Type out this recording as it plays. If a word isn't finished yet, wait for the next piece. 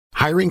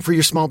Hiring for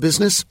your small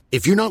business?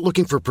 If you're not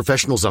looking for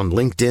professionals on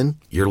LinkedIn,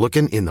 you're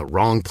looking in the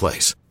wrong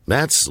place.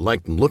 That's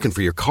like looking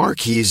for your car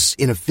keys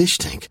in a fish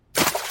tank.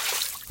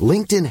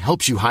 LinkedIn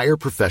helps you hire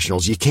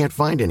professionals you can't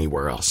find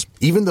anywhere else,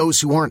 even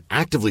those who aren't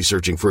actively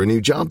searching for a new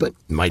job but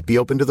might be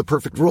open to the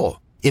perfect role.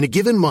 In a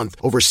given month,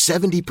 over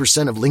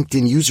 70% of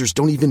LinkedIn users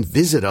don't even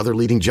visit other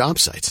leading job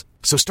sites.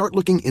 So start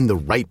looking in the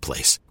right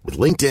place. With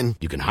LinkedIn,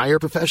 you can hire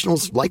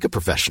professionals like a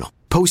professional.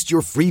 Post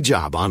your free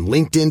job on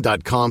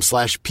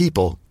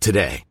linkedin.com/people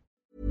today.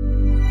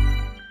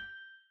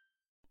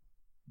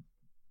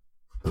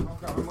 Oh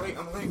God, I'm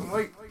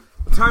late.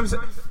 What time's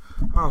it?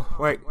 Oh,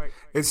 wait.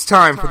 It's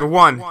time for the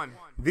one,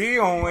 the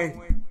only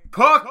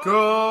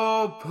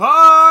Puckle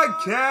Podcast!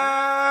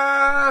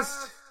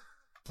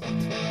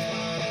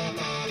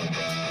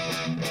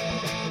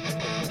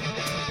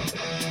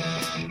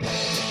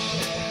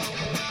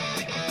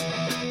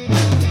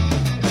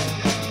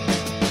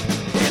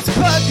 It's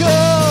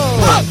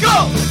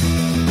Puckle!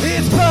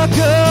 It's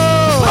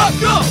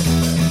Puckle!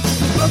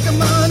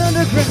 Pokemon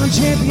Underground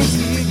Champions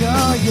League,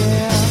 oh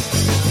yeah!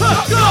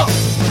 Puckle!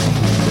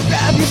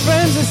 Grab your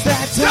friends, it's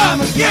that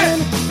time again!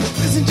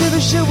 Listen to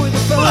the show where the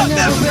fun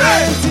never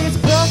ends! It's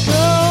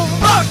Puckle!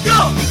 Oh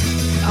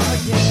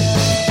yeah!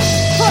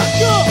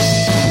 Puckle!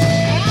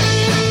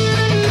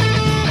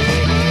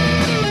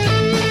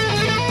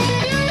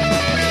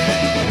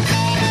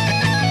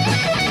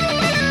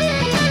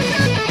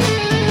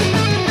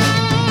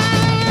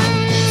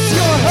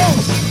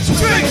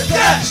 Drink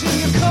that!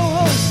 Your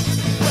co-host,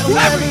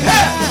 every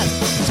hat!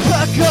 It's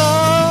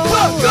Puckle!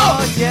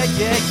 Oh, yeah!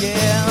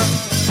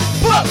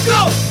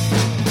 Puckle!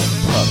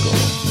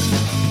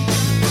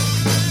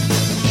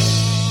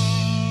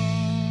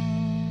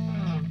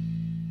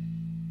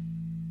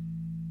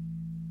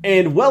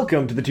 And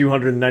welcome to the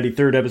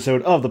 293rd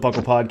episode of the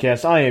Puckle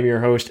Podcast. I am your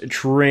host,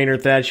 Trainer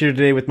Thatch, here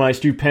today with my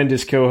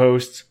stupendous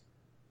co-hosts,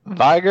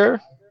 Viger,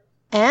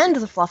 and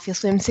the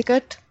fluffiest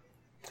whimsicott.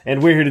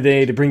 And we're here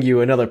today to bring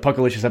you another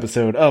Puckalicious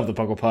episode of the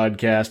Puckle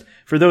Podcast.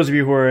 For those of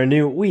you who are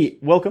new, we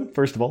welcome,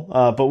 first of all,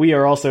 but we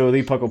are also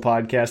the Puckle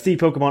Podcast, the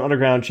Pokemon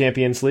Underground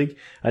Champions League,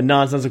 a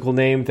nonsensical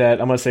name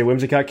that I'm going to say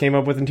Whimsicott came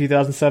up with in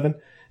 2007.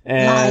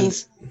 And,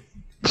 nice.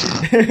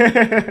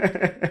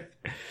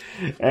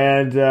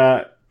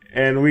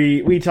 and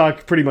we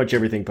talk pretty much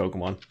everything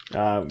Pokemon.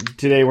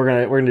 Today we're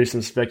gonna do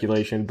some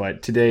speculation,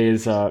 but today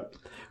is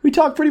we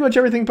talk pretty much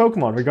everything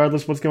Pokemon,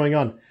 regardless of what's going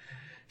on.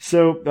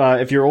 So,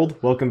 if you're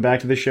old, welcome back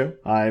to the show.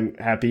 I'm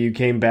happy you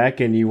came back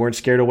and you weren't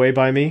scared away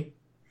by me,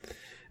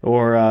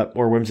 or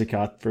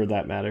Whimsicott for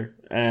that matter.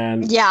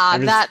 And yeah,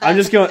 that's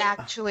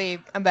actually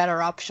a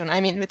better option. I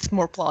mean, it's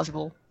more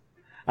plausible.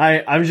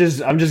 I'm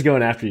just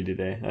going after you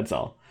today. That's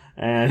all.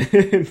 And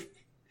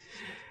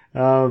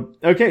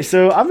okay,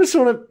 so I'm just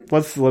want to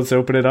let's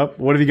open it up.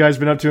 What have you guys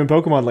been up to in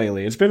Pokemon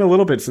lately? It's been a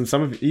little bit since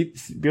both of you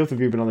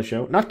have been on the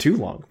show. Not too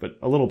long, but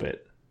a little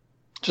bit.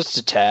 Just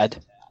a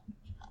tad.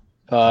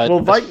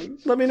 Well,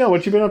 let me know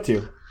what you've been up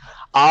to.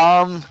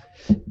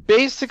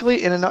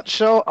 Basically, in a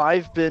nutshell,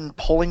 I've been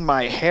pulling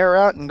my hair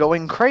out and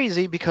going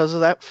crazy because of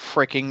that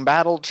freaking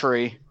battle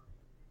tree.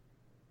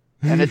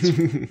 And its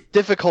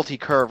difficulty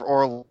curve,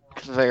 or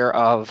lack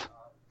thereof.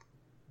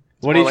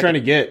 What are you trying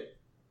to get?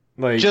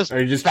 Like, just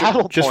are you just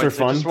battle just points. for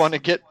fun? I just want to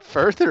get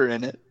further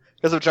in it.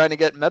 Because I'm trying to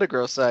get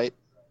Metagrossite.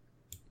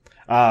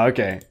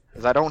 Okay.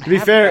 Because I don't to be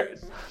have fair,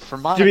 for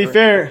To be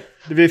fair,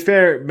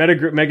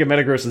 Mega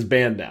Metagross is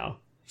banned now.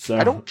 So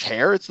I don't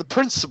care. It's the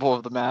principle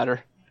of the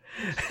matter.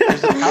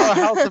 There's a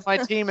powerhouse of my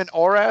team in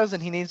Oraz,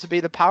 and he needs to be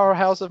the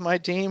powerhouse of my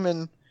team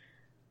in,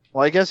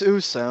 well, I guess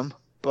Usam.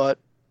 But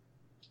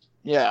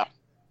yeah,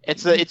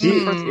 it's the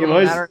principle of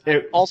the matter.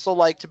 I'd also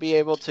like to be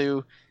able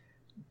to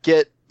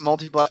get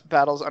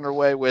multi-battles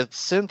underway with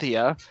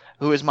Cynthia,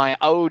 who is my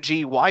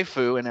OG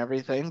waifu and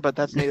everything. But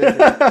that's neither.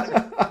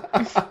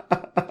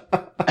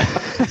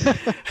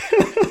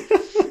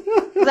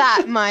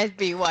 That might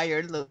be why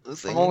you're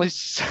losing. I'm only...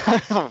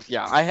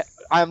 yeah,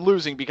 I'm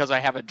losing because I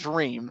have a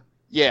dream.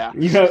 Yeah.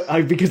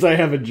 Because I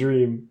have a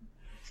dream.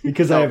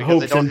 Because I have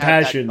hopes and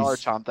passions. I don't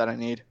have that Garchomp that I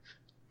need.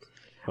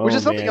 Which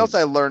is something else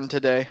I learned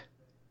today.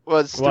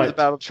 Was through the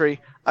battle tree.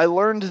 I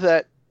learned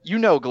that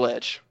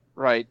Glitch,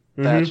 right?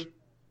 Mm-hmm. That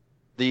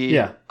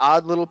the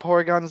odd little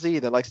Porygon Z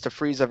that likes to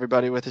freeze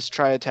everybody with his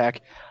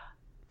tri-attack.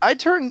 It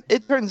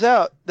turns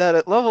out that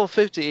at level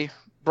 50,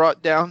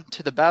 brought down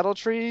to the battle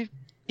tree,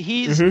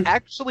 he's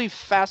actually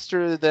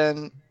faster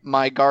than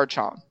my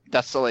Garchomp,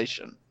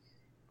 Desolation.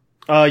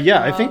 I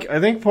think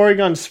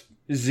Porygon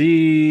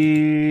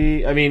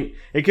Z. I mean,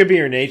 it could be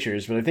your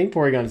natures, but I think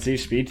Porygon Z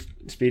speed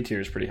tier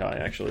is pretty high,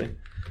 actually.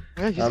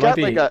 Yeah, he's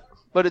got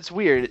but it's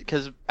weird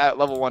because at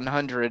level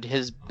 100,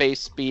 his base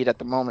speed at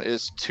the moment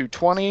is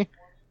 220.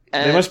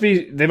 And they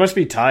must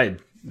be tied.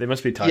 They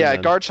must be tied. Yeah,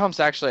 then. Garchomp's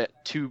actually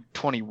at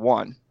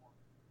 221.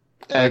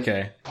 And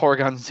okay.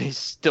 Porygon Z is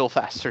still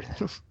faster than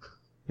him.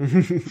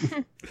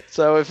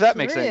 So if that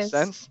makes any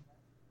sense,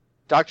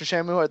 Dr.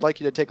 Shamu, I'd like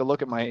you to take a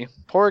look at my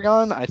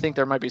Porygon. I think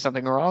there might be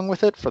something wrong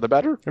with it for the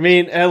better. I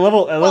mean, at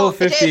level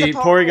 50,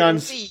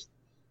 Porygon's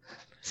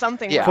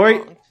something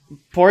wrong.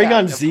 Porygon Yeah,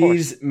 of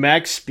Z's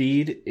max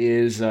speed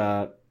is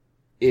 90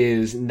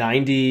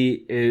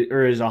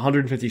 or is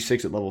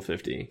 156 at level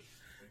 50.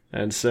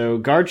 And so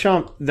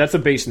Garchomp, that's a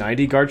base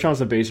 90. Garchomp's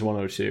a base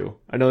 102.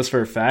 I know this for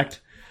a fact,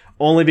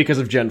 only because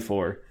of Gen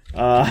 4.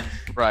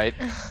 Right.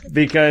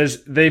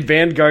 Because they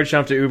banned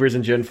Garchomp to Ubers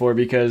in Gen 4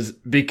 because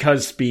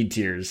speed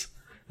tiers.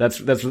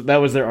 That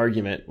was their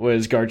argument,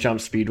 was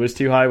Garchomp's speed was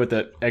too high with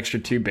the extra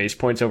 2 base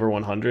points over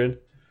 100.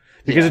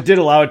 Because it did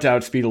allow it to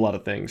outspeed a lot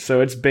of things.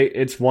 So it's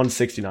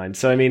 169.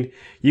 So I mean,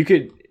 you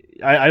could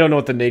I don't know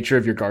what the nature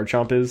of your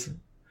Garchomp is.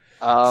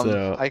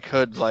 So I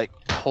could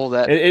pull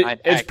that.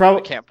 It's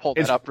probably can't pull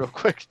that up real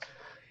quick.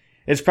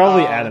 It's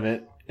probably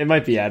adamant. It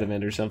might be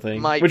adamant or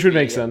something, which would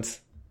make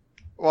sense.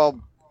 Well,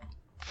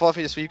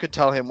 Fluffy, so you could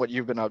tell him what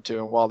you've been up to,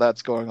 and while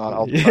that's going on,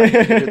 I'll try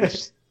to figure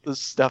this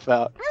stuff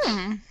out.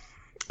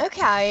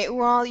 Okay,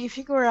 well, you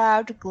figure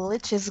out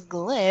glitch is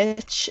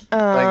glitch.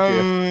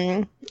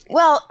 Thank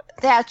Well,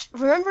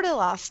 remember the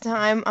last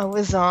time I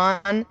was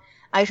on,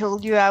 I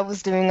told you I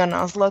was doing a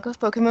Nuzlocke of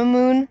Pokemon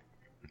Moon?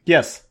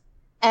 Yes.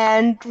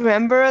 And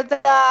remember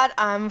that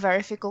I'm a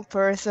very fickle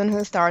person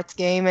who starts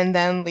game and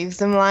then leaves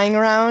them lying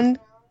around?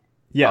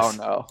 Yes.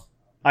 Oh no.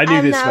 I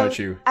knew this about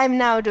you. I'm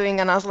now doing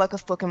a Nuzlocke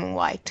of Pokemon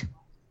White.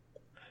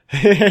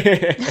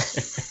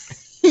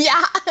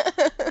 Yeah.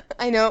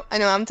 I know,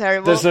 I'm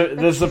terrible.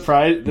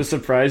 The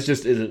surprise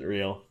just isn't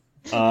real.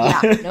 Yeah,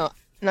 no,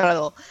 not at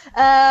all.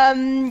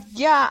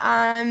 Yeah,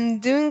 I'm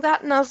doing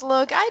that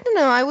Nuzlocke. I don't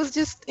know, I was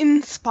just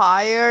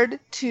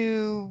inspired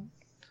to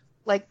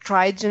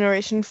try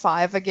Generation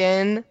 5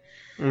 again.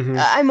 Mm-hmm.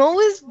 I'm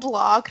always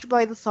blocked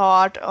by the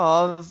thought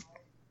of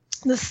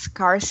the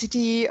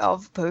scarcity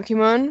of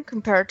Pokemon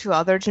compared to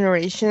other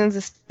generations,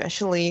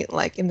 especially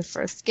in the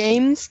first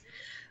games.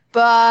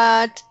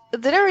 But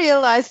then I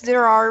realized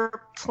there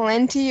are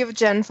plenty of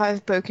Gen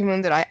 5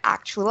 Pokemon that I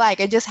actually like.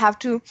 I just have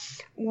to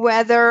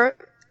weather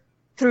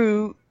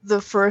through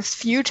the first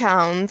few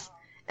towns,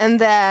 and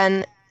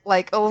then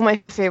all of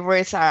my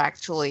favorites are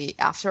actually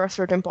after a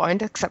certain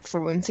point, except for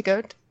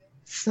Whimsicott.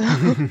 So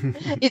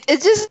it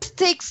just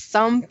takes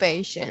some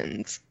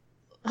patience.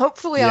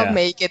 Hopefully I'll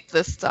make it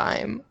this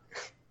time.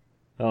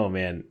 Oh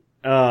man.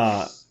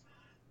 So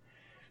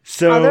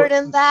other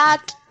than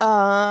that,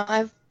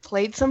 I've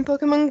played some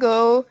Pokemon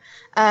Go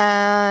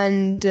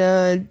and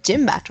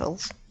gym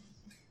battles.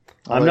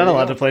 I'm not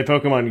allowed to play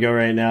Pokemon Go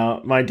right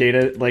now. My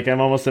data,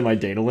 I'm almost at my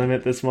data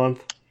limit this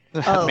month.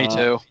 Oh. Me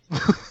too.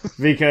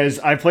 Because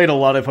I played a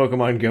lot of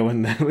Pokemon Go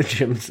when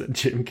the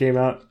gym came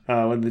out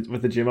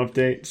with the gym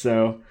update.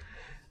 So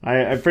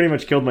I pretty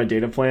much killed my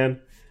data plan.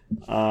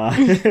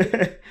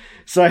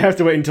 So I have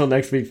to wait until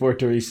next week for it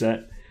to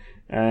reset.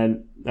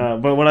 And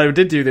but what I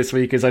did do this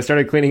week is I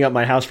started cleaning up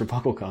my house for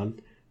PuckleCon.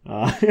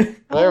 There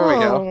we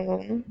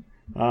go.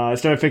 I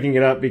started picking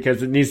it up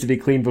because it needs to be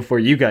cleaned before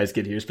you guys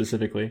get here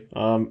specifically.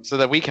 So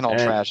that we can all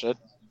trash it.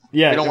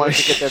 Yeah, we don't want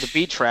it to get there to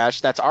be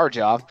trashed. That's our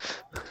job.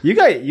 You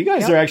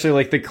guys are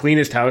actually the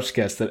cleanest house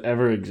guests that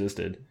ever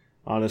existed.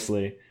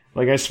 Honestly,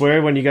 I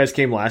swear when you guys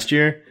came last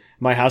year,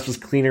 my house was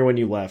cleaner when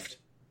you left.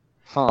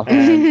 Huh.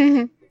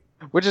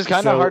 Which is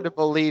kind of hard to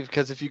believe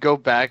because if you go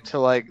back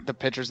to the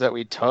pictures that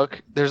we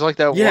took, there's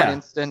that one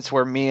instance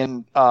where me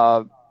and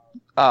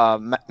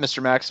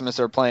Mr. Maximus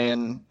are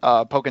playing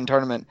Pokken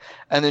Tournament,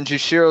 and then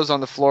Jushiro's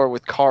on the floor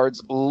with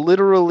cards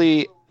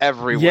literally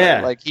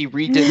everywhere. Yeah. He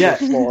redid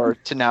the floor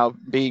to now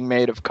being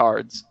made of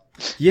cards.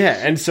 Yeah,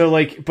 and so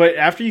but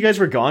after you guys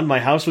were gone, my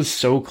house was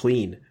so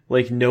clean.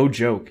 No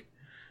joke.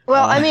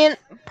 Well, I mean,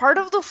 part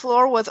of the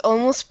floor was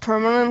almost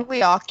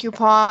permanently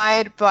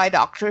occupied by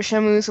Dr.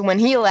 Shamu, so when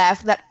he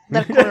left, that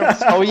corner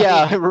was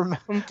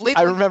completely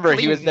I remember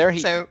he was clean, there.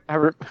 so...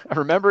 I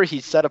remember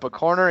he set up a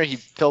corner, he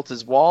built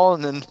his wall,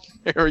 and then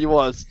there he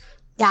was.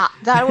 Yeah,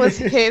 that was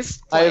his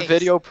place. I have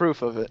video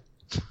proof of it.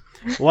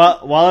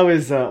 While I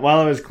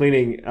was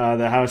cleaning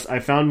the house, I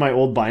found my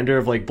old binder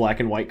of black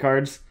and white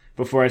cards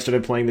before I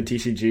started playing the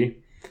TCG.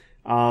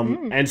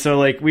 And so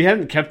we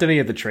hadn't kept any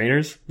of the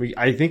trainers.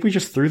 I think we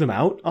just threw them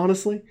out,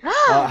 honestly.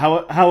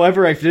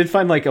 However, I did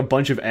find a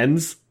bunch of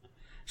ends,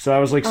 so I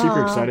was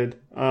super excited.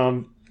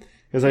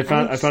 Because I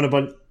found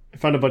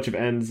a bunch of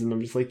ends, and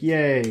I'm just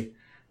yay!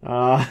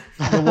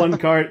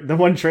 The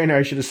one trainer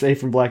I should have saved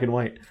from black and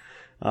white.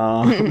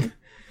 No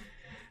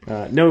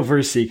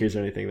verse seekers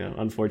or anything though,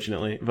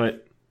 unfortunately.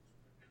 But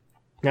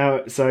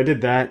now, so I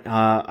did that.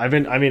 I've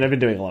been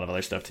doing a lot of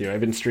other stuff too. I've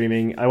been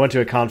streaming. I went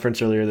to a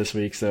conference earlier this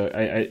week, so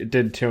I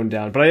did tone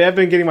down. But I have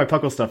been getting my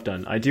Puckle stuff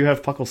done. I do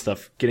have Puckle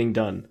stuff getting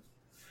done,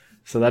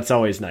 so that's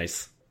always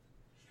nice.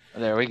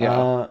 There we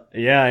go.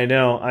 Yeah, I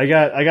know. I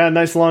got a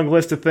nice long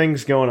list of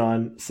things going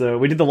on. So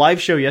we did the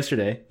live show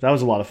yesterday. That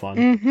was a lot of fun.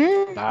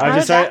 Mm-hmm. How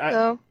did that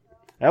go?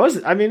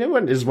 It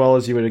went as well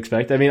as you would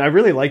expect. I mean, I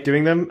really like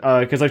doing them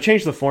because I've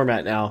changed the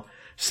format now.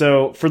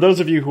 So for those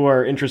of you who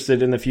are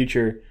interested in the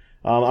future,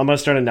 I'm going to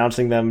start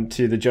announcing them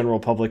to the general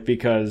public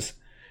because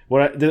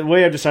the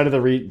way I've decided to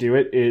redo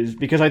it is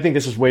because I think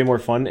this is way more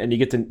fun and you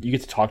get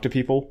to talk to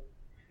people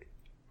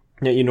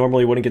that you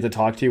normally wouldn't get to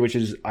talk to, which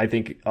is, I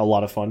think, a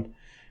lot of fun.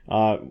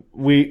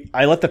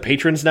 I let the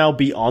patrons now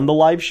be on the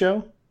live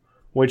show,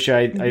 which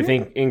I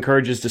think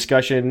encourages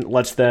discussion,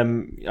 lets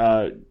them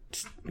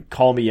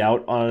call me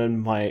out on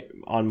my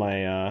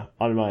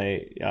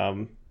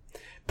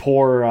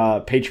poor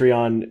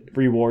Patreon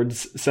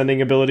rewards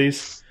sending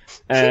abilities,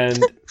 and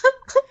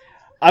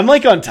I'm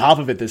like on top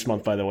of it this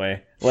month, by the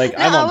way. Like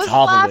I'm on top of it.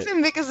 I was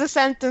laughing because the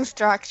sentence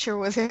structure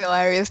was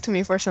hilarious to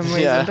me for some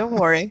reason. Yeah. Don't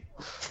worry.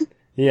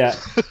 Yeah,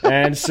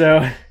 and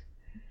so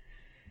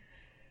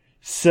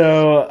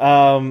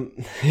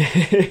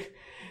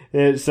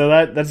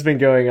that's been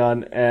going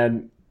on.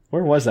 And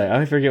where was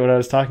I? I forget what I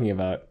was talking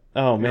about.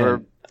 Oh man. We're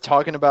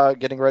talking about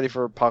getting ready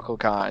for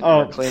PuckleCon.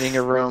 Oh. You're cleaning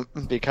your room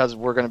because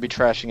we're going to be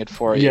trashing it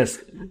for you. Yes.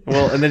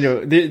 Well, and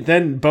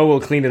then Bo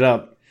will clean it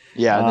up.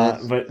 Yeah,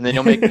 but and then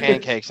you'll make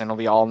pancakes and it'll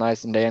be all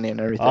nice and dandy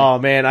and everything. Oh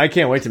man, I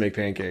can't wait to make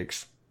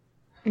pancakes.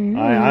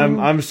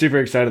 I'm super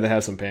excited to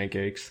have some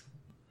pancakes,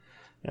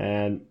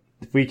 and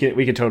we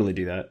can totally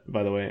do that.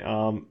 By the way,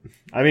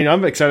 I mean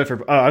I'm excited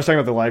for. I was talking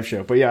about the live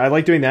show, but yeah, I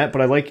like doing that.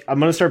 But I'm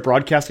gonna start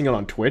broadcasting it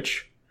on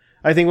Twitch.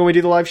 I think when we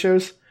do the live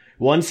shows,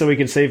 one so we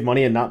can save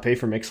money and not pay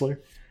for Mixler.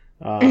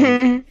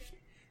 I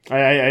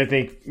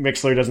think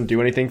Mixler doesn't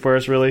do anything for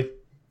us really,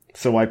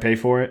 so why pay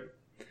for it?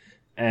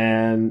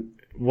 And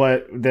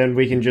then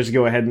we can just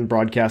go ahead and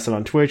broadcast it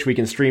on Twitch. We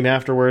can stream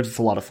afterwards. It's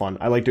a lot of fun.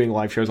 I like doing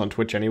live shows on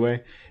Twitch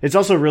anyway. It's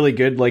also really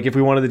good. Like if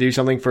we wanted to do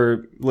something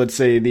for, let's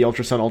say, the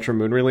Ultra Sun Ultra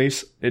Moon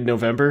release in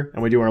November,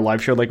 and we do our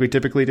live show like we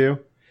typically do,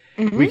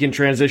 we can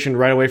transition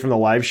right away from the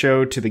live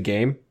show to the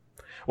game,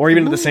 or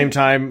even at the same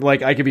time.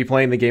 Like I could be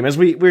playing the game as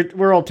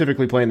we're all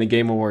typically playing the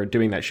game when we're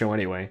doing that show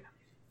anyway.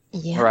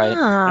 Yeah.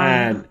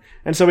 Right.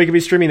 And so we could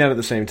be streaming that at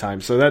the same time.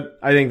 So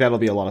I think that'll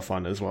be a lot of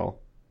fun as well.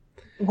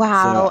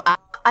 Wow. So-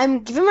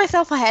 I'm giving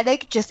myself a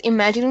headache just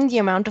imagining the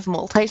amount of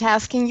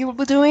multitasking you will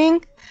be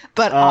doing,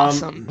 but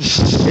awesome.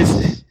 So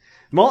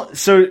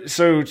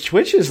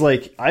Twitch is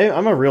like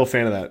I'm a real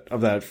fan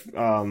of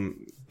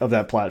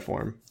that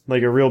platform,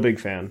 like a real big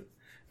fan,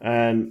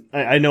 and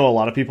I know a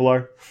lot of people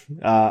are.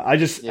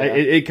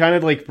 It kind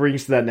of like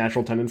brings to that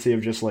natural tendency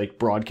of just like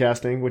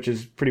broadcasting, which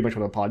is pretty much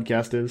what a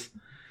podcast is,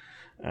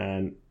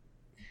 and.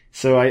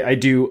 So I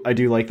do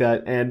like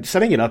that, and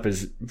setting it up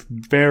is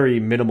very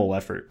minimal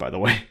effort, by the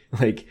way.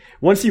 Like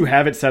once you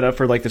have it set up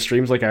for like the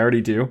streams like I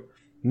already do,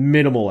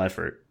 minimal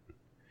effort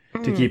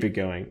to keep it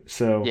going.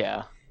 So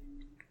Yeah.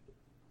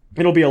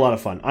 It'll be a lot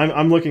of fun.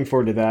 I'm looking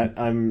forward to that.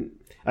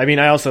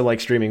 I also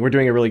like streaming. We're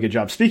doing a really good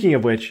job. Speaking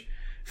of which,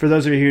 for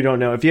those of you who don't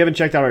know, if you haven't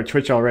checked out our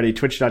Twitch already,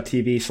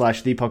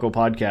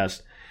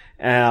 twitch.tv/thepucklepodcast,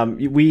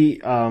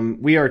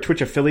 we are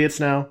Twitch affiliates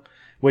now,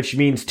 which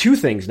means two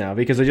things now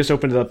because I just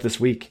opened it up this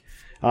week.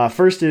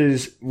 First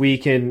is we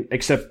can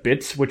accept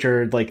bits, which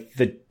are like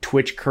the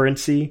Twitch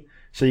currency.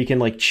 So you can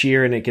like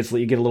cheer and you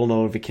get a little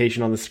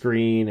notification on the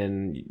screen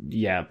and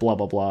yeah, blah,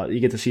 blah, blah. You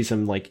get to see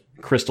some like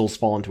crystals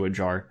fall into a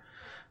jar.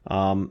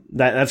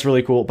 That's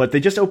really cool. But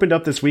they just opened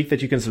up this week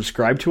that you can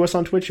subscribe to us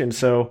on Twitch. And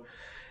so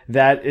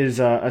that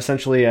is,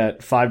 essentially at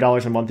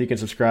 $5 a month you can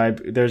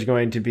subscribe. There's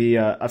going to be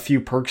a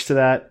few perks to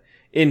that.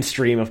 In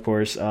stream, of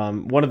course.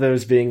 One of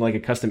those being like a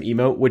custom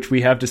emote, which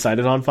we have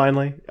decided on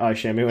finally.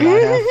 Shamu and I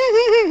have.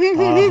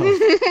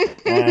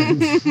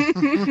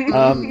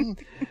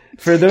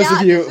 For those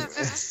of you, this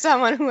is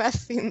someone who has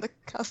seen the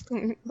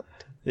custom emote.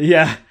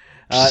 Yeah.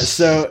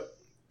 So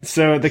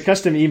the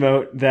custom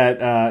emote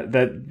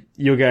that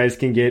you guys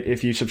can get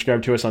if you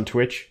subscribe to us on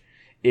Twitch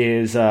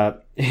is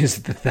the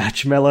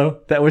Thatch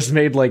Mellow that was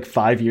made like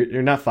 5 years,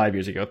 or not 5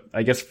 years ago,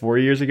 I guess 4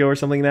 years ago or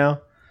something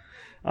now.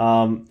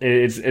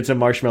 It's a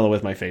marshmallow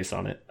with my face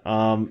on it.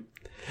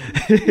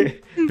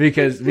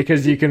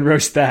 Because you can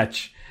roast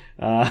Thatch,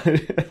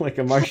 like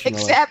a marshmallow.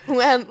 Except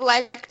when,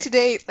 like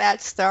today,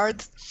 Thatch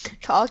starts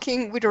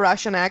talking with a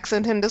Russian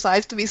accent and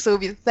decides to be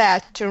Soviet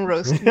Thatch and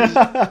roast me.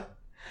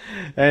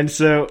 And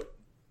so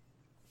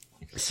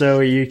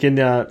you can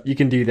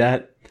do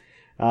that.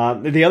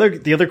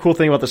 The other cool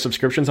thing about the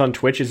subscriptions on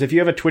Twitch is if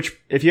you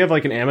have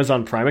like an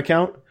Amazon Prime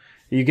account,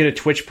 you get a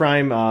Twitch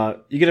Prime,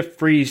 you get a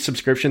free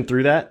subscription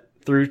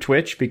through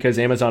Twitch because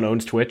Amazon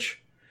owns Twitch.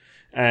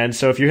 And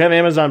so if you have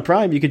Amazon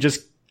Prime, you could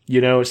just,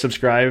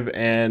 subscribe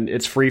and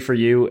it's free for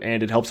you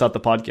and it helps out the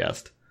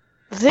podcast.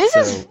 This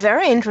is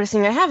very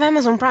interesting. I have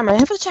Amazon Prime. I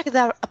have to check if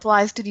that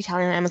applies to the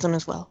Italian Amazon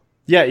as well.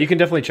 Yeah, you can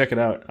definitely check it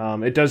out.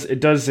 It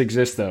does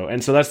exist though.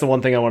 And so that's the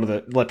one thing I wanted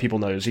to let people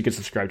know is you can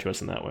subscribe to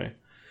us in that way.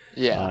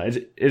 Yeah.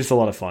 It's a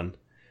lot of fun.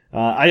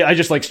 I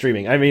just like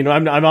streaming. I mean,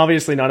 I'm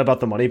obviously not about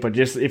the money, but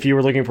just if you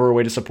were looking for a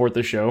way to support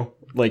the show,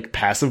 like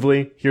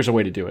passively, here's a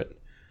way to do it.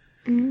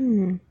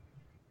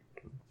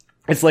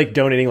 It's like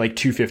donating like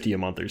 $2.50 a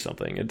month or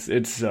something.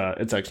 It's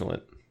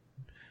excellent.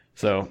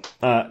 So,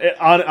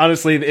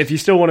 honestly, if you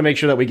still want to make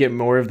sure that we get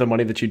more of the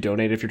money that you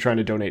donate, if you're trying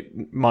to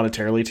donate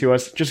monetarily to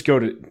us, just go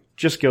to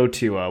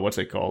what's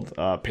it called?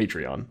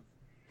 Patreon.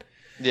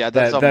 Yeah,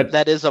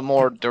 that is a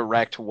more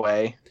direct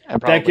way.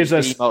 That gives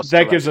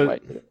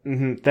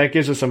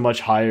us a much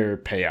higher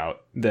payout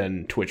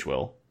than Twitch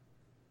will.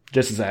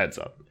 Just as a heads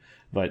up.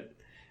 But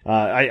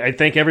I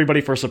thank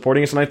everybody for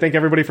supporting us, and I thank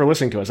everybody for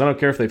listening to us. I don't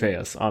care if they pay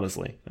us,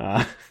 honestly.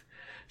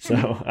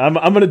 So I'm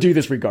going to do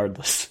this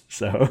regardless.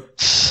 So,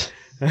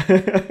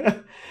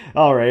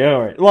 all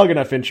right. Long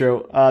enough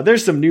intro.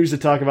 There's some news to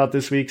talk about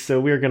this week, so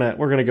we're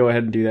gonna go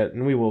ahead and do that,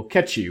 and we will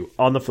catch you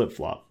on the flip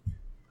flop.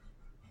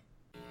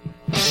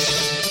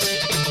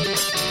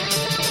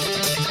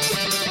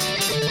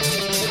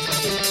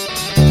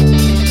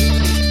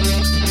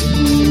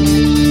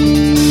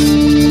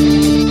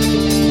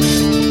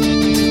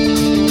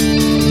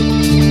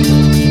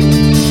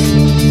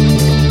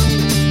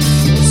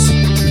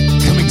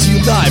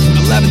 Live from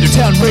the Lavender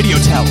Town Radio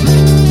Tower.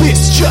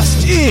 This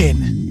just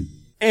in.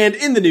 And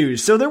in the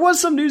news, so there was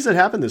some news that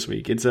happened this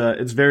week. It's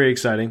very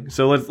exciting.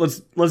 So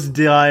let's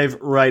dive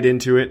right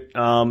into it.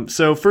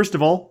 So first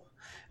of all,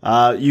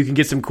 you can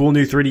get some cool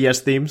new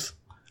 3DS themes.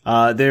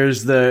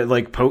 There's the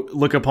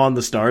Look Upon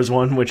the Stars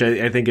one, which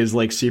I think is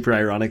super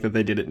ironic that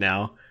they did it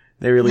now.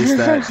 They released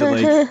that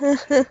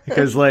to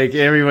because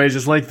everybody's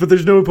just but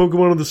there's no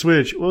Pokemon on the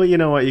Switch. Well, you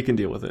know what? You can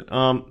deal with it.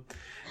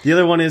 The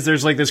other one is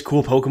there's this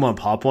cool Pokemon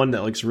Pop one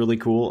that looks really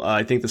cool.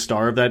 I think the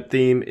star of that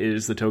theme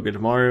is the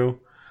Togedemaru.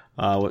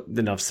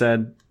 Enough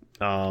said.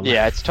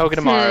 Yeah, it's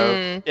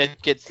Togedemaru.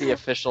 It gets the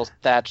official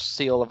Thatch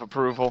seal of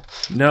approval.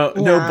 No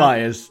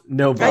bias.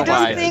 No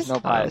bias.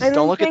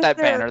 Don't look at that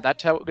banner. That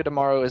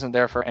Togedemaru isn't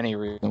there for any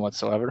reason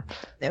whatsoever.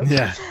 Nope.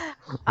 Yeah.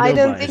 I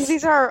don't think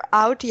these are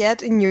out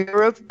yet in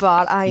Europe,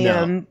 but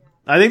I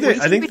think they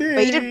are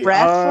bated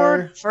breath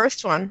for the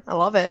first one. I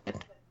love it.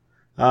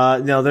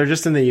 No, they're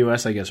just in the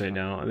US, I guess, right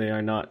now. They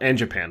are not, and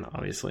Japan,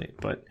 obviously,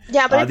 but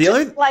it's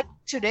just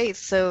 2 days,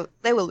 so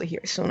they will be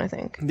here soon, I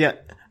think. Yeah.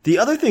 The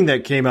other thing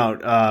that came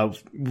out,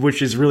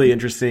 which is really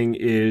interesting,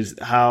 is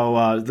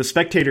how the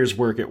spectators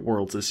work at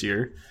Worlds this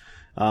year.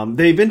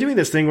 They've been doing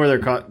this thing where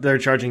they're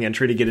charging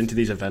entry to get into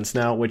these events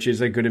now, which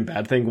is a good and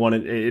bad thing. One,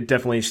 it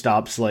definitely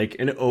stops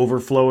an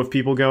overflow of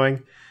people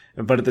going,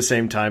 but at the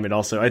same time, it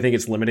also, I think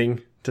it's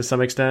limiting to some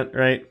extent,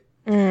 right?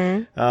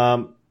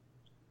 Mm-hmm.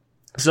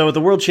 So at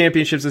the World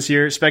Championships this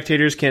year,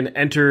 spectators can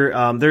enter.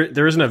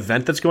 There is an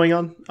event that's going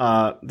on.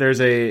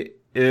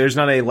 There's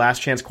not a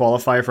last chance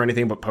qualifier for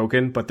anything but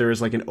Pokken, but there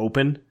is an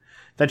open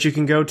that you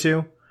can go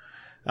to.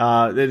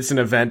 It's an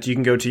event you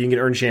can go to. You can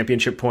earn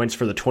championship points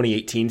for the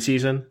 2018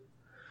 season.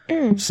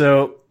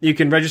 So you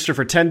can register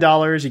for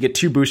 $10. You get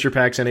 2 booster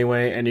packs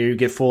anyway, and you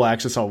get full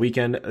access all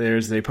weekend.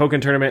 There's the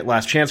Pokken Tournament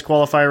last chance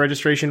qualifier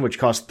registration, which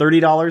costs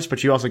 $30,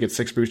 but you also get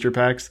 6 booster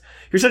packs.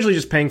 You're essentially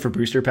just paying for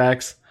booster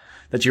packs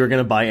that you were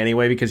going to buy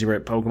anyway because you were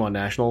at Pokemon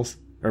Nationals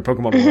or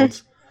Pokemon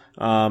Worlds.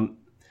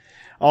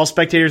 All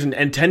spectators and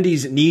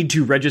attendees need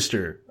to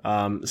register.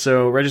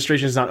 So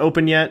registration is not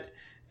open yet,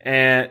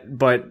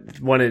 but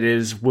when it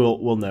is,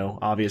 we'll know,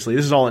 obviously.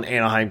 This is all in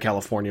Anaheim,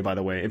 California, by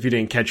the way, if you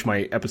didn't catch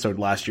my episode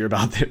last year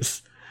about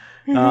this.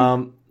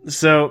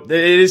 So it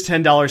is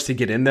 $10 to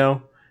get in,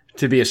 though,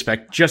 to be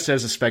just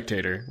as a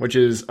spectator, which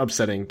is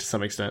upsetting to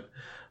some extent.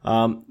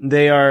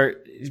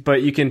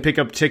 But you can pick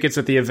up tickets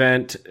at the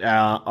event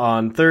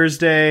on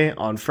Thursday,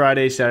 on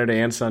Friday,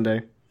 Saturday, and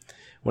Sunday,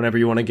 whenever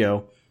you want to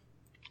go.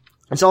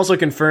 It's also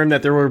confirmed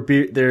that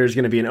there's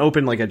going to be an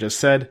open, like I just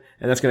said,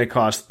 and that's going to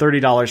cost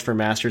 $30 for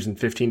Masters and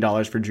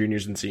 $15 for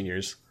juniors and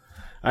seniors.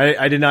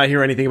 I did not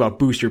hear anything about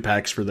booster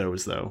packs for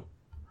those, though.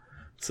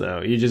 So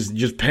you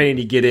just pay and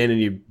you get in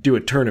and you do a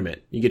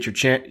tournament. You get your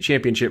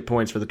championship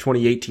points for the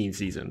 2018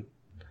 season.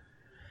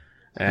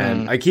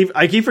 And I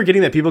keep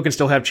forgetting that people can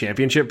still have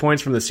championship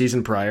points from the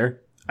season prior.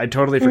 I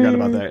totally forgot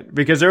about that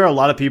because there are a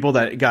lot of people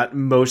that got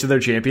most of their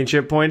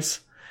championship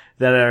points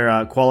that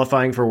are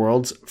qualifying for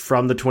Worlds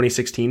from the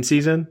 2016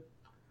 season.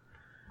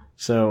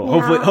 So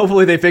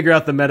hopefully they figure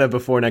out the meta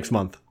before next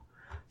month.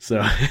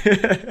 So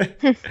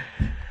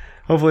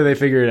hopefully they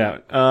figure it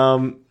out.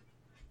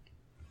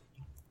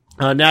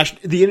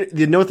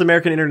 The North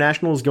American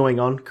International is going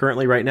on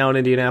currently right now in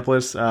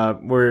Indianapolis.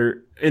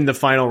 We're in the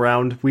final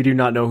round. We do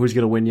not know who's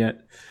going to win yet.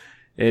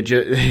 As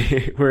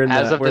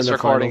of this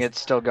recording,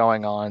 it's still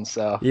going on.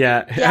 So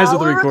as of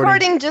the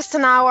recording just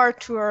an hour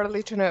too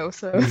early to know.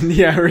 So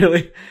yeah,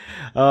 really.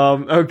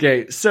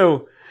 Okay,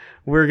 so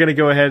we're gonna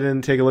go ahead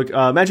and take a look.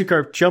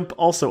 Magikarp Jump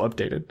also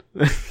updated.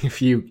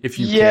 if you care.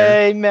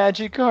 Yay,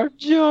 Magikarp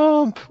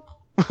Jump!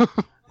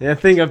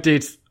 That thing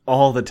updates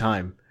all the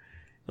time,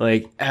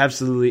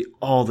 absolutely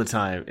all the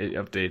time. It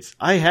updates.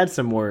 I had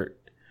some more.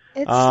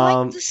 It's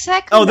the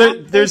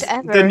second. There's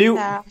ever the new.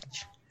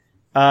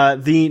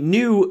 It's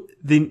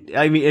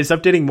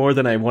updating more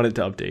than I wanted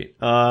to update.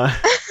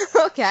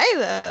 Okay,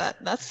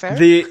 that's fair.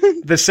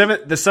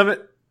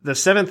 The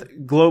seventh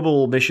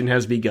global mission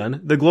has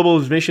begun. The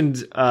global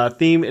mission's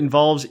theme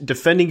involves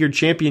defending your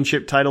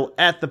championship title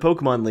at the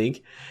Pokemon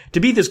League.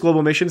 To beat this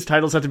global mission's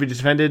titles have to be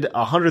defended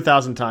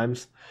 100,000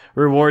 times.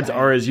 Rewards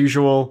are as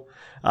usual.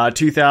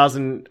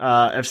 2,000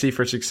 FC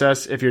for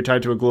success. If you're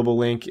tied to a global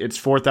link, it's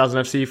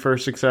 4,000 FC for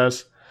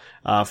success.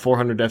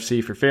 400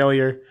 FC for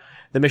failure.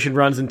 The mission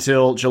runs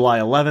until July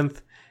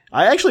 11th.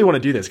 I actually want to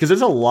do this because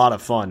it's a lot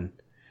of fun.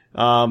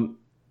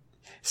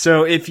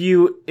 So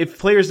if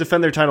players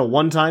defend their title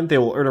one time, they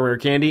will earn a rare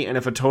candy, and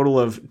if a total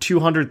of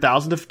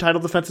 200,000 title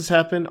defenses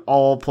happen,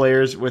 all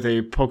players with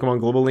a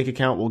Pokemon Global Link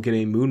account will get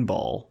a Moon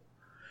Ball.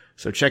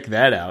 So check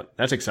that out.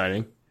 That's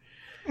exciting.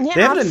 Yeah,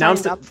 They haven't I'm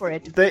announced signed up for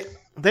it. They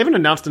haven't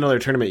announced another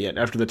tournament yet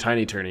after the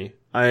Tiny Tourney.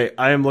 I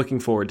am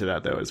looking forward to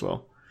that though as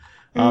well.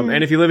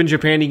 And if you live in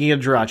Japan, you can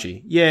get a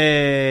Jirachi.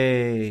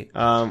 Yay!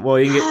 Well,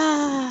 you can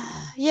get.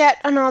 Yet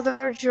another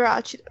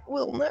Jirachi that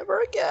we'll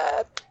never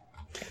get.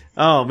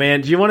 Oh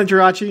man, do you want a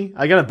Jirachi?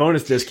 I got a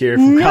bonus disc here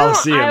from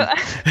Coliseum.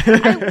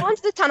 I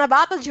want the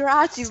Tanabata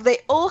Jirachis. They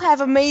all have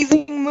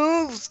amazing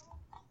moves.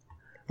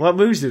 What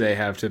moves do they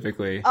have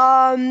typically?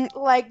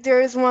 Like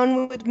there's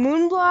one with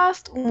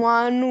Moonblast,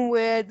 one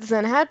with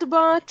Zen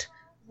Headbutt,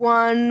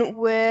 one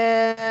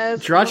with.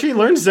 Jirachi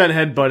learns Zen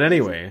Headbutt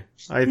anyway.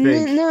 I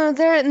think.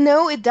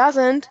 No, it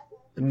doesn't.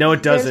 No,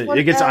 it doesn't. One-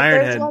 It gets Iron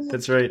there's Head. one-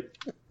 That's right.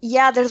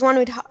 Yeah, there's one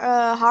with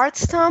Heart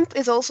Stomp.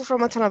 Is also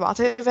from a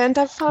Tanabata event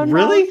I found.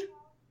 Really? out.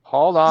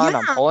 Hold on,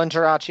 Yeah. I'm pulling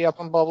Jirachi up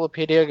on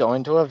Bubblepedia,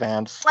 going to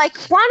events. Like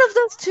one of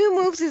those two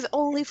moves is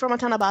only from a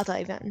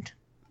Tanabata event. I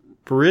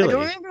don't Really?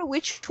 remember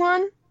which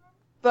one,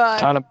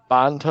 but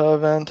Tanabata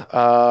event.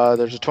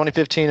 There's a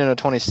 2015 and a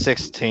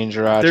 2016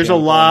 Jirachi. There's a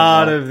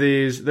lot of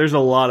these. There's a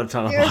lot of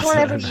there's one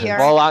every Tanabata. year.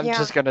 Well, I'm Yeah.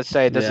 just gonna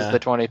say this Yeah. is the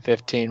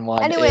 2015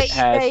 one. Anyway, it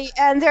has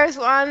and there's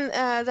one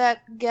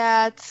that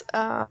gets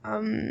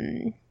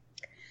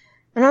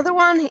another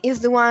one is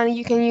the one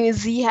you can use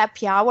Z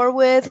Happy Hour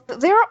with.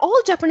 They're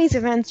all Japanese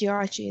event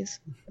Jirachis.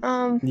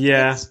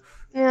 Yeah.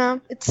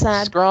 It's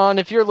sad. Scrawn,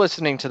 if you're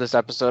listening to this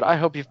episode, I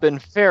hope you've been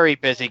very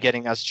busy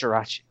getting us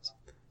Jirachis.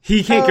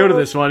 He can't go to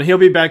this one. He'll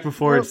be back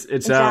before it's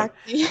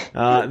exactly.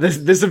 out.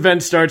 This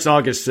event starts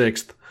August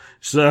 6th.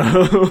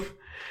 So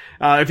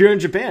if you're in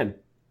Japan,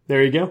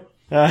 there you go.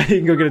 You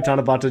can go get a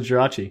Tanabata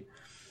Jirachi.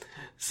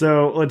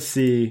 So let's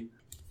see.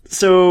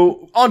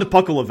 So on to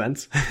Puckle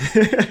events.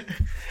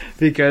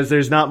 Because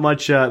there's not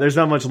much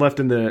left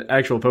in the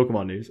actual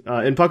Pokemon news.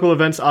 In Puckle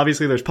events,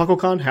 obviously there's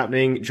PuckleCon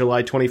happening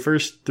July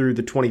 21st through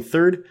the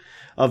 23rd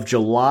of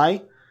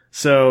July.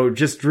 So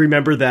just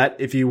remember that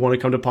if you want to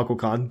come to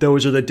PuckleCon,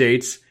 those are the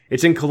dates.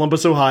 It's in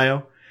Columbus,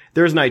 Ohio.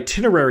 There's an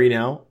itinerary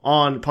now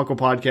on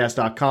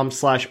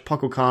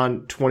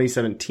pucklepodcast.com/PuckleCon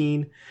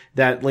 2017.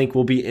 That link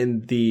will be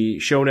in the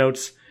show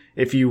notes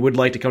if you would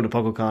like to come to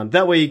PuckleCon.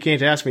 That way you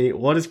can't ask me,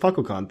 what is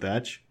PuckleCon,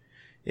 Thatch?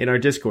 In our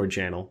Discord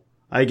channel.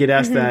 I get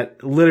asked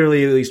that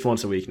literally at least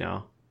once a week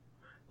now.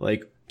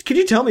 Like, could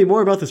you tell me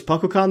more about this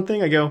PuckleCon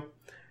thing? I go,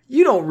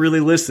 you don't really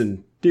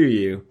listen, do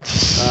you?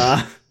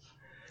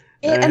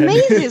 It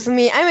amazes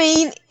me. I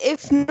mean,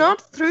 if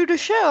not through the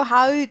show,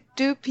 how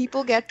do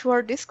people get to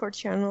our Discord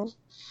channel?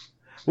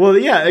 Well,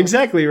 yeah,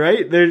 exactly,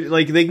 right? They're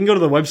like, they can go to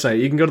the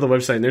website. You can go to the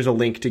website and there's a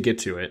link to get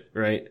to it,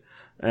 right?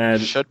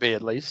 And Should be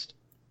at least.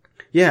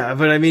 yeah,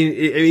 but I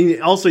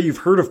mean, also you've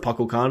heard of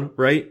PuckleCon,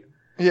 right?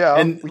 Yeah,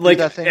 And we do like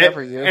that thing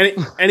every year.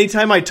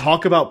 anytime I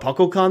talk about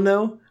PuckleCon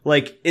though,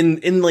 like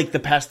in like the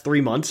past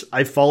 3 months,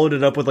 I followed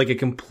it up with like a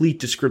complete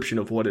description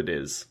of what it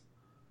is.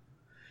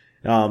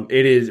 We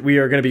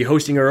are going to be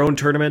hosting our own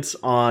tournaments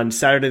on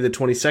Saturday the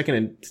 22nd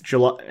and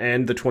July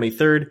and the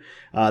 23rd.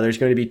 There's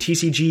going to be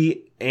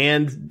TCG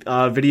and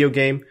video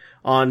game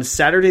on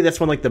Saturday. That's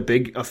when like the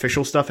big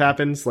official stuff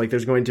happens. Like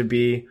there's going to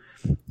be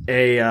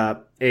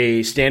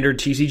a standard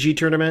TCG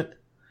tournament,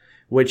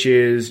 which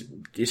is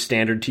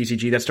standard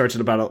TCG that starts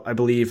at about, I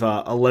believe,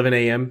 11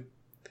 a.m.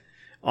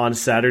 on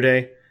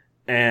Saturday.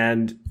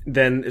 And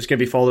then it's going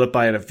to be followed up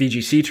by a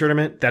VGC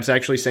tournament. That's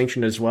actually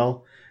sanctioned as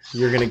well.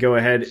 You're going to go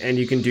ahead and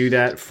you can do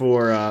that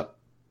for,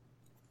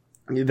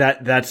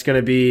 that's going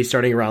to be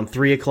starting around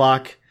 3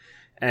 o'clock.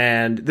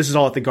 And this is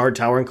all at the Guard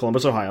Tower in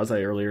Columbus, Ohio, as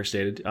I earlier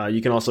stated.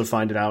 You can also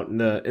find it out in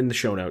the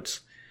show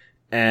notes.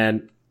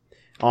 And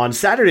on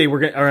Saturday,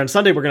 on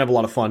Sunday, we're going to have a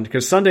lot of fun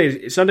because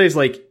Sunday's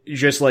like,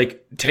 just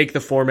like take the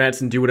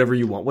formats and do whatever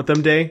you want with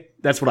them day.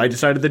 That's what I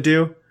decided to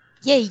do.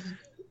 Yay!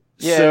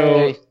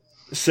 Yay.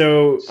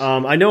 So,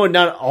 I know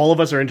not all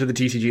of us are into the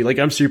TCG. Like,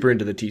 I'm super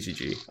into the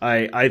TCG.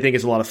 I think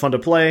it's a lot of fun to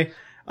play.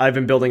 I've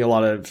been building a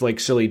lot of, like,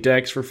 silly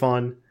decks for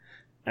fun.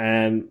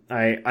 And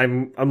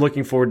I'm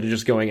looking forward to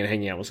just going and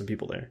hanging out with some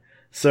people there.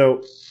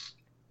 So,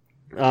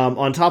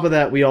 on top of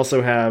that, we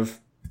also have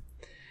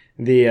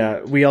we have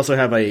a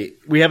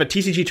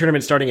TCG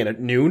tournament starting at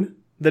noon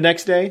the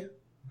next day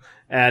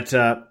at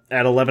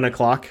 11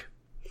 o'clock.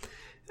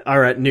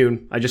 Or at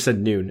noon. I just said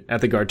noon at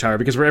the Guard Tower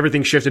because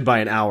everything shifted by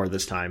an hour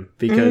this time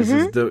because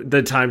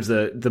the times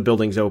the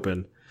building's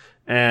open.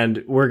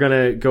 And we're going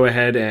to go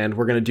ahead and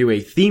we're going to do a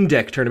theme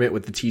deck tournament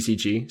with the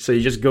TCG. So you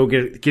just go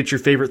get your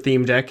favorite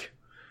theme deck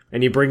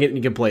and you bring it and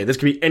you can play. This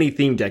could be any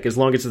theme deck. As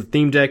long as it's a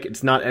theme deck,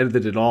 it's not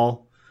edited at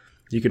all.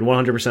 You can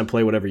 100%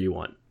 play whatever you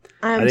want.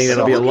 I'm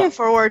so looking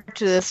forward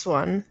to this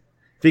one.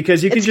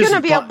 Because you can it's just... It's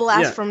going to be a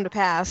blast from the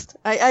past.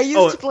 I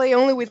used to play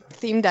only with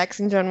theme decks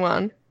in Gen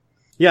 1.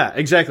 Yeah,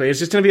 exactly. It's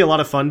just going to be a lot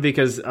of fun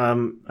because, I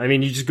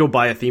mean, you just go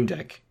buy a theme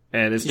deck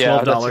and it's $12.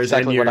 Yeah, that's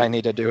exactly and what I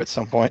need to do at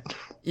some point.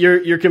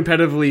 you're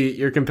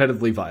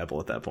competitively viable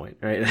at that point,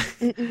 right?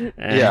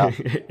 Yeah.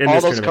 In All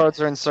this those tournament.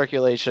 cards are in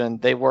circulation.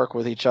 They work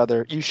with each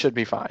other. You should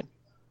be fine.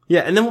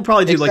 Yeah, and then we'll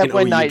probably do like an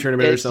OU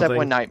tournament or something. Except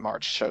when Night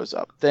March shows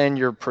up. Then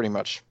you're pretty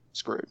much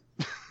screwed.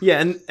 Yeah,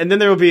 and then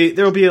there will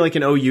be like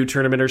an OU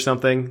tournament or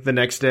something the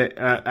next day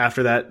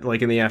after that,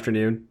 like in the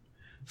afternoon.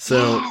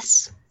 So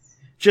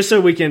just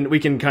so we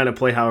can kind of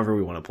play however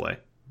we want to play.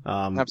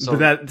 Absolutely.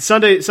 But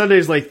that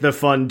Sunday's like the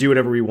fun do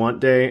whatever we want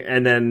day,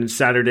 and then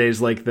Saturday's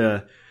like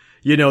the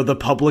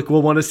public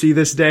will want to see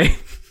this day.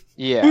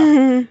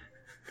 Yeah.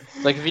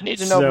 Like if you need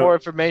to know So- more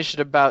information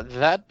about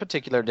that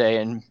particular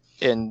day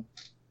in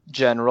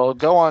general,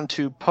 go on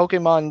to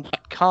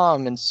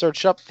Pokemon.com and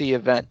search up the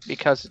event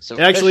because it's It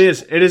actually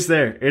is. It is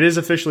there. It is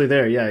officially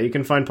there. Yeah, you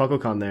can find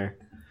PuckleCon there.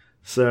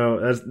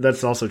 So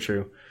that's also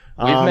true.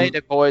 We've made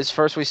it, boys.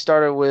 First we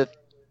started with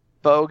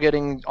Bo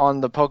getting on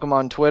the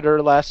Pokemon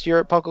Twitter last year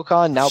at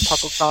PuckleCon. Now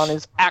PuckleCon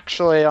is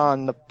actually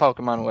on the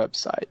Pokemon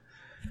website.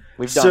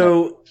 We've done it.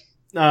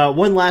 So,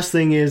 one last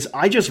thing is,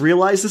 I just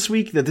realized this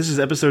week that this is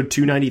episode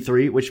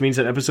 293, which means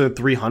that episode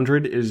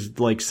 300 is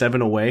like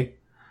 7 away.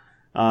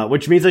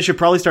 Which means I should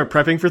probably start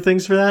prepping for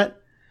things for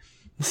that.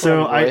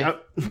 So I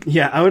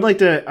would like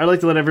to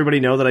let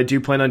everybody know that I do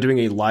plan on doing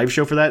a live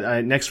show for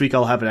that. Next week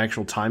I'll have an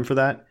actual time for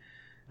that.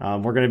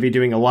 We're going to be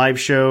doing a live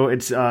show.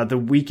 It's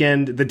the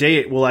weekend. The day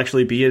it will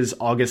actually be is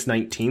August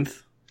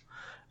 19th.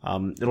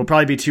 It'll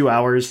probably be 2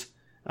 hours.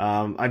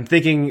 I'm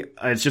thinking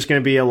it's just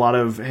going to be a lot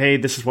of, hey,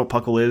 this is what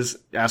Puckle is.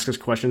 Ask us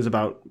questions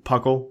about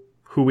Puckle,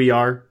 who we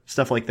are,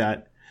 stuff like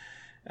that.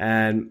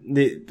 And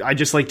I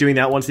just like doing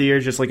that once a year,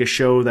 just like a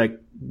show that,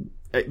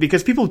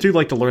 because people do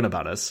like to learn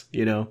about us,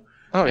 you know?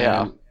 Oh,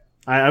 yeah.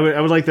 I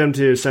would like them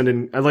to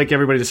I'd like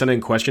everybody to send in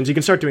questions. You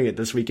can start doing it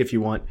this week if you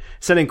want.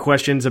 Send in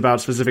questions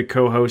about specific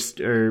co-hosts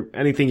or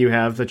anything you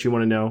have that you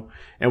want to know,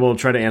 and we'll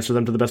try to answer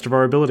them to the best of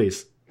our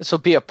abilities. This will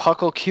be a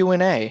Puckle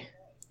Q&A.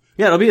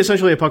 Yeah, it'll be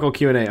essentially a Puckle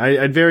Q&A.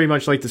 I'd very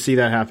much like to see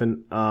that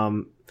happen.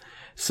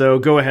 So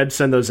go ahead,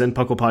 send those in,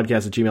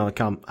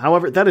 pucklepodcast@gmail.com.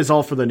 However, that is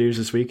all for the news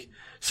this week.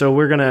 So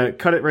we're going to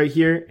cut it right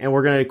here, and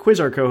we're going to quiz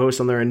our co-hosts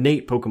on their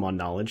innate Pokemon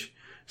knowledge.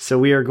 So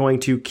we are going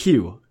to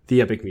cue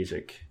the epic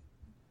music.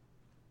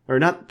 Or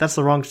not, that's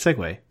the wrong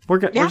segue. We're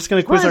just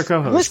going to quiz our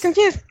co-hosts. I was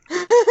confused.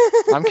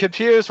 I'm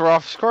confused. We're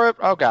off script.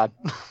 Oh, God.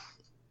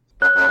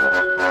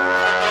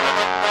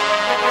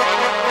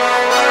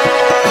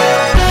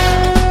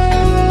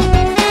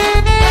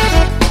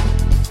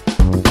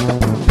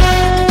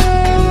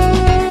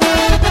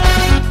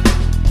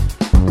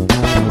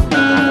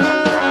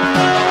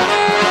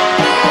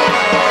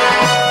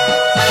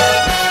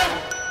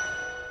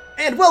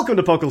 And welcome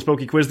to Puckle's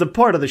Poke Quiz, the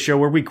part of the show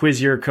where we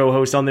quiz your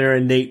co-host on their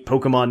innate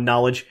Pokemon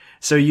knowledge.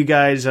 So you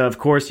guys, of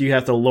course, you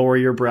have to lower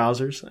your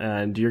browsers,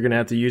 and you're going to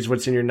have to use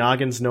what's in your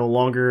noggins, no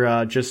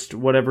longer just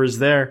whatever's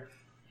there.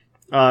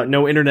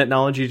 No internet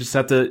knowledge, you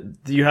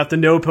have to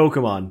know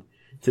Pokemon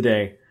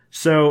today.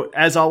 So,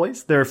 as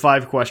always, there are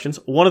 5 questions.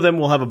 One of them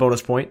will have a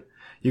bonus point.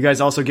 You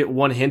guys also get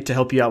 1 hint to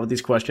help you out with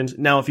these questions.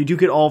 Now, if you do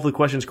get all of the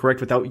questions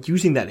correct without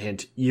using that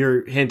hint,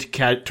 your hint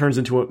turns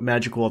into a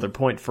magical other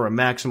point for a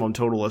maximum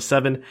total of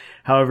 7.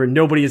 However,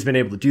 nobody has been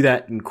able to do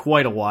that in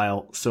quite a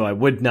while, so I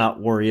would not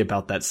worry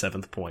about that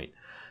 7th point.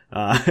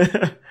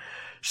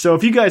 So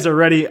if you guys are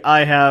ready,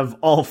 I have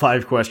all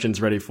 5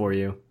 questions ready for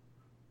you.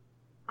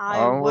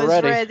 I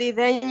was ready.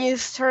 Then you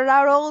started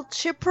out all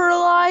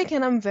chipper-like,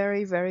 and I'm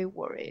very, very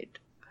worried.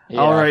 Yeah,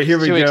 All right, here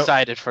we go. Too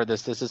excited for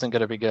this. This isn't going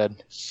to be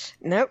good.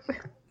 Nope.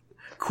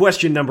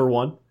 Question number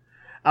 1.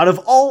 Out of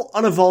all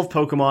unevolved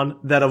Pokemon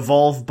that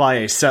evolve by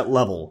a set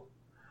level,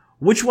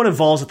 which one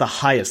evolves at the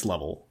highest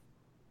level?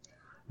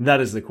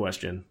 That is the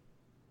question.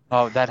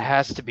 Oh, that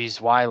has to be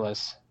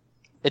Zweilous.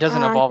 It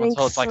doesn't evolve think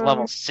until it's like so.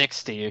 level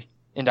 60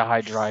 into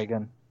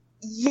Hydreigon.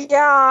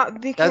 Yeah,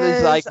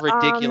 because like,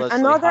 ridiculously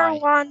another high.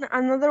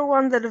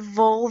 one that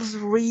evolves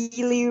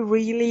really,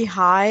 really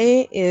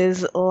high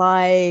is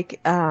like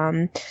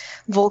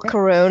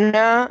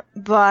Volcarona,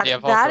 but Yeah,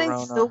 that is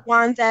Volcarona. the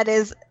one that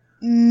is.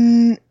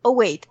 Oh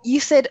wait, you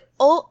said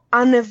all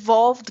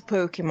unevolved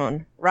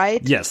Pokemon,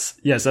 right? Yes,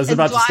 I was And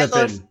about to step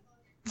Zweilous- in.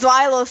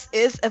 Zweilous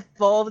is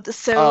evolved,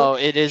 so Oh,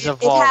 it is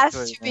evolved. it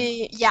has to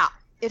be. Yeah,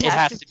 It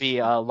has to be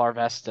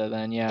Larvesta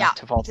then, yeah,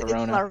 to it's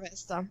Volcarona.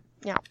 Larvesta.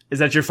 Yeah. Is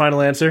that your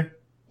final answer?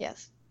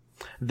 Yes.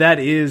 That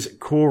is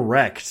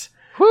correct.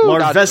 Whew,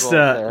 dodged a bullet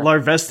there.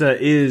 Larvesta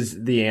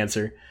is the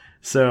answer.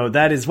 So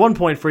that is 1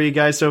 point for you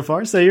guys so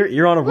far. So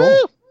you're on a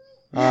roll.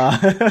 I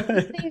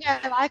think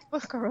I like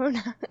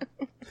Volcarona.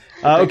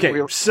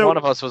 Okay, so one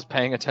of us was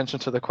paying attention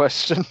to the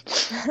question.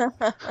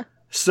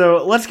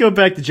 so let's go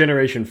back to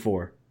Generation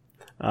 4.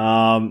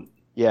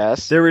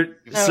 Yes. There were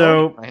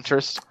My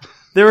interest.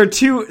 There were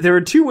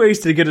two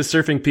ways to get a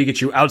Surfing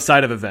Pikachu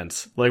outside of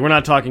events. Like, we're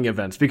not talking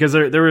events, because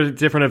there were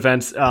different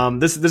events.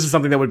 This is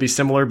something that would be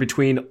similar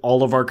between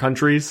all of our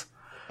countries.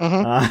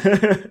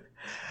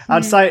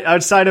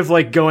 Outside of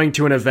like going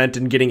to an event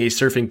and getting a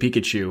Surfing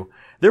Pikachu,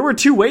 there were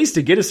 2 ways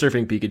to get a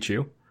Surfing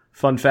Pikachu.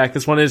 Fun fact: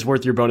 this one is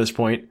worth your bonus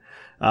point.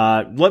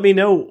 Let me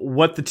know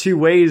what the 2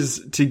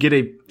 ways to get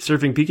a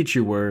Surfing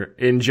Pikachu were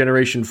in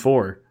Generation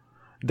 4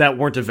 that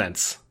weren't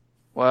events.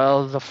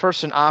 Well, the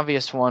first and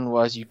obvious one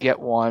was you get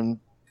one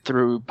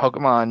through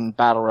Pokemon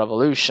Battle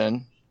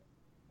Revolution.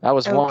 That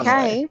was one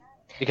way.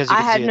 Because you I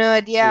could had see no it.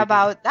 idea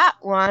about that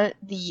one.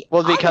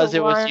 Because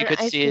it was other you could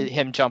one, I see think-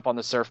 him jump on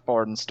the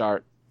surfboard and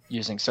start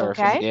using surf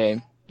in Okay. the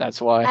game. That's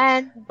why.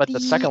 And But the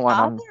second one,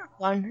 other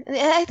one,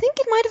 I think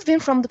it might have been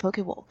from the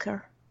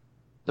Pokewalker.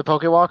 The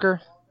Pokewalker?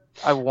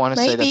 I want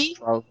to say Maybe. that's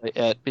probably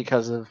it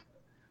because of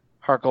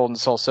Heart Gold and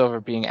Soul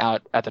Silver being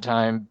out at the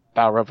time.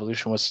 Battle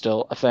Revolution was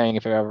still a thing,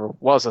 if it ever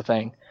was a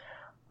thing.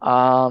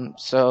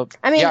 So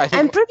I mean, yeah, I think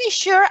I'm pretty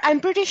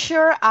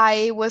sure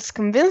I was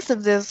convinced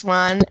of this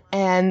one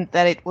and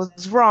that it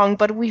was wrong.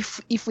 But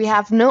if we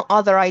have no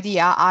other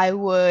idea, I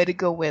would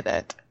go with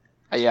it.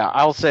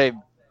 I'll say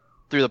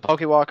through the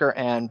Pokewalker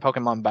and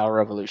Pokemon Battle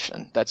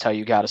Revolution. That's how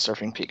you got a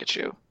Surfing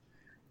Pikachu.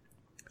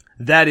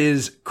 That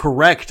is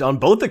correct on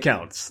both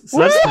accounts. So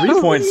that's 3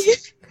 Woo!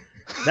 points.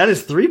 That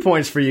is 3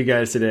 points for you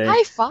guys today.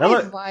 High five, That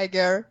look-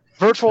 Viger.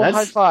 Virtual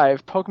That's- high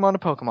five, Pokemon to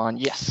Pokemon.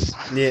 Yes.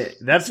 Yeah,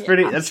 that's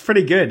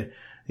pretty good.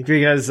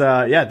 Because,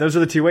 those are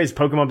the 2 ways.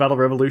 Pokemon Battle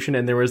Revolution,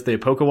 and there was the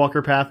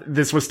Pokewalker path.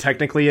 This was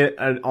technically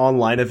an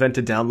online event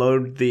to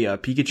download the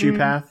Pikachu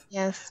path.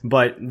 Yes.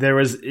 But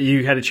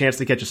you had a chance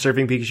to catch a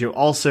Surfing Pikachu,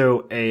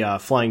 also a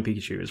Flying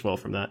Pikachu as well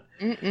from that.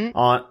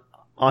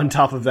 On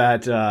top of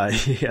that,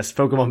 yes,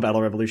 Pokemon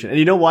Battle Revolution. And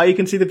you know why you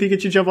can see the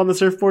Pikachu jump on the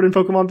surfboard in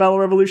Pokemon Battle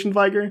Revolution,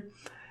 Viger?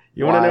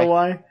 You want to know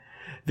why?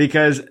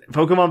 Because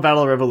Pokemon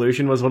Battle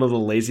Revolution was one of the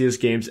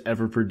laziest games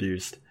ever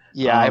produced.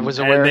 Yeah, I was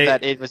aware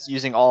that it was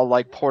using all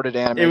ported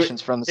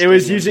animations from the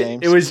Stadium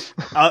games.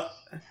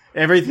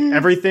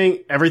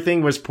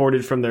 Everything was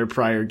ported from their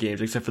prior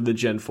games except for the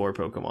Gen 4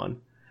 Pokemon.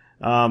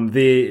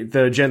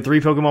 The Gen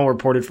 3 Pokemon were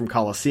ported from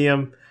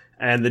Colosseum,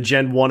 and the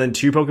Gen 1 and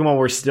 2 Pokemon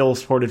were still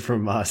ported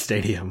from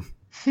Stadium.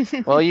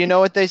 Well, you know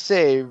what they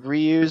say: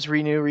 reuse,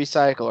 renew,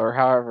 recycle, or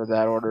however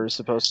that order is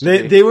supposed to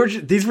be.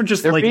 These were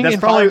just They're like being that's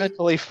probably.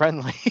 environmentally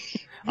friendly.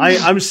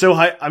 I'm so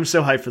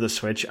hyped for the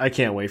Switch. I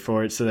can't wait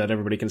for it so that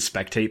everybody can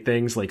spectate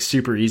things like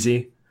super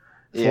easy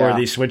for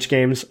these Switch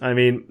games. I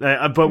mean,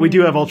 but we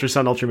do have Ultra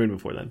Sun, Ultra Moon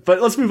before then. But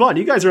let's move on.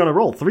 You guys are on a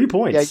roll. 3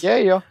 points.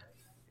 Yeah.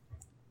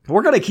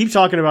 We're gonna keep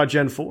talking about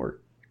Gen 4.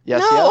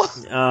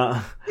 Yes.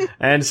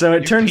 And so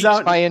it turns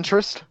out my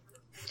interest.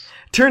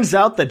 Turns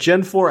out that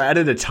Gen 4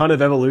 added a ton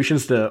of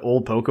evolutions to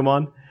old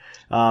Pokemon.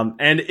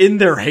 And in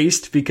their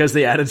haste, because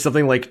they added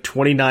something like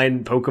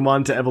 29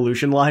 Pokemon to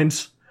evolution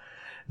lines,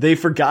 they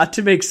forgot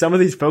to make some of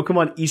these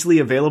Pokemon easily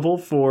available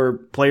for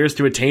players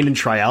to attain and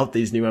try out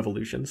these new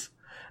evolutions.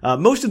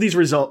 Most of these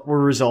were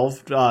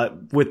resolved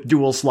with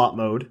dual slot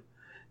mode.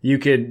 You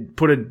could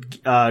put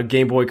a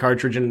Game Boy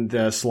cartridge in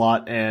the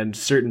slot and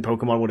certain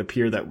Pokemon would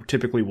appear that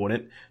typically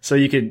wouldn't. So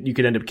you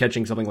could end up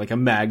catching something like a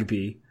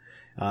Magby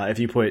if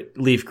you put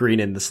Leaf Green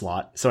in the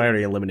slot. So I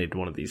already eliminated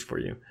one of these for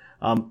you.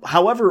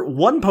 However,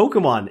 one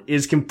Pokemon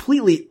is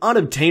completely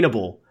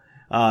unobtainable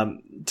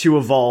to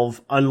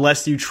evolve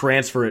unless you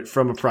transfer it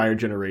from a prior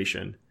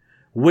generation.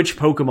 Which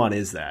Pokemon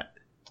is that?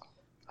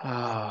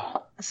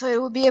 So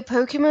it would be a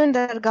Pokemon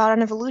that got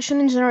an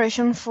evolution in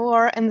Generation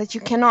 4 and that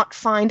you cannot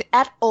find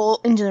at all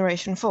in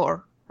Generation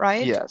 4,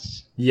 right?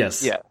 Yes.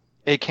 Yes. Yeah.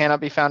 It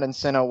cannot be found in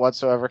Sinnoh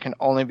whatsoever, can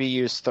only be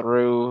used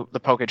through the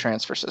Poke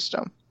Transfer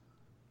system.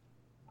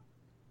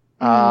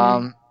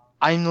 I'm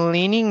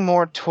leaning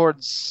more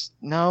towards...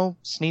 No,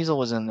 Sneasel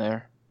was in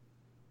there.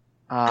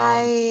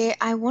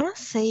 I want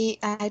to say...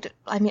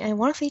 I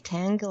want to say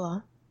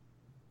Tangela.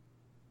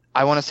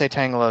 I want to say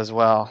Tangela as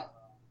well.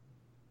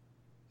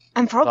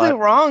 I'm probably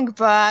wrong,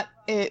 but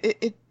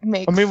it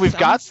makes I mean, we've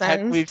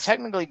sense.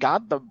 technically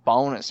got the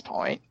bonus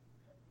point.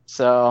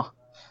 So,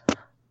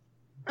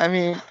 I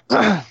mean...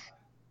 there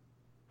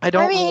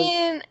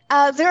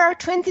are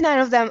 29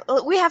 of them.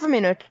 We have a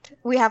minute.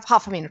 We have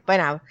half a minute by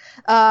now.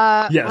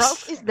 Yes.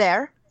 Ralph is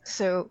there,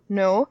 so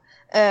no.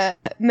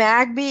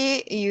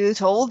 Magby, you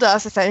told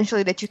us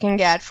essentially that you can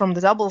get from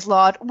the double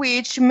slot,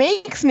 which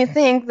makes me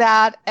think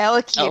that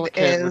Elekid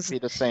is. Would be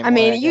the same I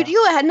mean, way, you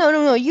do have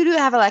you do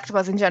have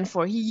Electabuzz in Gen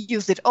 4. He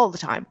used it all the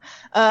time.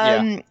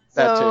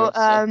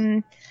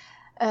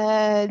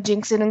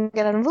 Jinx didn't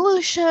get an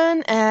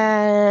evolution,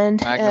 and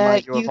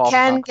Magnemite, you you evolve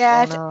can from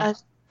get Arcana. a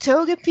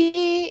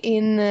Togepi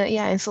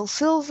in Soul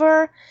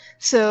Silver.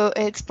 So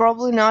it's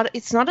probably not.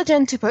 It's not a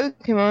Gen 2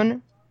 Pokemon,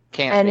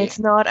 Can't be. it's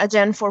not a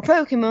Gen 4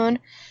 Pokemon.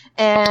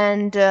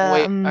 And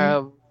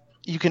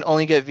you can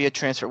only get via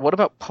transfer. What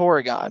about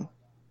Porygon?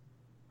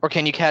 Or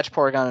can you catch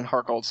Porygon in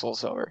Heart Gold Soul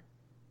Silver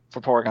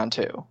for Porygon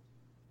 2?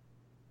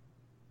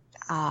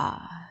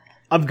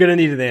 I'm gonna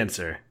need an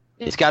answer.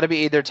 It's got to be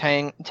either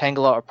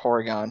Tangela or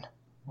Porygon.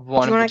 do you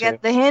want to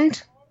get the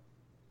hint?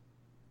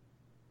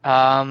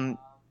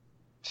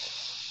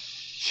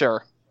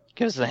 Sure.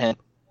 Give us the hint.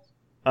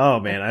 Oh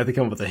man, I have to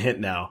come up with a hint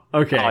now.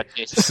 Okay. Oh,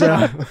 Jesus.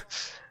 So,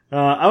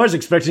 I was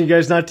expecting you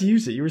guys not to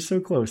use it. You were so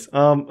close.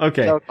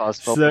 Okay. So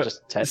close, but we'll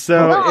just test.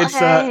 So No, it's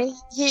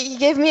he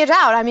gave me a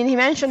doubt. I mean, he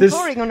mentioned This-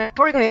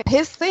 Porygon is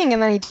his thing,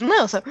 and then he didn't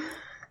know. So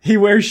He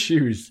wears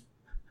shoes.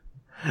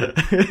 Okay.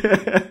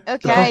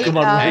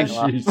 Pokemon wears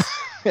shoes.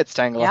 It's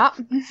Tangela.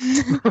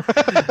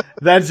 Yeah.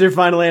 That's your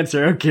final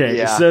answer. Okay,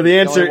 Yeah. so the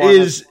answer The only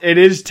one is it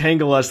is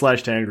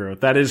Tangela/Tangrowth.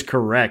 That is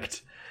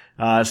correct.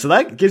 So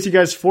that gives you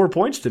guys 4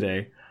 points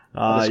today.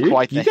 was You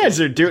quite the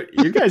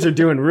guys are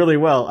doing really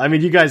well. I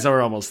mean, you guys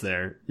are almost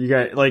there. You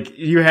guys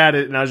you had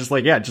it, and I was just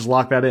like, yeah, just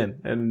lock that in.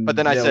 And But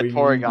then I said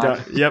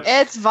Porygon. Yep.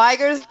 It's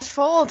Viger's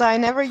fault. I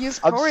never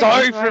used I'm Porygon.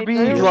 sorry so for I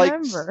being, don't like,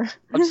 remember.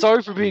 I'm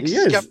sorry for being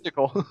Yes.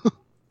 skeptical.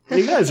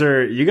 You guys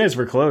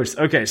were close.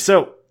 Okay,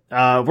 so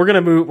we're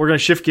gonna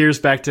shift gears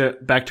back to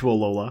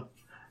Alola,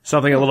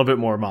 something a little bit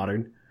more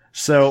modern.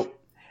 So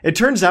it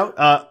turns out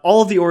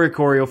all of the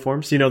Oricorio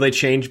forms, they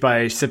change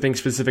by sipping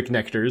specific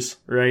nectars,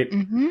 right?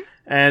 Mm-hmm.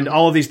 And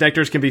all of these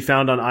nectars can be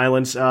found on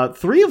islands.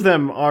 3 of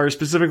them are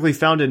specifically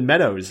found in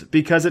meadows,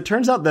 because it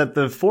turns out that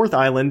the 4th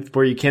island,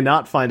 where you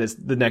cannot find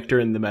the nectar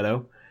in the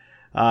meadow,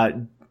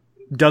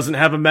 doesn't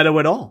have a meadow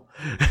at all.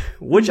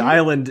 Which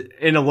island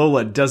in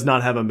Alola does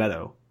not have a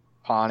meadow?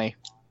 Pawnee.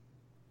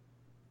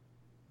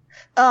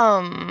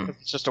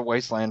 It's just a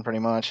wasteland, pretty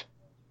much.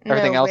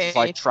 Everything else is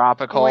like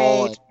tropical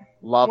and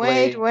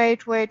lovely. Wait.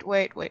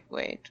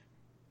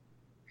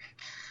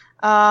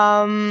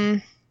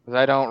 'Cause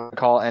I don't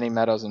recall any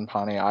meadows in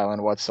Pawnee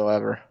Island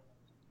whatsoever.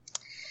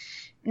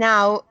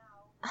 Now,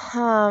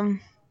 I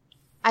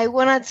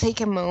want to take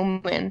a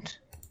moment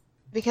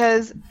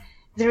because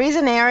there is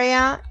an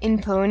area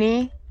in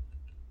Pony,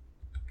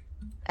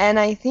 and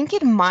I think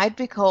it might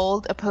be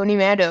called a Pony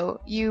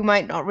Meadow. You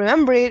might not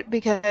remember it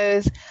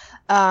because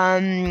I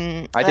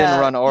didn't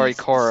run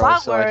Oricoro,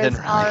 so I didn't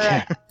really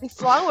care. The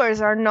flowers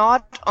are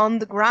not on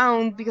the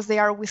ground because they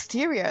are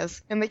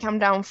wisterias and they come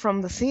down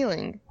from the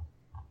ceiling.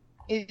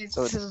 It's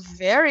So a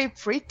very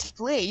pretty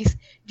place.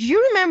 Do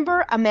you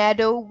remember a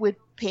meadow with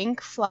pink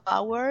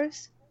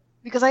flowers?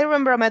 Because I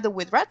remember a meadow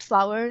with red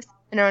flowers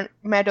and a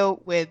meadow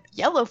with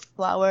yellow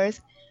flowers,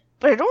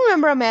 but I don't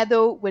remember a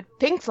meadow with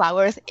pink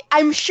flowers.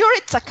 I'm sure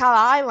it's Akala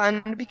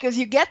Island because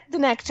you get the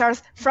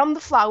nectars from the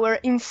flower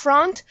in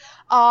front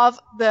of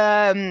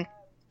the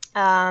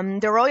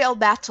Royal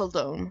Battle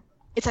Dome.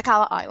 It's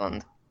Akala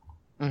Island.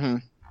 Mm-hmm.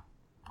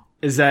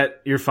 Is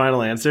that your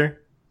final answer?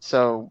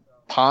 So,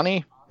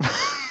 Pawnee?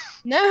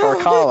 No.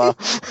 Or Kala?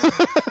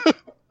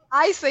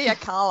 I say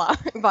Akala.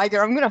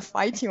 Viger, I'm gonna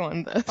fight you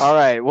on this.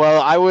 Alright,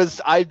 well,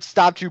 I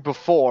stopped you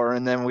before,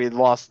 and then we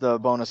lost the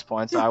bonus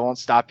points, so I won't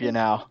stop you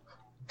now.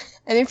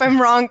 And if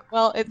I'm wrong,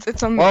 well,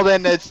 it's on me. Well,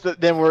 then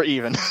then we're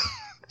even.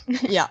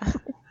 Yeah.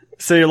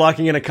 So you're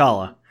locking in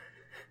Akala.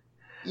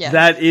 Yes.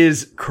 That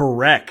is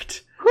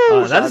correct.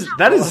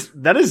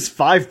 That is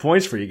 5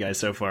 points for you guys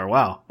so far.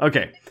 Wow.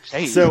 Okay.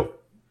 Hey.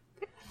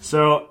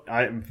 So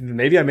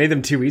maybe I made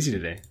them too easy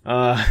today.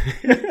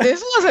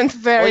 This wasn't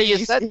very Well, you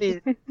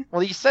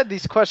easy. said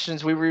these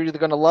questions, we were either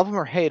going to love them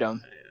or hate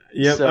them.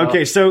 Yep. So-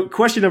 Okay. So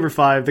question number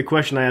 5, the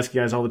question I ask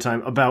you guys all the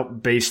time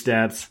about base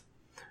stats.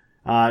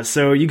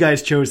 So you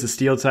guys chose the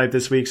steel type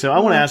this week. So I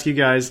want to ask you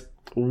guys,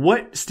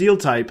 what steel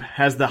type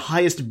has the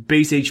highest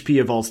base HP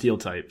of all steel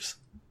types?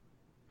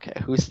 Okay,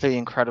 who's the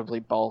incredibly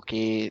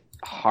bulky,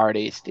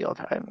 hardy steel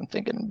type? I'm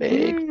thinking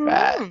big,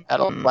 fat,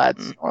 metal flat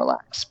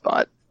Snorlax,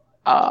 but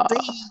They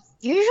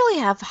usually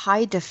have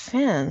high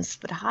defense,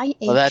 but high HP.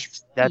 well,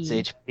 that's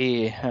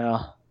HP.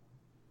 Yeah.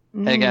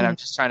 And again, I'm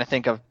just trying to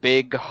think of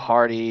big,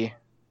 hardy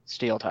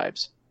steel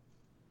types.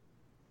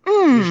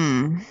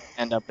 End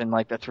up in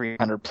like the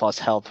 300 plus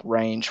health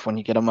range when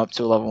you get them up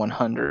to level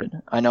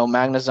 100. I know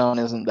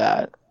Magnezone isn't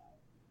that.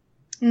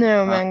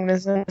 No,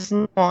 Magnezone is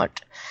not.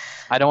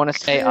 I don't want to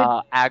say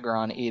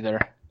Aggron either.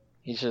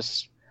 He's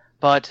just,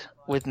 but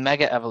with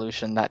Mega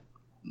Evolution, that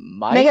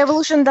might. Mega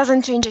Evolution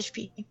doesn't change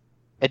HP.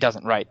 It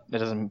doesn't, right? It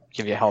doesn't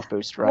give you a health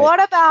boost, right?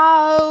 What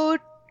about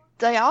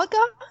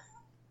Dialga?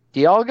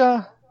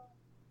 Dialga?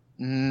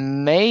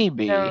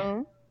 Maybe.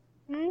 No.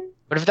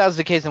 But if that was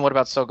the case, then what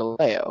about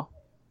Solgaleo?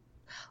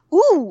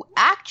 Ooh,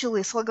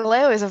 actually,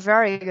 Solgaleo is a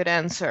very good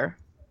answer.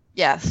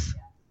 Yes,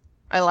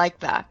 I like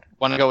that.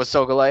 Want to go with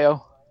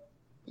Solgaleo?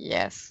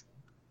 Yes.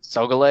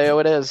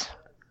 Solgaleo it is.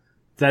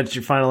 That's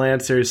your final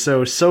answer.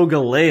 So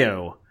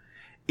Solgaleo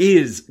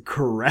is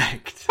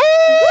correct.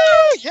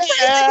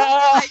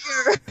 Yeah!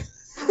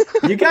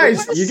 You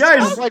guys,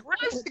 Like,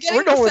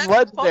 we're going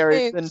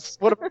legendary. Then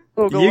what about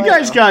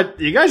Solgaleo?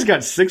 you guys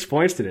got 6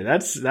 points today.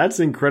 That's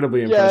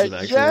incredibly impressive,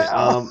 actually.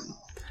 yeah.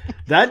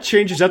 That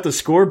changes up the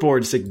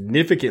scoreboard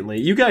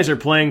significantly. You guys are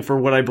playing for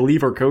what I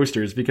believe are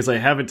coasters because I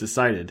haven't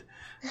decided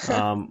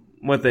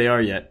what they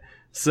are yet.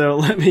 So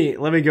let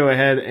me go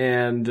ahead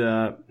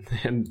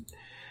and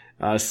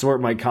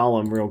sort my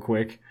column real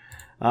quick.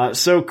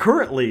 So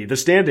currently the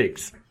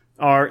standings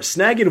are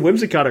Snag and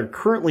Whimsicott are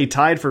currently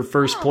tied for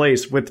first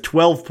place with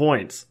 12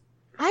 points.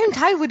 I'm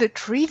tied with a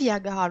trivia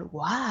god.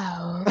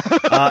 Wow.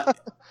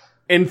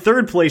 In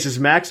third place is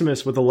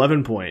Maximus with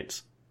 11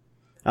 points.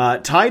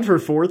 Tied for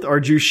fourth are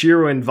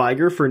Jushiro and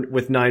Viger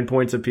with 9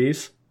 points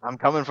apiece. I'm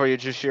coming for you,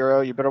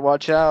 Jushiro. You better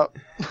watch out.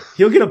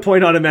 He'll get a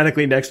point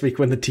automatically next week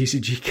when the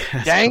TCG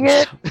cast. Dang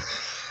it!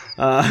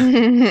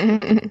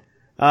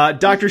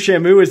 Dr.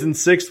 Shamu is in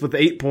 6th with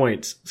 8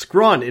 points.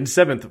 Scrawn in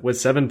 7th with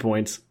 7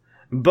 points.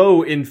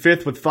 Bo in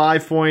 5th with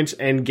 5 points.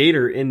 And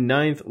Gator in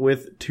 9th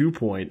with 2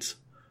 points.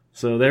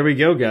 So there we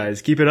go,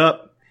 guys. Keep it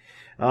up.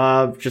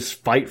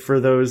 Just fight for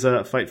those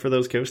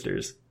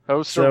coasters.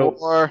 Coaster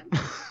war.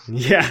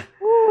 Yeah.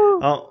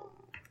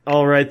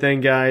 All right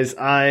then, guys.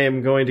 I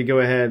am going to go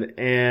ahead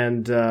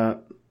and,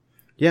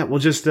 we'll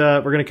just,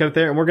 we're going to cut it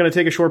there and we're going to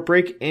take a short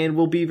break and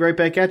we'll be right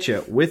back at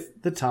you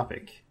with the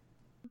topic.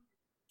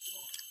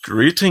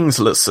 Greetings,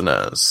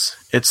 listeners.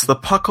 It's the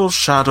Puckle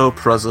Shadow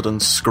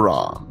President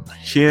Scrawn,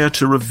 here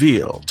to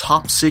reveal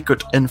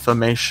top-secret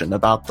information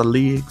about the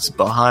League's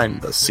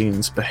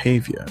behind-the-scenes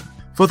behavior.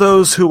 For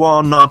those who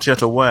are not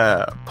yet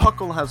aware,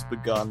 Puckle has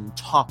begun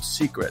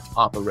top-secret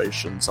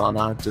operations on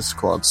our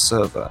Discord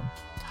server.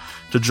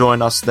 To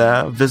join us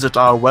there, visit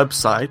our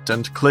website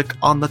and click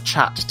on the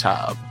chat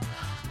tab.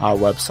 Our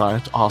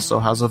website also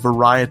has a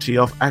variety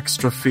of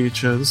extra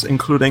features,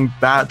 including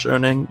badge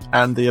earning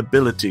and the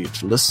ability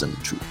to listen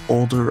to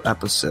older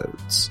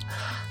episodes.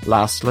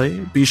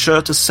 Lastly, be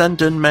sure to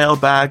send in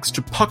mailbags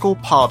to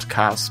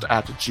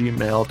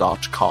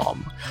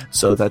pucklepodcast@gmail.com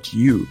so that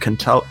you can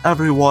tell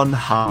everyone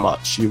how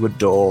much you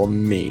adore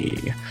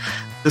me.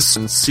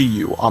 Listen, see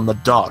you on the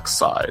dark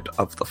side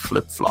of the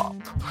flip-flop.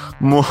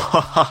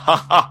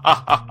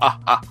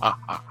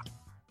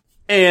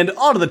 And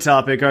on to the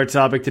topic. Our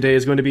topic today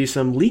is going to be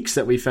some leaks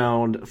that we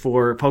found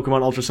for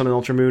Pokemon Ultra Sun and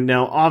Ultra Moon.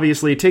 Now,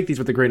 obviously, take these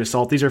with a grain of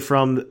salt. These are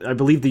from, I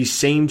believe, the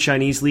same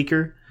Chinese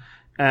leaker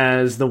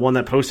as the one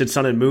that posted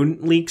Sun and Moon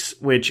leaks,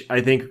 which I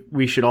think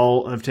we should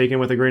all have taken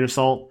with a grain of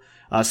salt.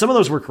 Some of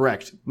those were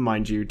correct,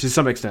 mind you, to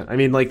some extent. I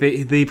mean, like,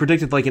 they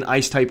predicted, like, an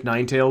Ice-type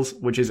Ninetales,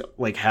 which is,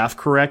 like, half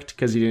correct,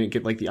 because you didn't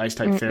get, like, the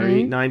Ice-type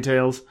Fairy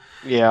Ninetales.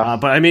 Yeah.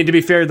 But, I mean, to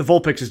be fair, the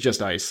Vulpix is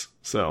just Ice,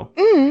 so.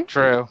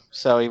 True.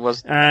 So he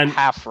was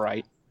half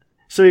right.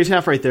 So he's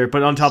half right there,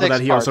 but on top of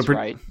that, he also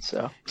right.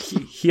 So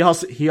he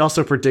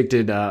also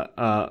predicted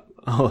a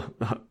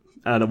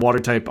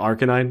Water-type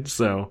Arcanine,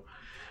 so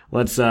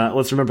let's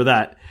remember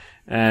that.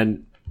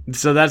 And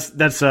so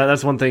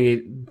that's one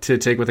thing to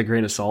take with a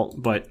grain of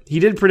salt, but he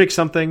did predict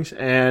some things,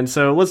 and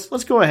so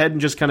let's go ahead and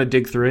just kind of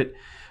dig through it.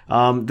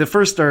 The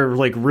first are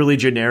like really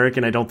generic,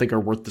 and I don't think are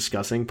worth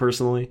discussing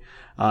personally.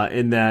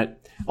 In that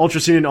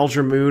Ultra Sun and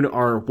Ultra Moon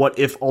are what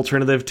if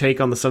alternative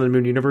take on the Sun and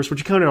Moon universe,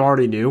 which you kind of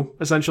already knew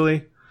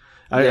essentially.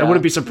 I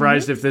wouldn't be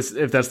surprised if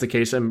that's the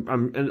case.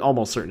 I'm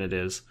almost certain it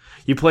is.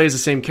 You play as the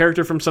same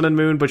character from Sun and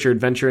Moon, but your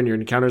adventure and your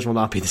encounters will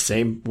not be the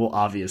same. Well,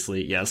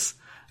 obviously, yes.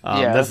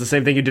 That's the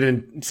same thing you did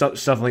in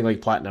something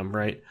like Platinum,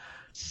 right?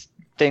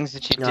 Things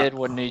that you did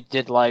when you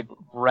did like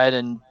red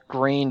and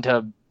green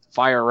to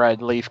fire red,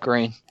 leaf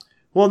green.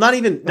 Well, not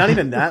even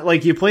that.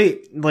 Like you play,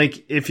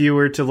 like if you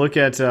were to look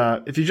at,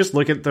 if you just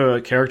look at the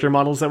character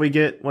models that we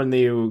get when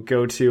you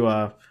go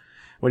to,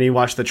 when you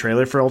watch the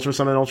trailer for Ultra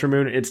Sun and Ultra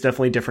Moon, it's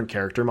definitely a different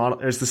character model.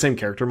 It's the same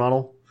character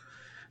model.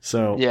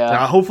 So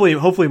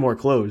hopefully more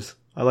clothes.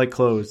 I like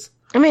clothes.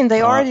 I mean,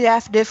 they already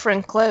have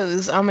different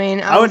clothes. I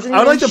mean, I would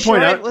like to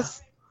point out.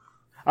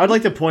 I would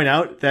like to point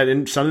out that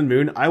in Sun and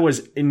Moon, I was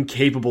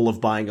incapable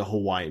of buying a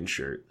Hawaiian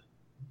shirt.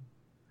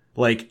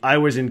 Like, I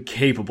was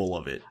incapable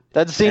of it.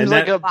 That seems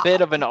like a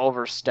bit of an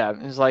overstep.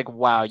 It's like,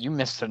 wow, you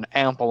missed an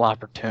ample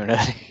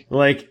opportunity.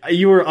 Like,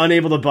 you were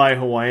unable to buy a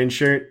Hawaiian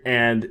shirt,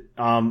 and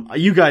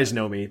you guys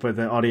know me, but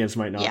the audience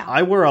might not. Yeah.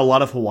 I wear a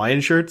lot of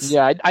Hawaiian shirts.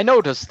 Yeah, I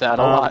noticed that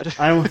a lot.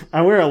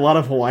 I wear a lot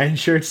of Hawaiian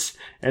shirts,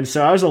 and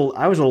so I was a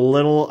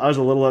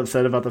little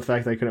upset about the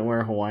fact that I couldn't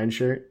wear a Hawaiian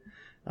shirt.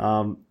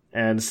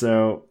 And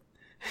so,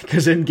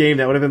 because in game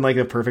that would have been like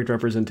a perfect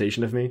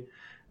representation of me.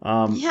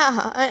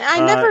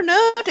 I never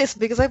noticed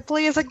because I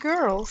play as a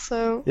girl,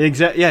 so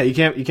exactly. Yeah, you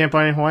can't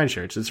buy any Hawaiian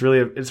shirts. It's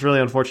really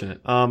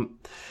unfortunate.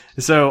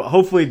 So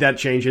hopefully that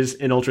changes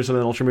in Ultra Sun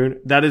and Ultra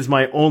Moon. That is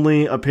my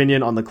only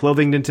opinion on the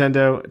clothing,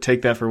 Nintendo.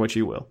 Take that for what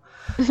you will.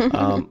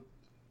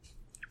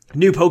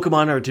 New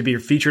Pokemon are to be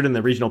featured in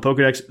the regional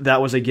Pokedex.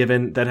 That was a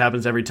given. That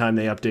happens every time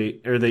they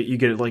update or you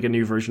get like a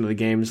new version of the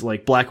games.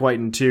 Like Black, White,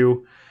 and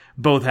 2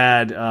 both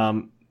had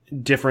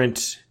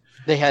different.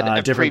 They had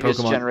a different previous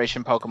Pokemon.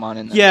 generation Pokemon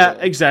in them. Yeah,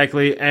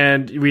 exactly.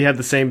 And we had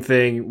the same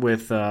thing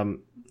with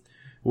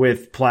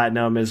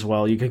Platinum as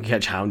well. You could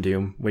catch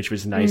Houndoom, which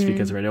was nice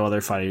because there were no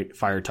other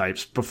fire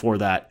types before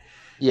that.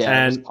 Yeah,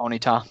 and it was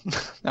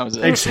Ponyta. That was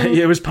it.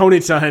 It was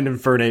Ponyta and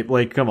Infernape.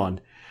 Like, come on.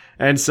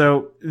 And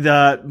so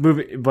the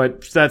movie,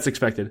 but that's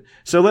expected.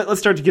 So let's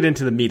start to get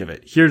into the meat of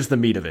it. Here's the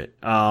meat of it.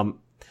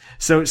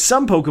 So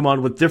some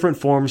Pokemon with different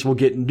forms will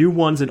get new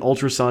ones in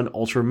Ultra Sun,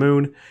 Ultra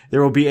Moon.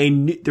 There will be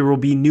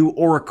new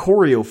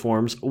Oricorio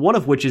forms, one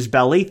of which is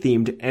ballet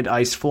themed and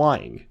ice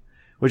flying,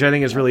 which I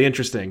think is really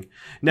interesting.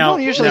 Now, we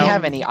don't usually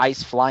have any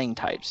ice flying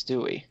types,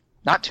 do we?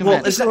 Not too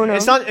many.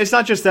 It's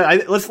not just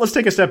that. Let's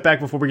take a step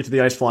back before we get to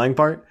the ice flying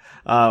part,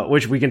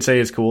 which we can say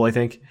is cool, I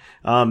think.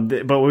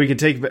 But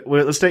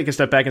let's take a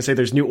step back and say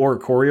there's new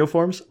Oricorio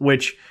forms,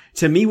 which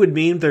to me would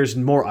mean there's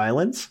more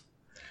islands.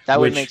 That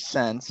would make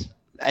sense.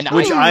 An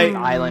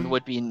island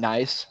would be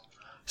nice.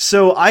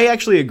 So I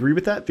actually agree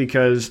with that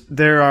because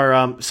there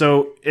are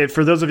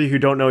for those of you who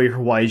don't know your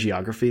Hawaii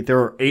geography, there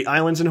are 8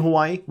 islands in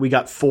Hawaii. We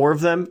got 4 of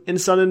them in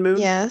Sun and Moon.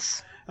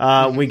 Yes.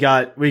 We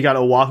got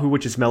Oahu,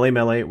 which is Mele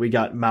Mele. We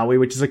got Maui,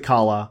 which is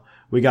Akala.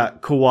 We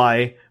got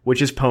Kauai,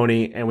 which is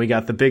Pony, and we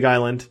got the Big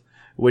Island,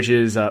 which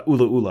is Ula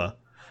Ula.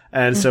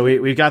 And so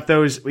we got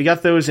those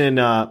in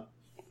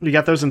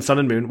Sun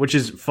and Moon, which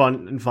is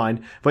fun and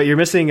fine. But you're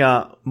missing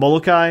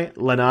Molokai,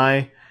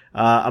 Lanai.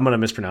 I'm gonna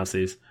mispronounce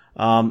these.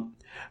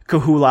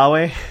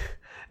 Kahulawe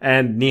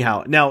and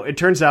Niihau. Now, it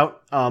turns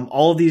out,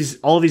 all of these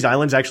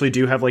islands actually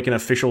do have like an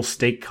official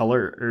state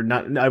color, or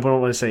not, I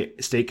don't want to say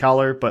state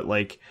color, but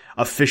like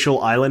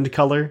official island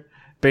color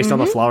based on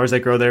the flowers that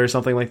grow there or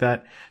something like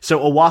that.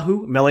 So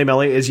Oahu, Mele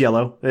Mele is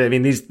yellow. I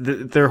mean,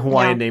 their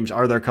Hawaiian names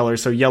are their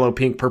colors. So yellow,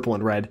 pink, purple,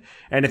 and red.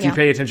 And if you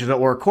pay attention to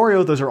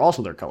Oricorio, those are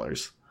also their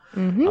colors.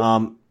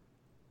 Molokai,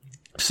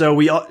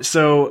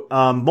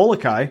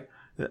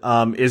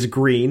 is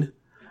green.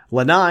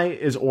 Lanai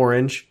is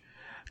orange.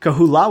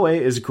 Kahulawe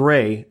is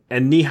gray,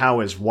 and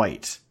Niihau is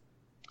white.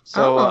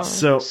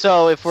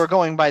 So if we're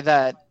going by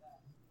that,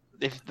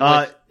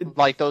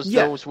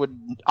 those would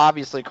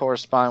obviously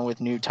correspond with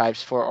new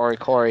types for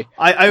Orikori.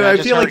 I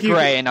feel like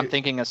gray, and I'm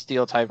thinking a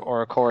steel type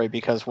Orikori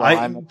because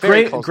I'm a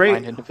very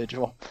close-minded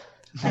individual.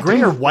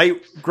 Gray or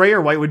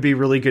white would be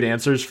really good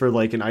answers for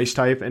like an ice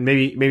type, and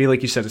maybe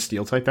like you said, a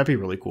steel type. That'd be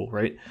really cool,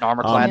 right?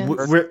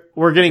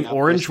 We're getting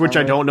orange, which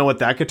I don't know what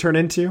that could turn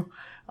into.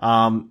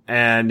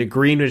 And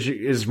green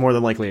is more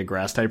than likely a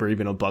grass type or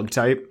even a bug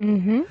type.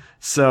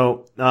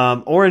 So,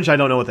 orange, I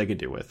don't know what they could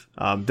do with.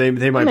 They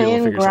might be able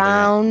to figure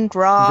something out.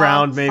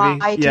 Ground, maybe.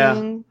 Fighting.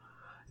 Yeah.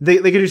 They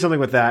could do something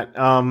with that.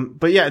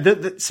 But yeah,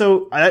 that's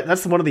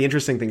one of the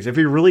interesting things. It'd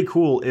be really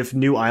cool if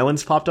new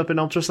islands popped up in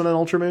Ultra Sun and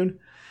Ultra Moon.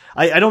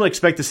 I don't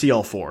expect to see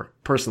all 4,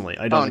 personally.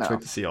 I don't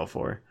expect to see all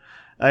 4.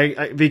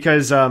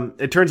 Because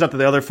it turns out that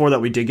the other 4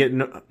 that we did get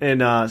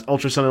in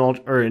Ultra Sun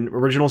or in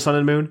Original Sun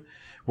and Moon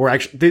were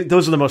actually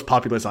those are the most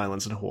populous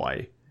islands in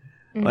Hawaii.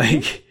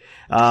 Like,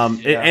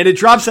 and it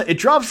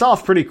drops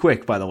off pretty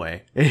quick. By the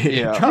way,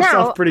 it drops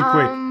off pretty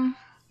quick.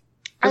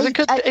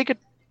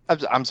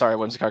 I'm sorry,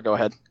 Whimsicott, go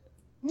ahead.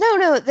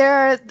 No,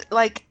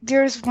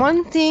 there's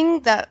one thing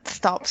that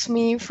stops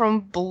me from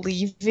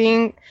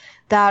believing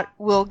that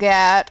we'll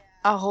get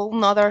a whole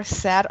nother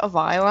set of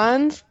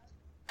islands.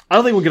 I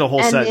don't think we'll get a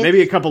whole set.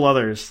 Maybe a couple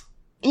others.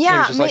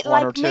 Yeah,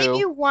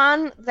 maybe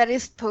one that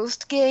is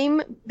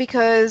post-game,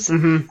 because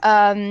you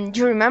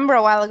remember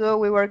a while ago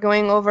we were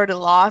going over the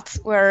lots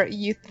where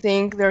you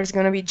think there's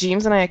going to be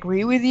gyms, and I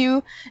agree with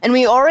you. And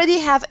we already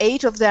have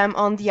 8 of them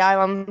on the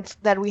islands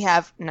that we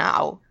have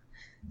now.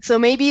 So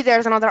maybe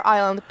there's another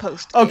island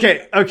post-game.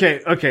 Okay.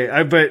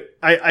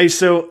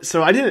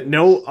 So I didn't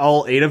know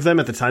all 8 of them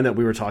at the time that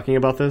we were talking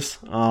about this,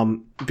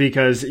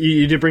 because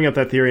you did bring up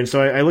that theory, and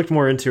so I looked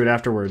more into it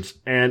afterwards.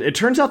 And it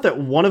turns out that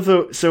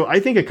I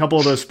think a couple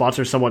of those spots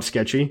are somewhat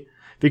sketchy,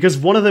 because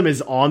one of them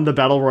is on the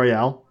Battle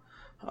Royale,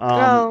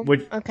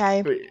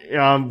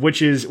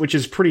 which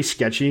is pretty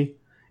sketchy,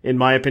 in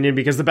my opinion,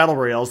 because the Battle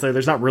Royale's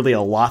there's not really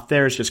a lot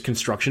there, it's just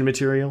construction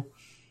material.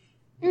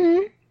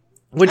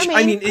 Which,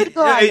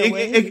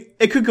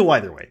 it could go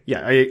either way.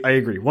 Yeah, I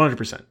agree.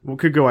 100%. It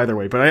could go either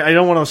way, but I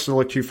don't want us to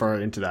look too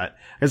far into that.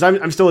 Because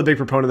I'm still a big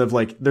proponent of,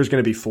 like, there's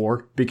gonna be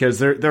 4, because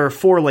there are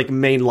 4, like,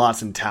 main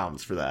lots and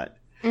towns for that.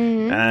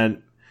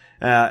 And,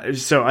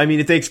 so, I mean,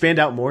 if they expand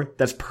out more,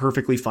 that's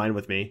perfectly fine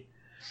with me.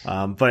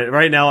 But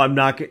right now, I'm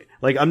not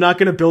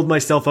gonna build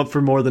myself up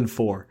for more than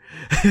 4.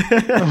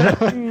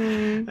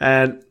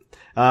 And,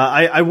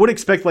 I would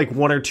expect like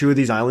 1 or 2 of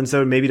these islands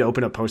though, maybe to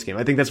open up post game.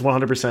 I think that's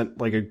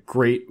 100% like a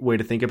great way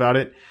to think about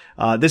it.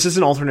 This is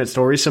an alternate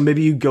story, so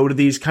maybe you go to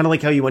these kind of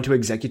like how you went to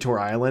Executor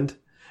Island,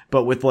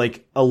 but with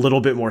like a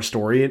little bit more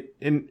story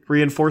in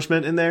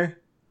reinforcement in there.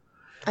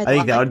 I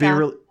think that would be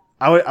really.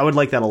 I would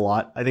like that a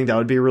lot. I think that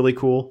would be really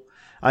cool.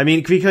 I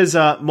mean, because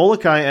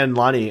Molokai and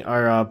Lani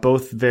are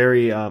both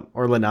very,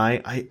 or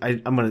Lanai.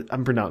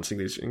 I'm pronouncing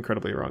these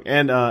incredibly wrong.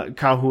 And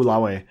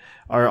Kahulawe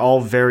are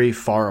all very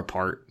far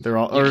apart. They're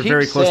all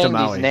very close to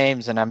Maui. These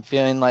names, and I'm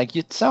feeling like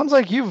it sounds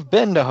like you've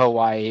been to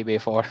Hawaii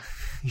before.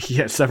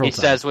 Yeah, several times.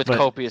 He says with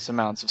copious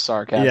amounts of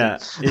sarcasm. Yeah,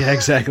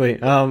 exactly.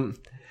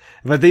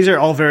 But these are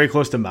all very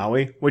close to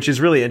Maui, which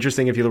is really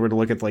interesting. If you were to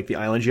look at like the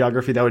island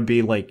geography, that would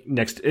be like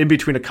next in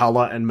between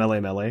Akala and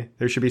Mele Mele.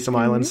 There should be some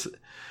islands.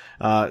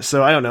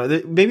 So I don't know.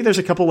 Maybe there's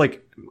a couple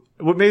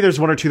maybe there's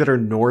 1 or 2 that are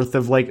north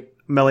of like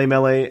Mele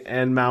Mele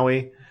and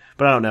Maui,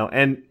 but I don't know.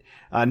 And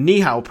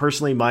Niihau,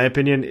 personally, my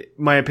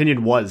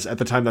opinion was at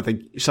the time that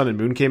the Sun and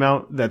Moon came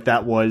out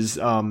that was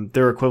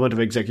their equivalent of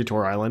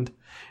Executor Island.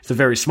 It's a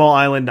very small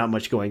island, not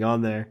much going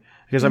on there.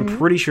 Because I'm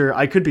pretty sure,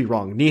 I could be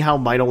wrong,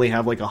 Niihau might only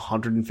have like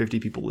 150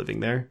 people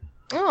living there.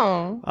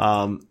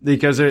 Oh.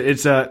 Because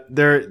it's a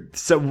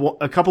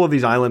couple of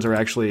these islands are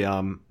actually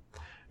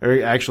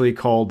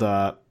called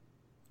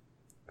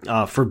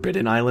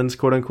Forbidden Islands,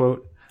 quote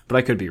unquote. But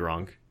I could be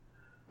wrong.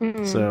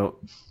 So,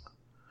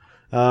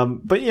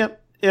 but yeah,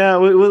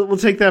 we'll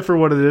take that for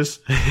what it is.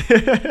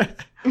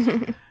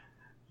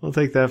 We'll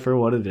take that for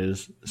what it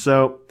is.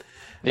 So,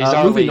 These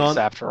are moving leaks on.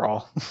 after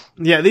all.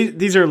 Yeah,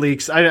 these are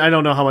leaks. I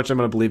don't know how much I'm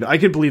going to believe it. I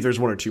could believe there's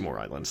one or two more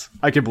islands.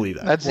 I could believe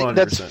that.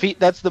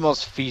 That's the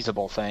most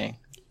feasible thing.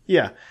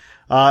 Yeah.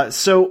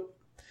 So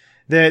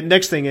the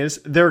next thing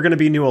is there are going to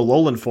be new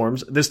Alolan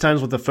forms, this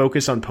time with a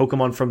focus on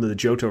Pokemon from the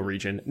Johto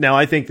region. Now,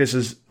 I think this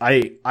is,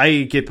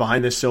 I get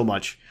behind this so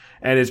much,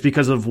 and it's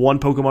because of one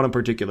Pokemon in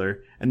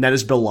particular, and that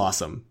is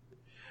Bellossom.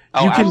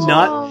 Oh, You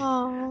cannot,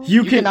 Oh.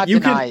 you cannot can,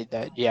 deny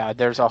that. Yeah,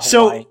 there's a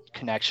So- Hawaii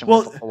connection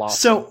well, with Blossom.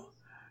 so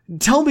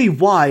tell me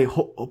why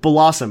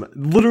Bellossom,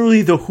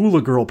 literally the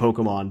Hula Girl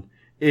Pokemon,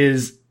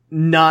 is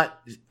not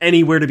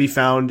anywhere to be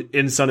found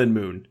in Sun and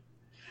Moon.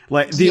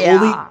 Like,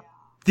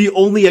 the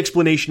only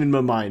explanation in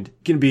my mind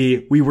can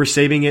be we were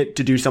saving it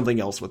to do something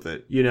else with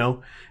it, you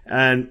know?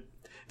 And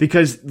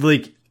because,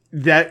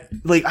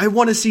 I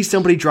want to see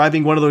somebody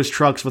driving one of those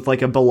trucks with,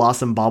 like, a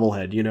Bellossom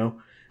bobblehead, you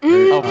know?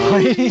 Oh,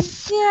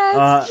 please.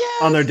 Yes,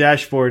 On their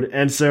dashboard.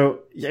 And so,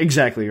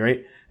 exactly,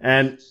 right?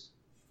 And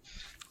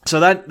so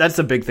that's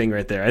a big thing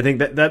right there. I think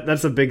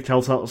that's a big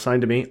telltale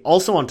sign to me.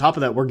 Also, on top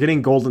of that, we're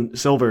getting Gold and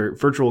Silver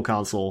Virtual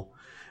Console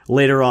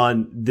later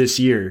on this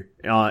year,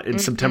 in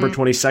September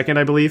 22nd,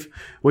 I believe,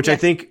 which I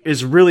think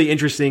is really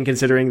interesting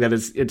considering that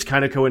it's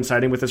kind of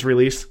coinciding with this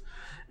release,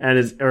 and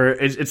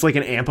it's like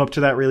an amp up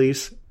to that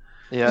release.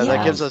 Yeah,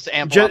 that gives us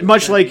ample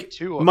Much like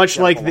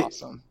opportunity to the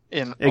Blossom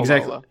in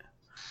exactly,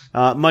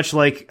 Alola. much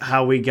like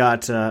how we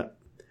got Red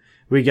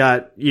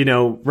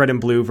and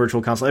Blue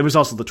Virtual Console. It was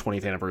also the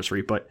 20th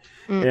anniversary, but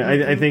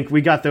I think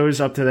we got those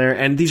up to there,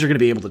 and these are going to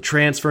be able to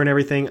transfer and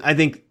everything. I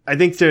think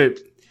to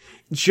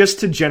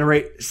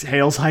generate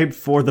sales hype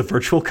for the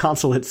Virtual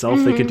Console itself,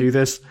 they could do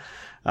this.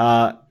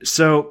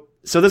 So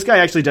this guy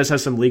actually does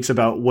have some leaks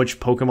about which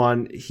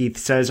Pokemon he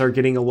says are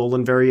getting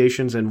Alolan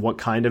variations and what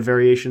kind of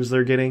variations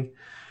they're getting.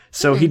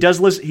 So he does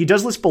list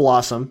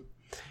Bellossom,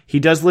 he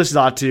does list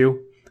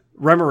Xatu,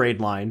 Remoraid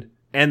line,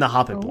 and the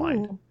Hoppip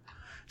line.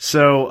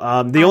 So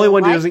the only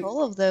one who doesn't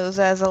all of those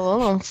as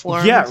Alolan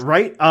forms. Yeah,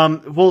 right.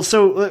 Well,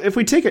 so if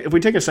we take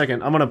a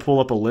second, I'm gonna pull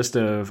up a list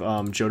of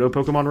Johto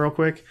Pokemon real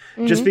quick,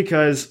 just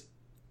because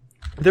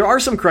there are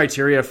some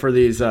criteria for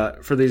these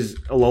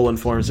Alolan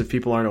forms if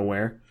people aren't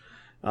aware.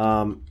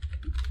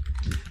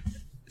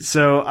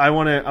 So I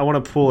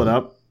want to pull it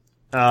up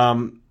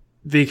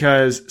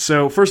because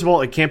first of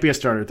all, it can't be a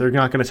starter. They're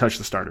not going to touch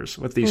the starters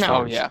with these No.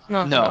 forms. Oh yeah,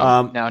 No.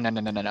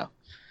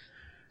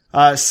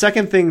 no.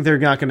 Second thing they're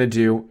not going to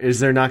do is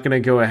they're not going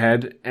to go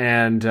ahead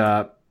and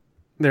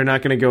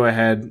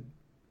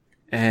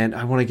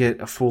I want to get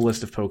a full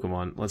list of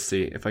Pokemon. Let's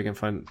see if I can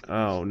find.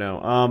 Oh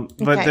no.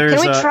 But Okay.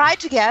 there's. Can we try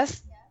to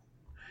guess?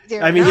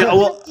 They're I mean, yeah, not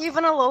well- gonna give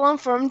an Alolan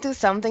form to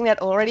something that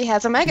already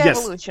has a Mega Yes.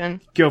 Evolution.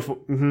 Go for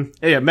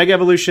yeah, Mega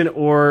Evolution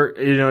or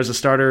as a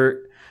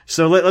starter.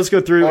 So let's go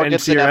through Or and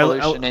gets see. an here.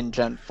 evolution in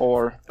Gen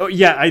 4. Oh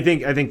yeah, I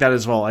think that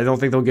as well. I don't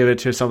think they'll give it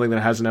to something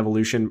that has an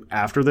evolution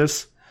after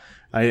this.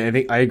 I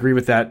think I agree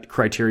with that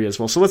criteria as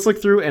well. So let's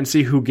look through and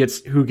see who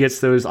gets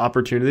those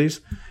opportunities.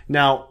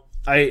 Now,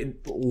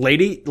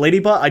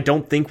 Ladybug, I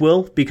don't think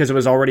will because it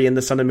was already in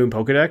the Sun and Moon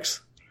Pokedex.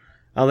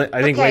 I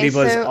think Okay,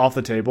 Ladybug is so- off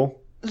the table.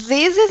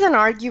 This is an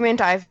argument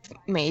I've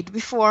made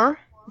before,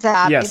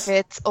 that Yes. if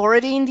it's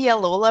already in the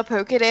Alola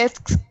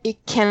Pokedex,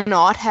 it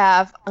cannot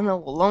have an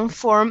Alolan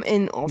form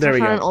in There we Ultra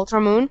go. and Ultra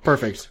Moon.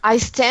 Perfect. I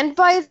stand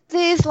by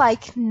this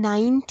like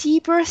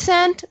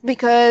 90%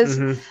 because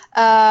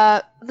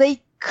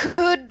they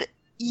could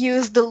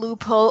use the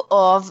loophole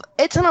of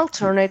it's an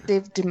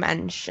alternative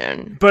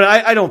dimension. But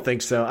I don't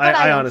think so. But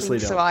I don't honestly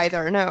think don't. so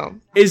either, no.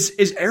 Is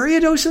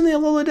Ariados in the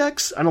Alola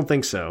Dex? I don't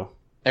think so.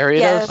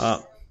 Ariados?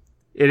 Yes.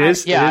 It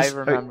is. Yeah, it is? I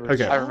remember.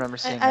 Okay. I remember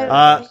seeing I-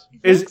 that.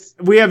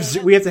 We have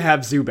to have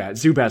Zubat.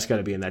 Zubat's got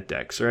to be in that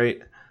Dex, right?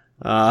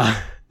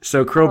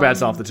 So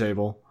Crobat's off the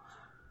table.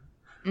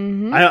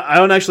 I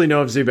don't actually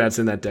know if Zubat's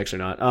in that Dex or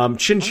not.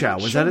 Chinchou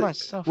was sure that it?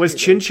 myself Was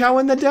either. Chinchou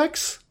in the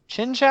Dex?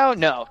 Chinchou?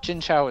 No,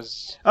 Chinchou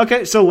is...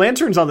 Okay, so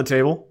Lantern's on the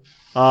table.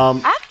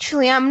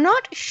 Actually, I'm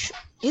not sure.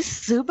 Is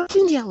Zubat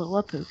in the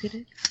Alola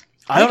Pokedex?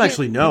 I don't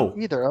actually know.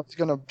 Either. I was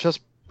gonna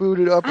just boot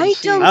it up and I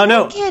see. don't I don't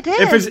know. think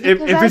it If is. it's- if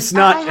because it's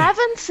not- I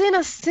haven't seen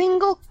a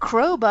single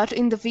Crobat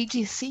in the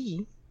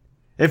VGC.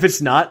 If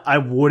it's not, I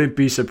wouldn't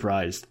be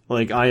surprised.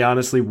 Like, I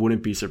honestly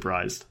wouldn't be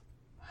surprised.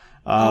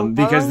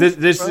 Because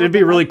this it'd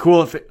be really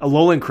cool if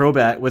Alolan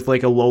Crobat with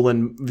like a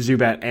Alolan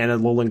Zubat and a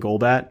Alolan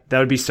Golbat. That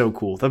would be so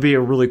cool. That'd be a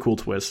really cool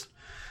twist.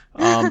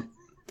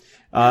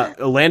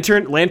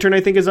 Lantern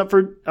I think is up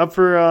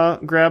for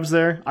grabs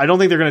there. I don't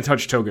think they're going to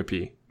touch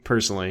Togepi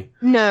personally.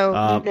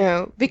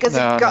 No, because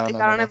No, it got no,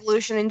 an no.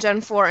 evolution in Gen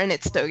 4 and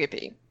it's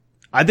Togepi.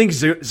 I think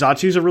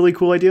Xatu's a really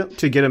cool idea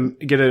to get an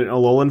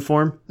Alolan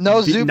form.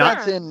 No, Be- not-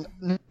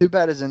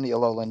 Zubat is in the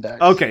Alolan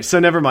Dex. Okay, so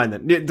never mind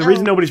then. The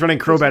reason nobody's running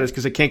Crobat is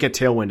because it can't get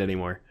Tailwind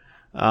anymore.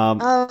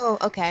 Oh,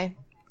 okay.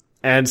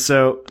 And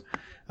so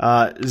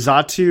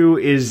Xatu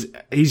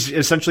he's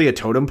essentially a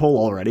totem pole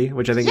already,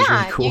 which I think is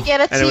really Yeah, cool. you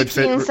get a And it would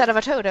Tiki fit- instead of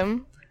a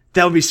totem.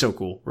 That would be so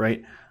cool,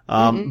 right?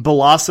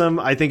 Blossom,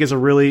 I think, is a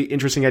really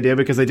interesting idea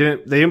because they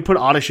didn't put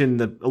Oddish in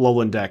the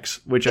Alolan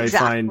Dex, which I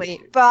find.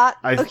 But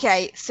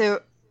okay,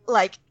 so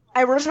like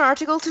I wrote an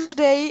article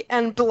today,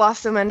 and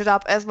Blossom ended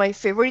up as my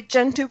favorite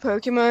Gen 2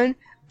 Pokemon.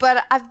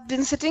 But I've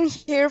been sitting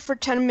here for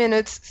 10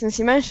 minutes since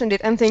you mentioned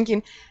it and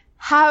thinking,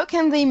 how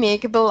can they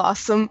make a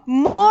Blossom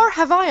more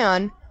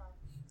Hawaiian? And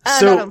I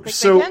don't think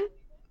they can.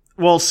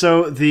 Well,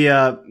 so the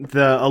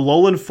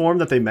Alolan form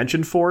that they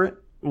mentioned for it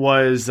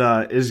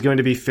is going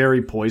to be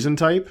Fairy Poison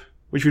type,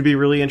 which would be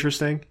really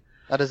interesting.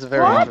 That is a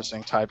very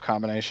interesting type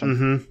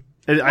combination.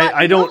 Mm-hmm.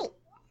 I don't.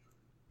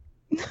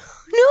 No!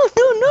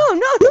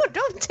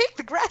 Don't take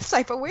the grass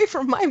type away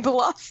from my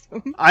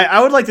Blossom.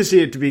 I would like to see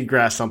it to be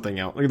grass something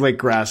else, like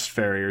grass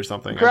fairy or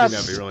something. I think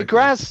that'd be really cool.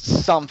 Grass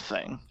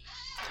something.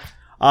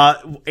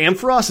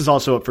 Ampharos is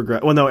also up for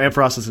grabs. Well, no,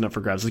 Ampharos isn't up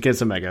for grabs. It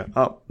gets a Mega.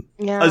 Oh,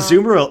 yeah.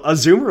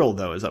 Azumarill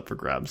though is up for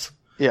grabs.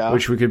 Yeah,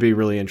 which could be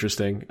really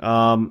interesting.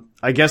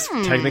 I guess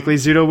technically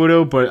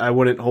Sudowoodo, but I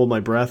wouldn't hold my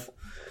breath.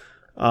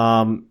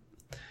 I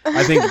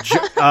think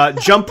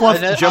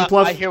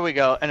Jumpluff. Here we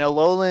go. An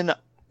Alolan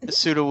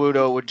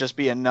Sudowoodo would just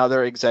be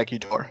another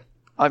Executor.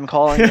 I'm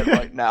calling it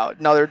right now.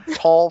 Another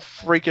tall,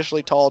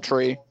 freakishly tall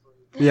tree.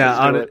 Yeah,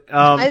 I don't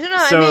know.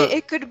 So, I mean,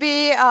 it could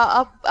be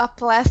a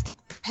plastic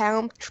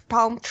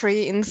palm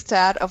tree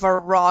instead of a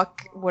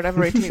rock,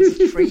 whatever it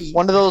is, tree.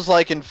 One of those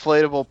like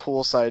inflatable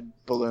poolside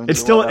balloons. It's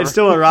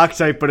still a rock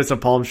type, but it's a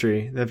palm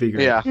tree. That'd be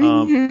great. Yeah.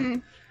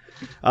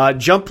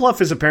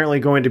 Jumpluff is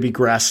apparently going to be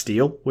Grass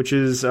Steel, which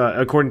is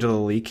according to the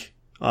leak.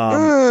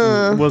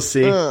 We'll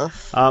see.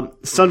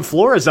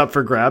 Sunflora is up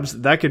for grabs.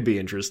 That could be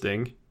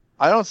interesting.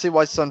 I don't see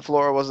why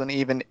Sunflora wasn't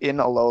even in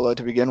Alola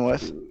to begin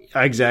with.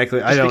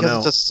 Exactly. I don't know.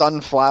 Because it's a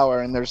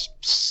sunflower and there's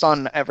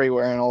sun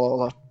everywhere in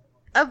Alola.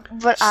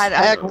 But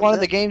one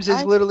of the games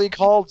is literally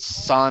called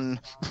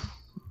Sun.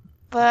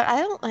 But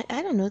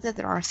I don't know that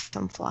there are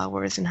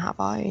sunflowers in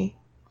Hawaii.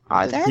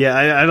 Are there? Yeah,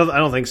 I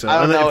don't think so. I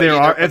don't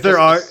know if there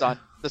are,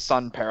 the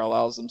sun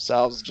parallels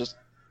themselves. Just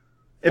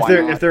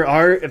if there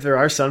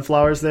are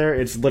sunflowers there,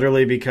 it's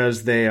literally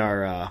because they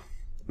are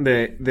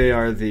they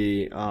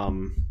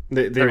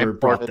were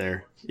brought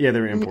there. Yeah, they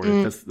were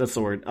imported. That's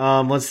the word.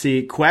 Let's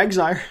see.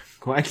 Quagsire.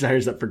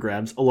 Quagsire's up for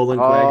grabs. Alolan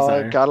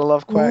Quagsire. Gotta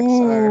love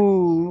Quagsire.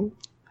 Ooh.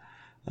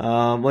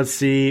 Let's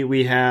see.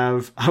 We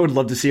have. I would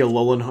love to see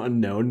Alolan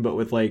Unknown, but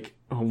with like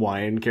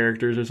Hawaiian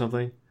characters or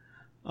something.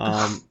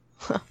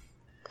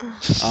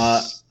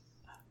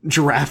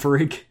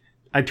 Girafarig.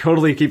 I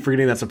totally keep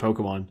forgetting that's a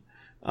Pokemon.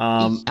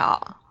 Yeah.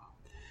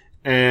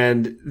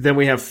 And then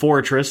we have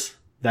Fortress.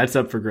 That's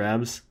up for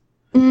grabs.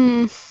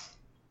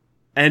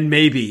 And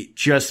maybe,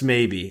 just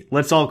maybe,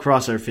 let's all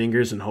cross our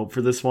fingers and hope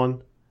for this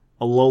one.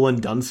 Alolan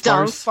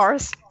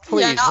Dunsparce.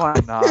 Please, why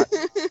not?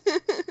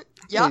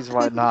 Yeah. Please,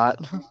 why not?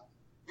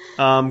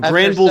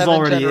 Granbull's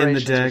already in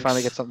the deck.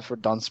 Finally get something for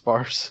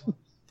Dunsparce.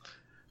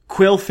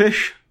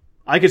 Quillfish.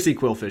 I could see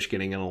Quillfish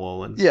getting an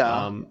Alolan.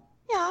 Yeah.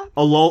 Yeah.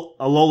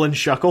 Alolan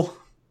Shuckle.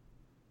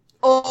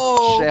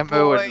 Oh,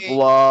 Shamu would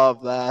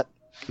love that.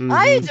 Mm-hmm.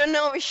 I don't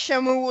know if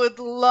Shamu would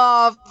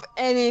love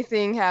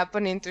anything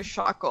happening to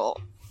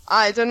Shuckle.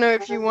 I don't know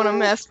if you want to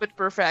mess with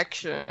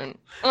perfection.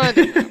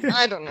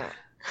 I don't know.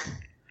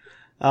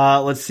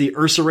 Let's see.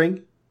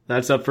 Ursaring.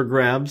 That's up for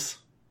grabs.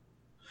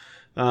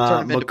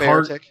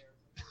 Macargo.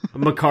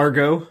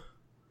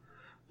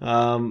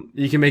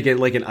 You can make it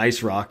like an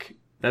ice rock.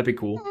 That'd be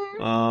cool.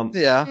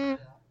 Yeah.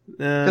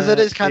 Because it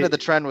is kind of the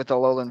trend with the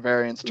Alolan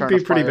variants. Turn a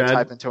fire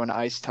type into an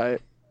ice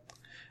type.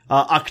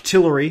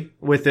 Octillery.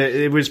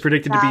 It was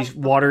predicted to be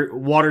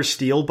water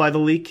steel by the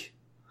leak.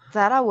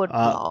 That I would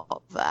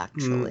love,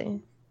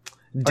 actually.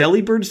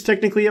 Delibird's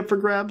technically up for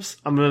grabs.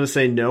 I'm going to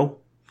say no.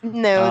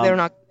 No, they're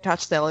not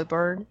touch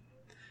Delibird.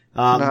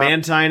 No.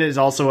 Mantine is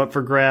also up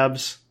for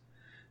grabs.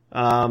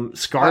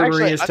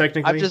 Skarmory is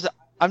technically...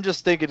 I'm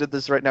just thinking of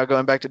this right now,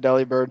 going back to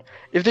Delibird.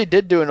 If they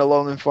did do an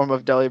Alolan form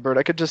of Delibird,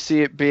 I could just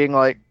see it being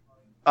like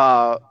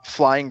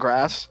flying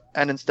grass,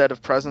 and instead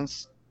of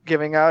presents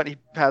giving out, he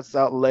passes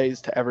out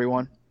lays to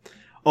everyone.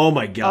 Oh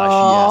my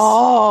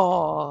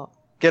gosh, yes.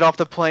 Get off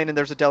the plane and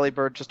there's a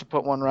Delibird just to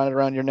put one right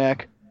around your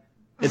neck.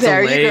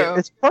 There you go.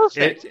 It's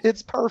perfect.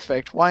 It's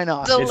perfect. Why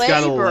not?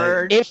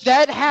 Delibird. If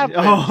that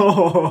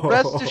happened,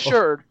 rest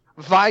assured,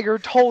 Viger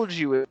told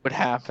you it would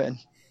happen.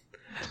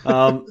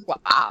 Wow.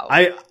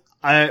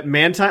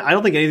 Mantine, I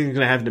don't think anything's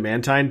going to happen to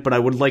Mantine, but I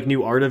would like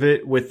new art of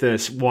it with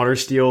this water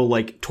steel,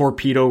 like,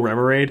 torpedo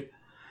Remoraid.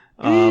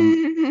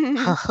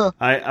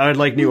 I would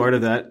like new art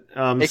of that.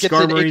 It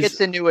gets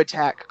a new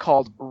attack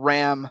called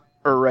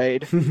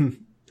Ram-Raid.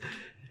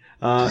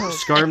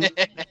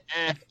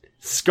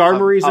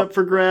 Skarmory's up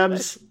for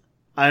grabs.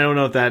 I don't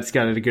know if that's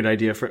got a good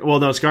idea for... Well,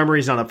 no,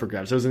 Skarmory's not up for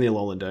grabs. It was in the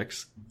Alolan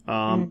Dex.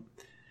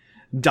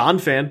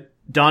 Donphan.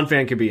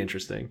 Donphan could be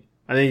interesting.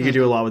 I think you could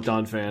do a lot with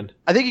Donphan.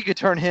 I think you could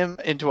turn him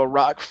into a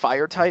rock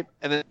fire type,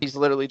 and then he's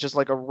literally just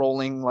like a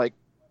rolling like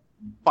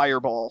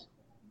fireball.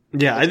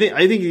 Yeah, I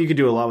think you could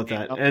do a lot with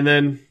that. And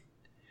then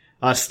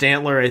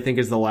Stantler, I think,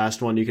 is the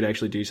last one you could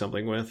actually do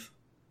something with.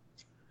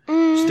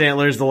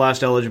 Stantler is the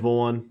last eligible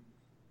one.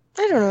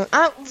 I don't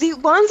know. The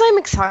ones I'm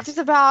excited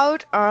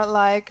about are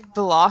like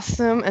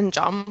Blossom and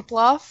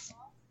Jumpluff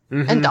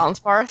and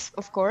Dunsparce,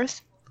 of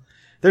course.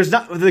 There's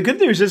not. The good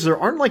news is there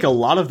aren't like a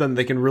lot of them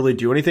they can really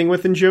do anything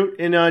with in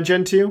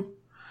Gen 2,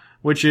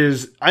 which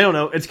is, I don't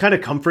know, it's kind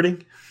of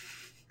comforting.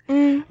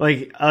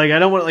 Like I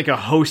don't want like a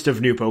host of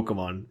new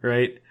Pokemon,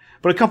 right?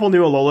 But a couple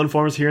new Alolan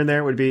forms here and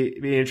there would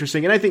be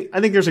interesting, and I think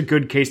there's a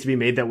good case to be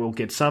made that we'll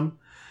get some,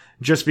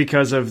 just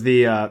because of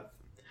the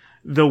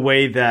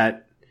way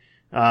that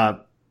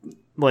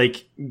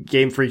like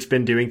Game Freak's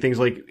been doing things.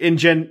 Like in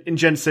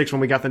Gen 6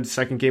 when we got the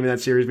second game of that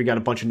series, we got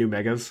a bunch of new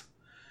Megas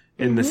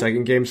in the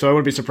second game, so I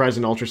wouldn't be surprised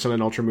in Ultra Sun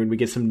and Ultra Moon we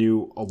get some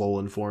new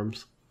Alolan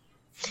forms.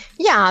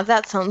 Yeah,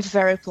 that sounds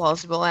very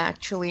plausible,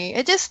 actually.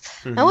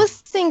 I was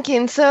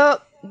thinking,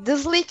 so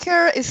this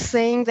leaker is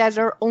saying that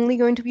they're only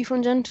going to be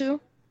from Gen 2?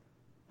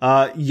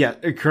 Yeah,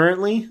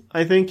 currently,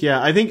 I think, yeah.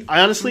 I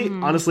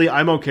honestly,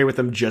 I'm okay with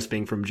them just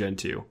being from Gen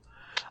 2.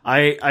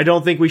 I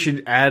don't think we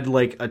should add,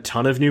 like, a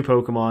ton of new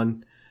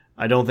Pokemon.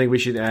 I don't think we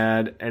should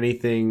add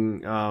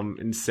anything,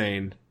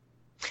 insane.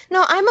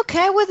 No, I'm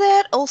okay with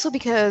it, also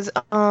because,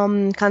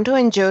 Kanto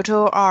and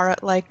Johto are,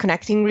 like,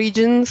 connecting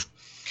regions.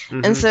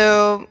 And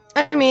so,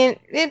 I mean,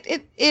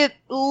 it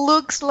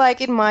looks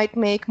like it might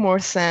make more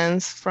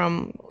sense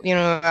from,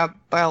 a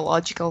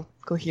biological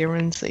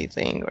coherency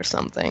thing or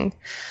something.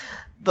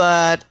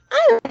 But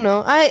I don't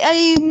know.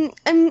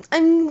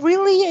 I'm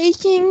really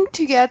aching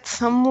to get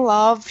some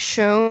love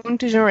shown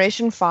to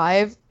Generation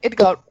 5. It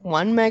got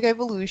one Mega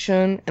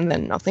Evolution and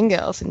then nothing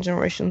else in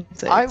Generation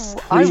 6. I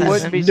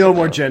wouldn't be no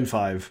more Gen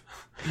 5.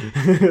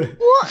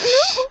 What?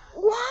 No,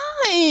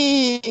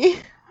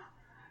 why?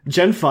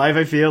 Gen 5,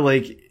 I feel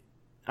like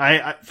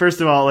I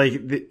first of all,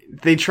 like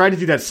they tried to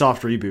do that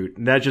soft reboot,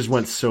 and that just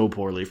went so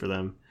poorly for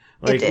them.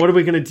 Like, what are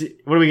we gonna do?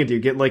 What are we gonna do?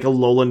 Get like a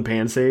Alolan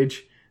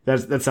Pansage?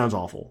 That sounds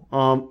awful.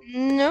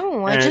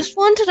 No, I just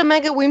wanted a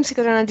Mega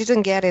Whimsicott and I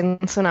didn't get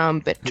it, so now I'm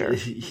bitter.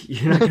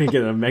 You're not gonna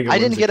get a Mega. I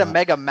didn't get a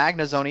Mega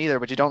Magnezone either,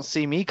 but you don't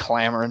see me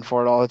clamoring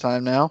for it all the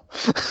time now.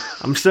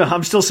 I'm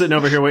still sitting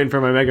over here waiting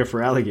for my Mega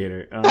for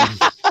Alligator.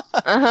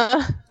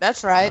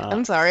 That's right.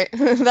 I'm sorry.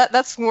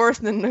 That's worse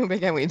than no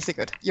Mega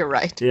Whimsicott. You're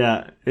right.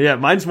 Yeah.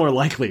 Mine's more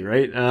likely,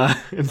 right?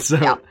 And so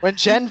yeah. When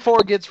Gen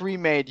 4 gets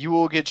remade, you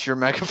will get your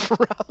Mega for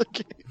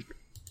Alligator.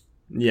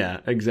 Yeah,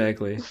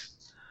 exactly.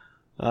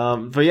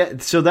 But yeah,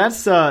 so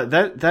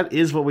that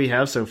is what we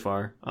have so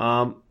far.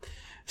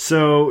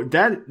 So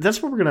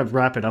that's where we're gonna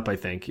wrap it up, I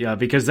think. Yeah,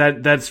 because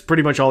that's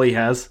pretty much all he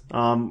has.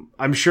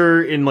 I'm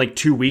sure in like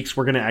 2 weeks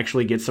we're gonna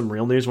actually get some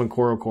real news when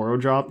Koro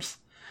drops,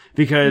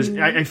 because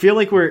I feel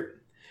like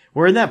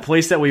we're in that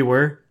place that we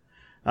were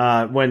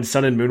when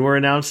Sun and Moon were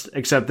announced,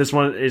 except this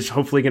one is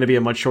hopefully going to be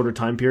a much shorter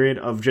time period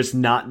of just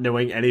not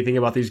knowing anything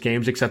about these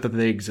games except that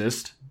they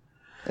exist.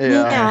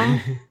 Yeah.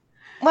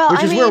 Well,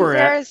 which is where we're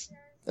at.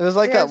 It was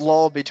like that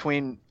lull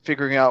between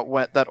figuring out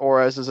that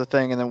ORAS is a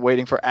thing and then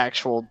waiting for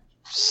actual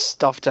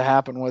stuff to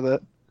happen with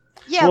it.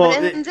 Yeah, well,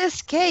 but in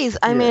this case,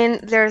 I mean,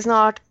 there's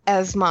not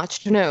as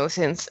much to know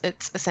since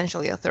it's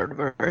essentially a third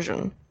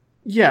version.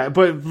 Yeah,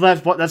 but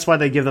that's why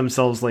they give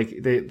themselves,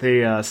 like,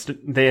 they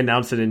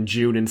announced it in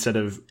June instead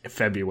of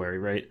February,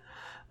 right?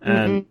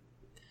 And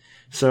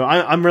so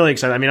I'm really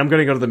excited. I mean, I'm going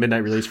to go to the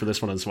midnight release for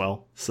this one as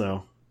well,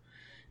 so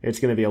it's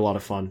going to be a lot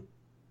of fun.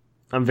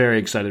 I'm very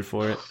excited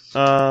for it.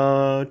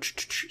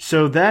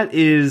 So that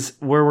is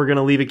where we're going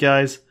to leave it,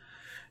 guys.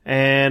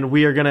 And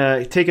we are going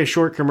to take a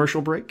short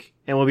commercial break,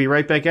 and we'll be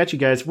right back at you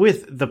guys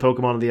with the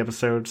Pokemon of the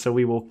episode, so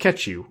we will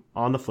catch you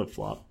on the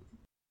flip-flop.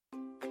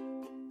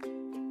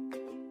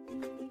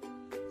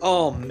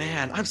 Oh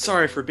man, I'm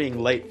sorry for being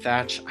late,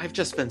 Thatch. I've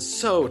just been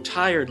so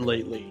tired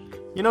lately.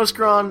 You know,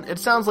 Scrawn, it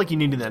sounds like you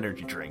need an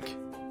energy drink.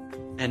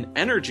 An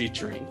energy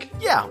drink?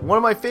 Yeah, one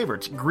of my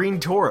favorites, Green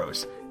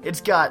Toros. It's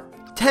got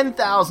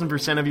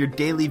 10,000% of your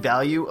daily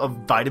value of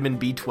vitamin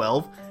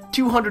B12,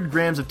 200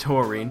 grams of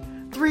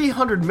taurine,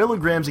 300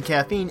 milligrams of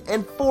caffeine,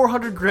 and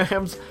 400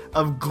 grams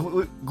of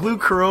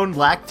glucuron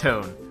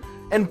lactone.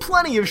 And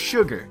plenty of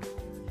sugar.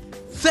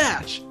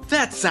 Thatch,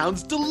 that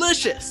sounds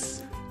delicious!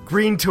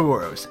 Green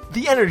Toros,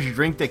 the energy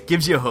drink that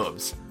gives you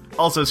hooves.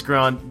 Also,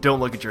 Scrawn, don't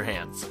look at your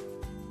hands.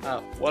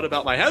 What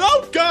about my head?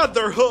 Oh god,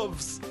 they're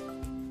hooves!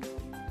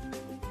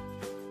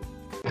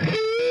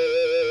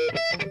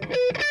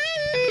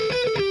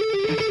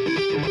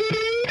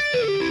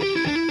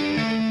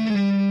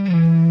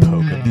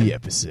 Poke of the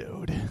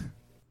episode.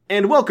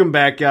 And welcome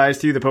back, guys,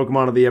 to the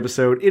Pokemon of the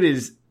episode.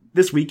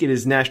 This week it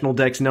is National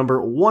Dex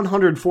number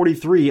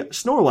 143,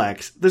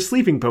 Snorlax, the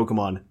sleeping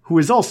Pokemon, who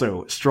is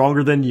also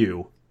stronger than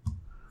you.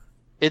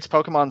 Its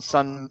Pokemon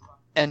Sun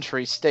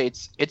entry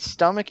states, its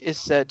stomach is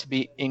said to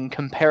be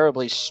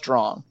incomparably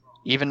strong.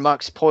 Even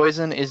Muck's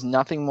poison is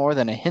nothing more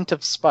than a hint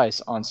of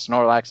spice on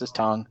Snorlax's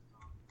tongue.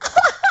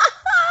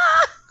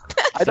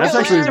 That's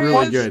actually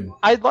really good.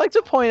 I'd like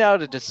to point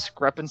out a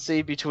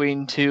discrepancy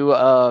between two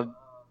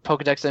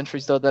Pokedex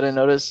entries, though, that I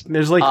noticed.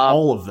 There's like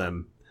all of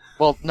them.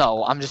 Well,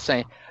 no, I'm just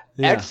saying.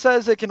 Yeah. X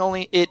says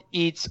it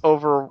eats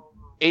over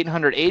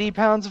 880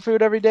 pounds of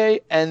food every day,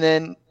 and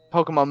then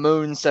Pokemon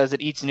Moon says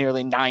it eats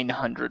nearly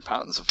 900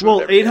 pounds of food.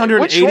 Well, every day.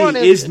 Which 880 one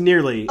is it?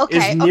 nearly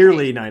Okay,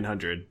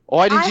 900.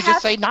 Why didn't I you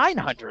just say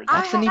 900?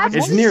 That's an even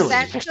It's to nearly.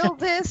 settle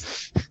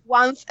this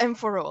once and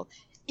for all.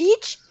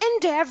 Each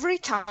and every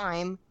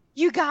time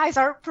you guys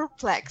are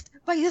perplexed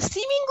by a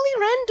seemingly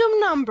random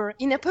number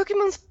in a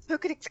Pokemon's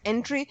Pokédex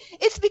entry,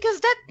 it's because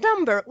that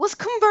number was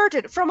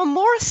converted from a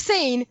more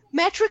sane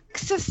metric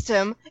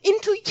system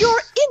into your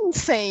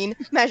insane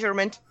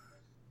measurement.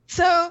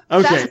 So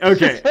Okay, that's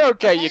okay.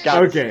 Okay, you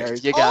got Okay. it there.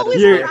 You got always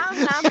it You're- a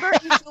round number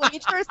in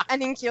kilometers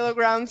and in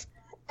kilograms.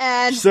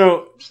 And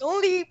So the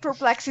only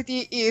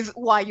perplexity is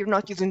why you're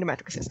not using the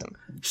metric system.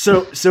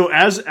 So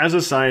as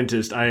a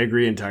scientist, I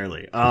agree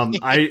entirely.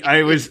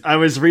 I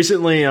was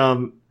recently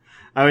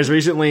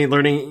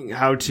learning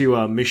how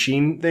to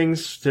machine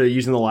things to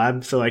use in the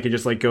lab, so I could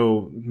just like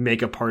go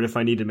make a part if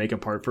I need to make a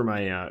part for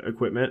my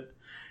equipment.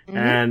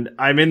 And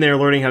I'm in there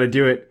learning how to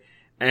do it.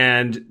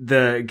 And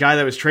the guy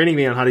that was training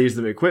me on how to use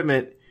the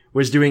equipment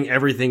was doing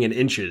everything in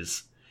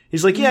inches.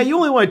 He's like, "Yeah, you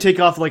only want to take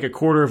off like a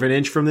quarter of an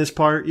inch from this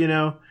part, you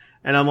know?"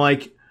 And I'm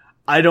like,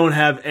 "I don't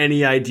have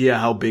any idea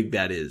how big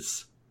that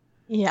is."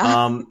 Yeah.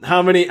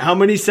 How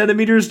many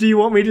centimeters do you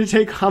want me to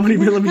take? How many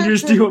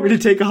millimeters do you want me to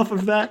take off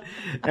of that?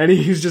 And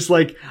he's just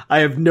like, I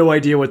have no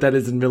idea what that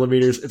is in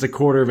millimeters. It's a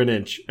quarter of an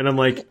inch. And I'm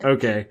like,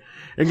 okay.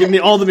 And give me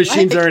all the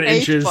machines are in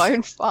inches.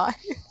 8.5.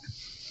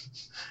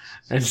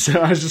 And so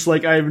I was just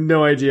like, I have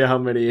no idea how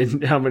many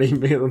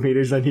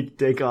millimeters I need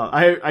to take off.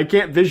 I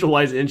can't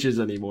visualize inches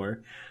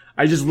anymore.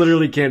 I just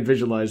literally can't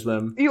visualize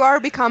them. You are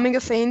becoming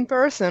a sane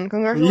person.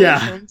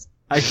 Congratulations.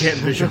 I can't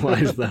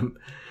visualize them.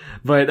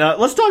 But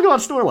let's talk about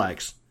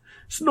Snorlax.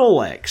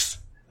 Snorlax.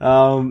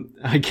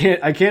 I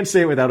can't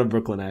say it without a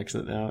Brooklyn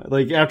accent now.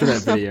 Like after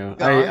that video,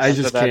 I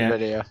just can't.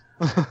 Video.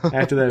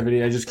 After that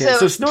video, I just can't.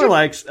 So So-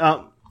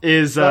 Snorlax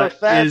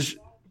is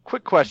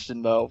Quick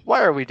question though,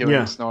 why are we doing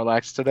Yeah.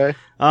 Snorlax today?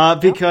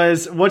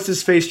 because what's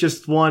his face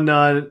just won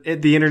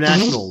at the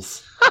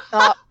internationals.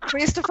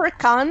 Christopher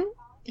Khan.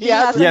 He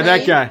Yeah, has a Yeah, that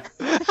name. guy.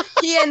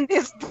 He and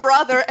his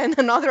brother and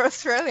another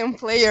Australian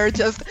player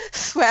just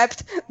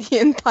swept the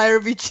entire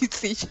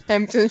VGC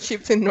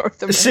championships in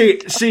North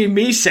America. See,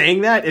 me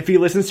saying that, if he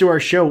listens to our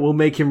show, we'll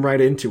make him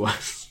write into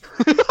us.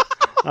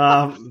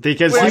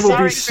 Because We're he will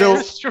sorry, be so.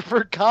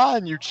 Christopher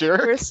Khan, you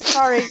jerk. We're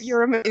sorry,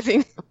 you're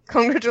amazing.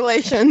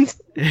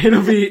 Congratulations.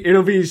 He'll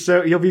be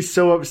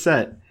so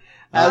upset,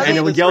 As and of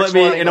he'll this yell at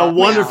me recording in a right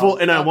wonderful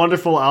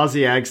now.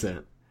 Aussie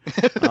accent.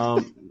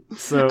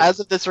 So As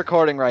of this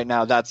recording right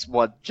now, that's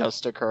what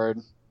just occurred.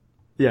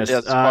 yes,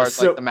 As far as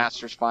so like the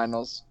Masters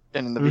finals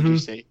and in the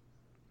VGC.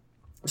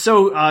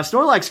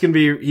 Snorlax can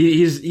be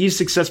he's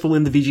successful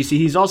in the VGC.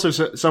 He's also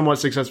somewhat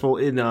successful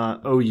in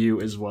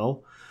OU as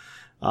well.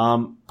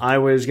 I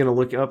was gonna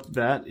look up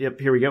that. Yep,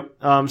 here we go.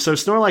 So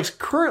Snorlax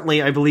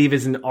currently, I believe,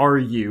 is an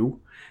RU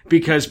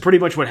because pretty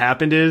much what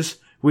happened is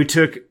we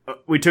took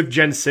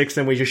Gen 6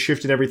 and we just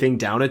shifted everything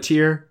down a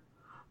tier,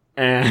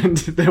 and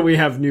then we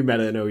have new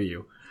meta in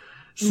OU.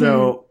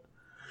 So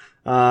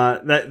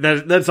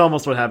that's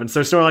almost what happened.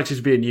 So Snorlax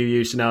used to be an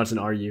UU, so now it's an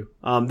RU.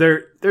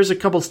 There's a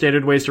couple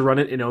standard ways to run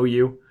it in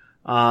OU,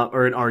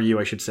 or in RU,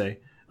 I should say.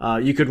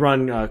 You could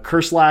run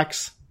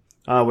Curselax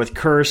with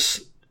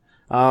Curse,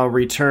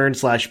 Return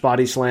 /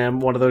 Body Slam,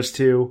 one of those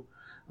two.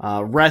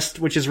 Rest,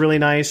 which is really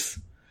nice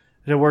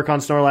to work on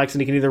Snorlax,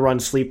 and you can either run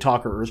Sleep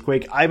Talk or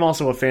Earthquake. I'm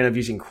also a fan of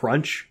using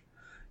Crunch,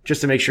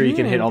 just to make sure you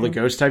can hit all the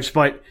ghost types,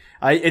 but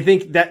I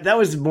think that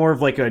was more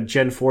of like a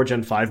Gen 4,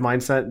 Gen 5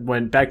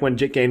 mindset back when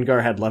Jit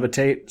Gengar had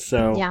Levitate,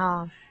 so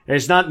Yeah.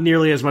 it's not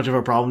nearly as much of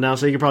a problem now,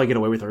 so you can probably get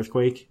away with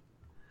Earthquake.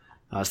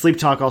 Sleep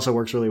Talk also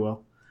works really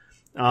well.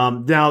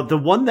 Now, the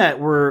one that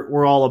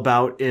we're all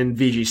about in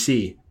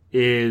VGC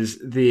is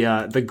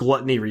the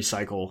Gluttony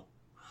Recycle,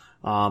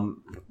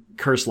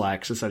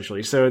 Curselax,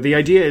 essentially. So the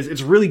idea is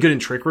it's really good in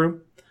Trick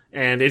Room,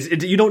 and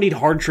you don't need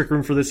hard Trick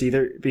Room for this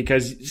either,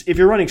 because if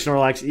you're running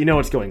Snorlax, you know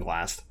it's going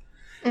last.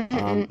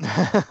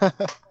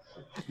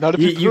 Not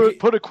if you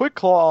put a Quick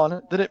Claw on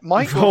it, then it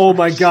might. Oh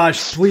my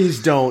gosh,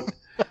 please don't.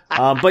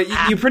 But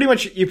you pretty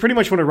much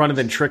want to run it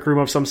in Trick Room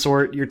of some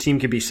sort. Your team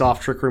could be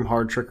soft Trick Room,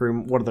 hard Trick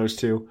Room, one of those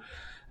two.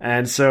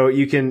 And so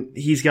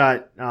he's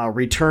got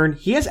Return.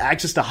 He has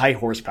access to High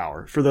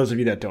Horsepower, for those of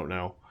you that don't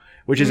know,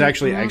 which is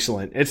actually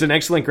excellent. It's an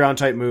excellent ground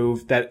type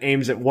move that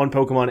aims at one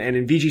Pokemon, and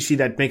in VGC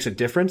that makes a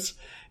difference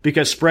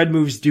because spread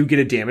moves do get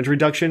a damage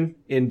reduction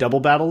in double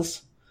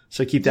battles.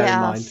 So keep that in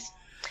mind.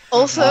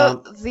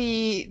 Also,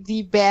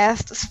 the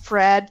best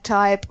spread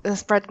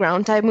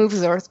ground type move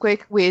is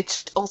Earthquake,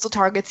 which also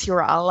targets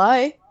your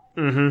ally.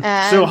 Mm-hmm.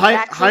 And So high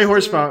access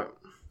horsepower.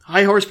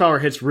 High horsepower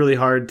hits really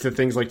hard to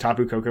things like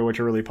Tapu Koko, which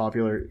are really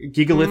popular.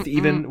 Gigalith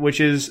even, which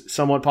is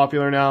somewhat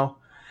popular now.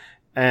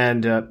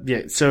 And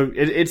so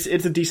it's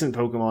a decent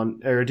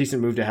Pokemon or a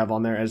decent move to have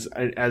on there as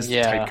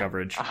tight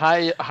coverage.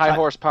 High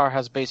horsepower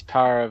has base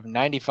power of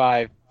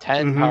 95,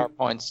 10 power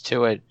points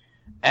to it,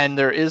 and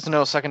there is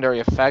no secondary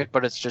effect,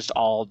 but it's just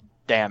all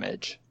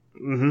damage.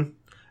 Mm-hmm.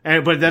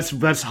 But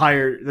that's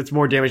higher. That's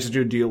more damage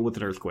to deal with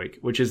an earthquake,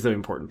 which is the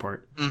important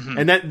part. Mm-hmm.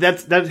 And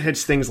that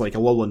hits things like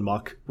Alolan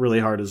Muck really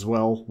hard as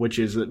well, which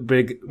is a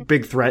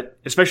big threat,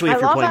 especially if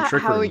you're playing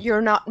Trick how Room.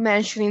 you're not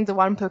mentioning the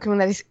one Pokemon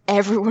that is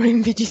everywhere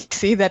in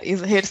VGC that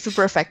is hit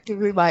super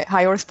effectively by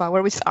high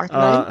horsepower, which is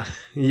Arcanine.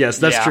 Yes,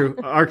 that's true.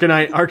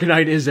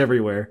 Arcanine is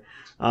everywhere.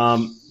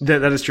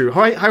 That is true.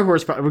 High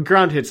horsepower.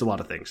 Ground hits a lot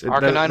of things.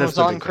 Arcanine That's was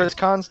the on big Chris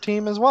Kahn's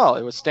team as well.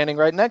 It was standing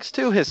right next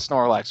to his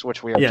Snorlax,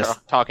 which we are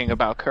talking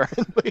about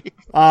currently.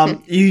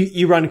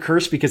 You run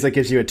Curse because that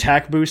gives you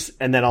attack boost,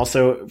 and then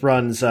also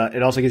runs.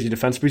 It also gives you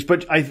defense boost.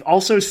 But I've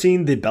also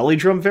seen the Belly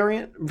Drum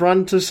variant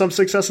run to some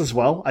success as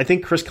well. I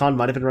think Chris Kahn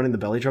might have been running the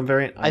Belly Drum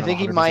variant. I think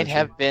he might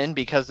have been,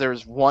 because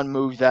there's one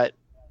move that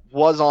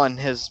was on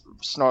his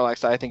Snorlax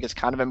that I think is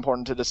kind of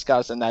important to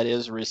discuss, and that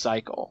is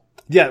Recycle.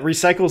 Yeah,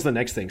 Recycle is the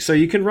next thing. So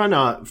you can run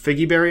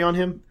Figgy Berry on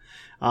him.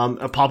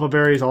 A Papa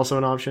Berry is also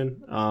an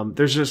option.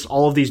 There's just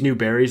all of these new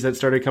berries that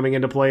started coming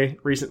into play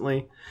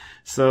recently.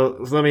 So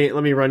let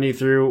me run you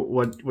through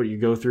what you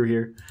go through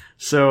here.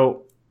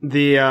 So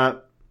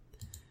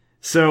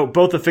so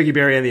both the Figgy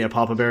Berry and the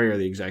Papa Berry are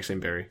the exact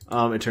same berry.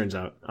 It turns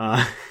out.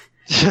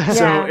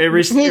 So it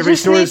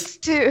restores.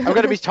 I'm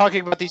going to be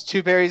talking about these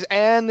two berries,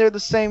 and they're the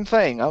same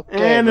thing.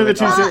 Okay, and they're the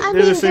same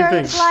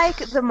thing. There's like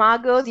the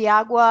Mago, the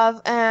Aguav,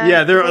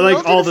 and they're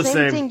like all the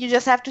same thing. You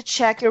just have to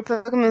check your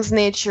Pokemon's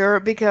nature,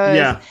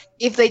 because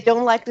if they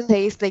don't like the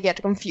taste, they get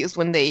confused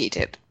when they eat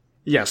it.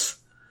 Yes,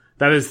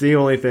 that is the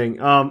only thing.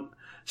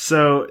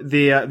 So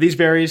these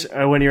berries,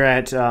 when you're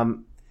at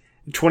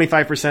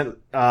 25%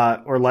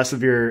 or less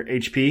of your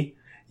HP,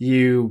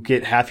 you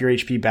get half your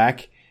HP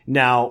back.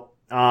 Now.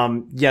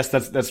 Yes,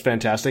 that's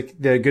fantastic.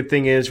 The good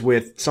thing is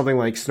with something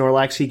like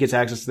Snorlax, he gets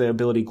access to the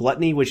ability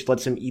Gluttony, which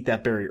lets him eat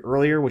that berry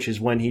earlier, which is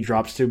when he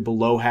drops to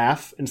below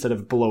half instead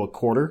of below a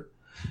quarter.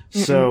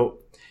 Mm-mm. So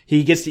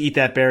he gets to eat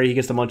that berry. He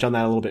gets to munch on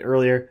that a little bit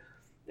earlier.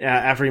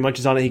 After he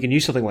munches on it, he can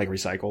use something like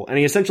Recycle, and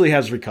he essentially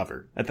has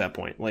Recover at that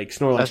point. Like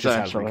Snorlax just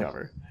has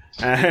Recover,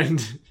 and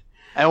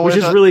which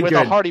is really good.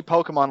 With a hardy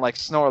Pokemon like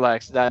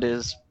Snorlax, that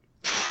is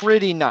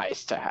pretty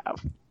nice to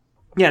have.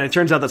 Yeah, and it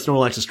turns out that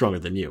Snorlax is stronger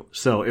than you,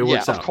 so it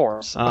works out. Of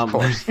course.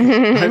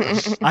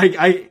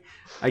 I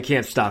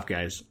can't stop,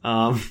 guys.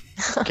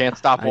 Can't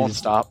stop, won't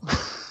stop.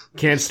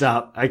 Can't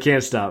stop. I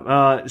can't stop.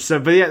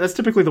 But yeah, that's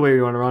typically the way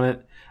we want to run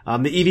it.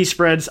 The EV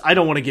spreads, I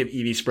don't want to give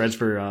EV spreads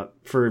for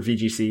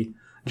VGC,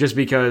 just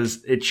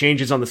because it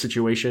changes on the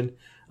situation.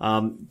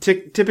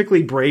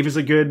 Typically Brave is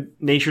a good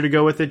nature to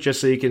go with it, just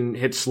so you can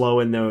hit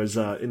slow in those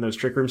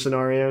Trick Room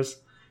scenarios.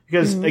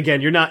 Because again,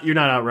 you're not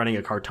outrunning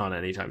a Kartana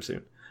anytime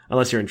soon.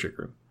 Unless you're in Trick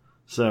Room.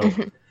 So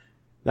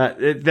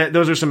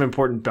those are some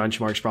important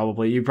benchmarks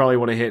probably. You probably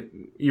want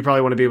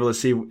to be able to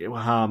see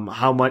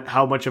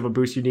how much of a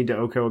boost you need to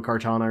Oko a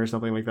Kartana or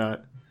something like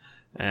that.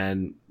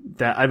 And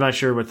that I'm not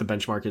sure what the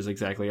benchmark is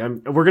exactly.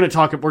 We're going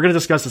to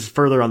discuss this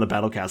further on the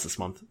Battlecast this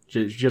month.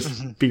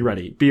 Just be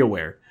ready. Be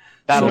aware.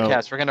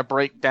 Battlecast, we're going to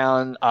break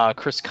down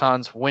Chris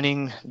Kahn's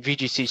winning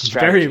VGC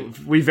strategy.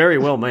 We very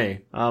well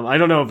may. I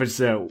don't know if it's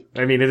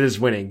it is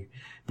winning.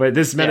 But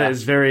this meta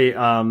is very,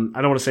 I don't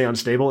want to say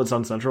unstable, it's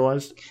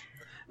uncentralized.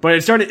 But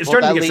it's starting to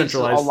get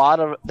centralized.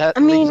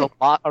 Leaves a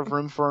lot of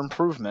room for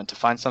improvement to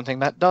find something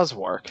that does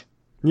work.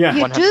 Yeah.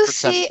 You do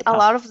see a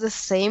lot of the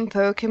same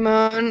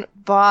Pokemon,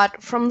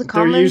 but from the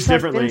comments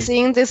I've been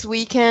seeing this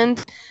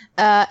weekend,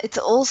 it's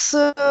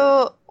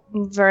also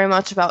very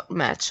much about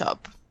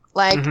matchup.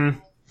 Like,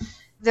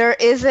 there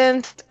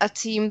isn't a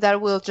team that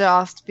will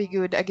just be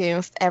good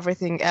against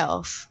everything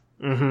else.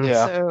 Mm-hmm.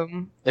 Yeah, so,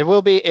 it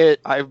will be.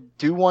 I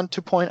do want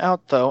to point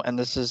out, though, and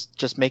this is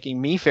just making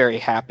me very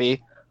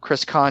happy,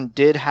 Chris Kahn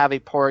did have a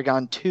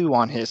Porygon 2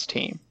 on his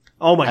team.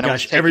 Oh my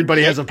gosh,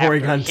 everybody has a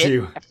Porygon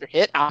 2. After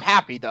hit, I'm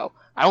happy, though.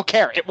 I don't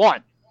care. It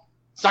won.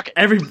 Suck it.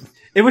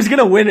 It was going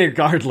to win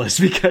regardless,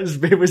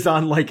 because it was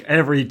on, like,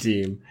 every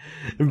team.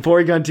 And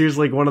Porygon 2 is,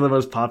 like, one of the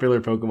most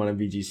popular Pokemon in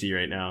VGC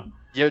right now.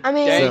 You're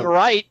dang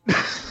right.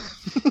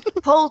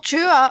 Paul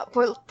Chua,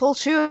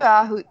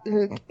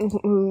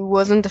 who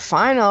was in the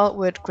final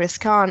with Chris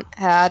Kahn,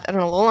 had an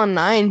Alolan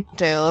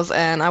Ninetales,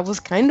 and I was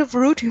kind of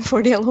rooting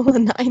for the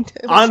Alolan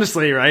Ninetales.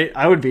 Honestly, right?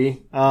 I would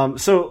be.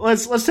 So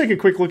let's take a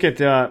quick look at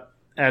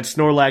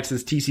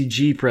Snorlax's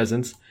TCG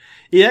presence.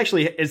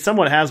 It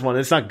somewhat has one.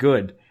 It's not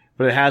good,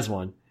 but it has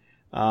one.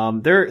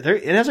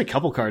 It has a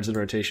couple cards in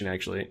rotation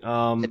actually.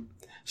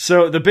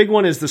 So the big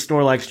one is the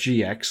Snorlax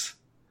GX.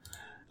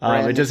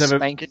 It does have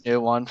a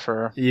new one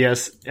for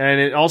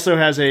and it also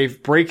has a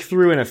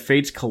Breakthrough and a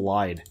Fates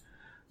Collide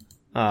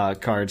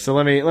card. So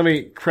let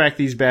me crack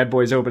these bad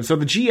boys open. So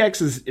the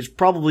GX is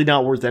probably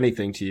not worth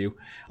anything to you.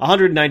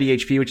 190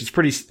 HP, which is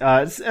pretty.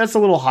 That's a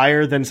little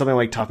higher than something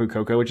like Tapu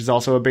Koko, which is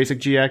also a basic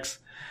GX.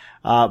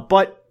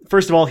 But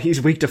first of all,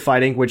 he's weak to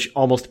fighting, which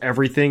almost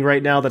everything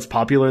right now that's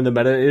popular in the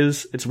meta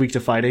is. It's weak to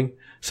fighting.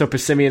 So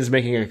Passimian's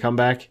making a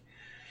comeback.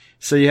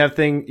 So you have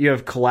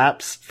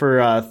Collapse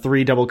for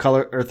 3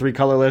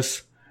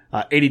 colorless,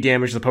 80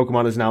 damage. This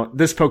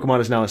Pokemon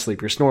is now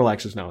asleep. Your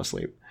Snorlax is now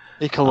asleep.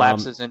 He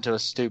collapses into a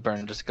stupor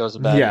and just goes to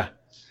bed. Yeah.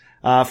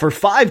 For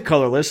 5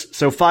 colorless,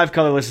 so 5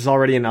 colorless is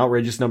already an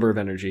outrageous number of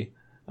energy.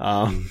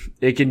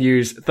 It can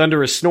use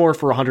Thunderous Snore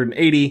for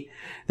 180.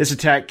 This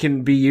attack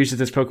can be used if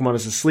this Pokemon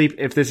is asleep.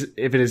 If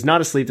it is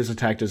not asleep, this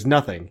attack does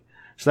nothing.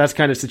 So that's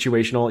kind of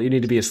situational. You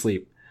need to be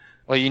asleep.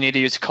 Well, you need to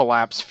use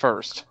Collapse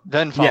first,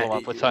 then follow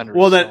up with Thunderous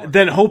Well, Snore.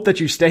 then hope that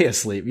you stay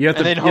asleep. You have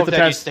to, and then you hope have to that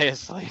pass, you stay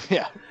asleep.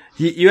 Yeah.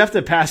 You have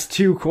to pass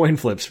 2 coin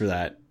flips for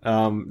that.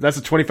 That's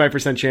a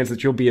 25% chance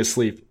that you'll be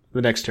asleep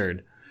the next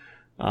turn.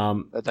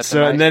 That's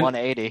so, a nice and then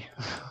 180.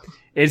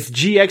 Its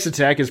GX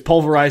attack is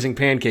Pulverizing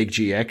Pancake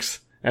GX,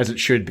 as it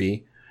should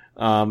be,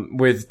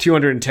 with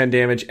 210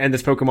 damage, and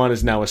this Pokemon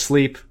is now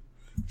asleep.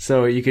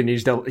 So you can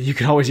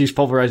always use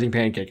Pulverizing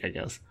Pancake, I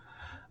guess.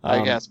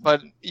 I guess,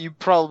 but you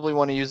probably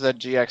want to use that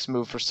GX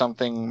move for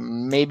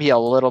something maybe a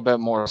little bit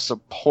more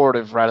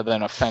supportive rather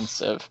than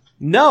offensive.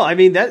 No, I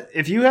mean that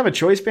if you have a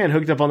choice band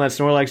hooked up on that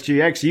Snorlax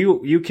GX,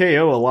 you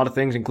KO a lot of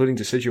things, including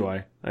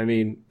Decidueye. I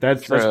mean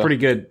that's pretty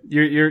good.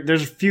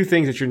 There's a few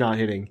things that you're not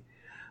hitting.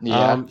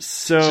 Yeah.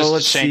 So it's just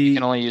let's a shame see. You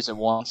can only use it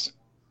once.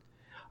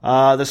 The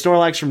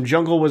Snorlax from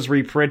Jungle was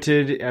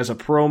reprinted as a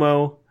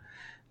promo.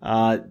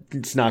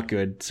 It's not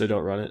good, so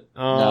don't run it.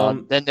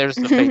 No, then there's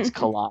the Fates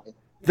Collide.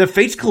 The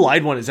Fates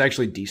Collide one is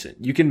actually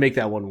decent. You can make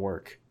that one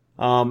work.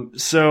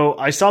 So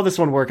I saw this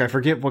one work. I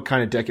forget what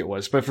kind of deck it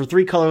was, but for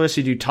 3 colorless,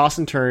 you do Toss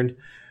and Turn,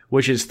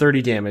 which is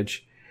 30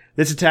 damage.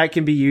 This attack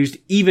can be used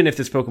even if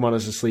this Pokemon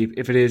is asleep.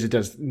 If it is, it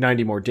does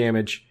 90 more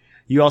damage.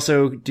 You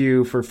also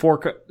do, for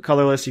 4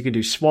 colorless, you can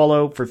do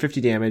Swallow for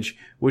 50 damage,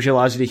 which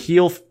allows you to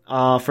heal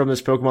from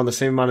this Pokemon the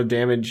same amount of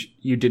damage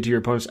you did to your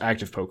opponent's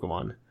active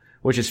Pokemon,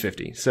 which is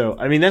 50. So,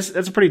 I mean, that's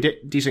a pretty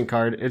decent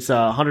card. It's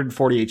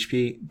 140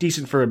 HP,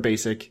 decent for a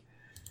basic.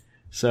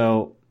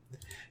 So,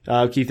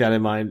 keep that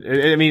in mind.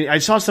 I mean, I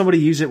saw somebody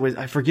use it with,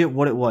 I forget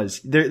what it was.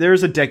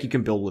 There's a deck you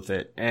can build with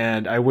it,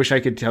 and I wish I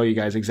could tell you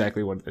guys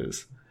exactly what it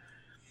is.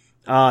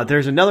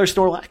 There's another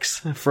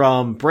Snorlax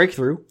from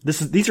Breakthrough.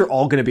 These are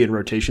all going to be in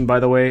rotation, by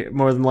the way,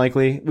 more than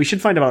likely. We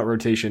should find out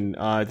rotation,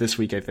 this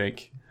week, I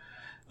think.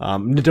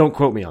 Don't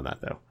quote me on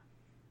that, though.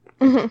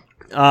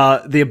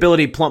 Mm-hmm. The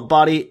ability Plump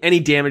Body, any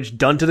damage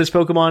done to this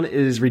Pokemon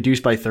is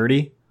reduced by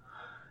 30.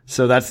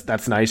 So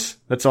that's nice.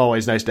 That's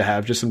always nice to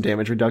have, just some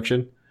damage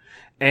reduction.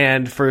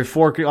 And for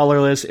 4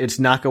 colorless, it's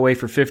Knock Away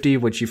for 50,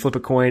 which you flip a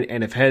coin,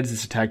 and if heads,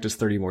 this attack does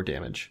 30 more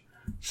damage.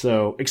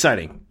 So,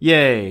 exciting.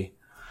 Yay.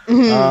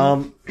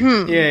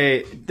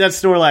 Yay.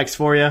 That's Snorlax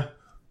for you.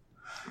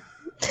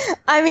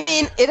 I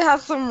mean, it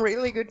has some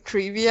really good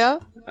trivia.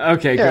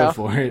 Okay, go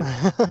for it.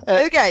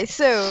 Okay,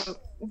 so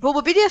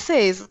Bulbapedia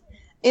says,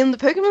 in the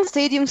Pokemon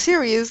Stadium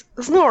series,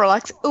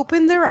 Snorlax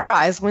open their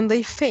eyes when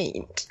they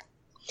faint.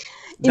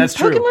 That's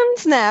in Pokemon true.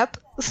 Snap,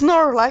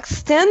 Snorlax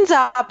stands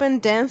up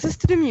and dances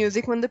to the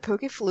music when the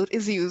Poke Flute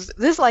is used.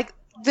 This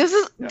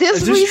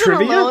reason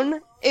trivia?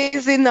 alone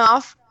is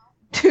enough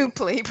to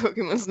play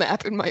Pokemon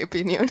Snap, in my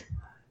opinion.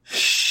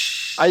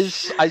 I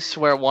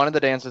swear, one of the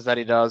dances that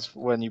he does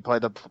when you play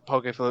the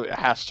Poke Flute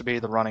has to be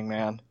the Running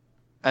Man.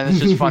 And it's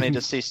just funny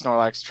to see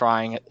Snorlax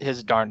trying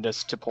his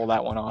darndest to pull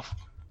that one off.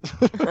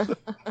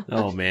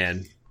 Oh,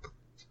 man.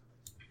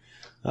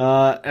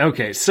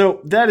 Okay,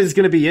 so that is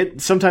going to be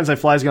it. Sometimes I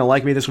Fly is going to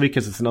like me this week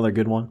because it's another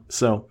good one.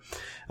 So,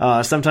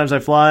 Sometimes I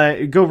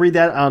Fly, go read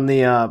that on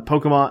the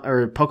Pokemon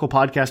or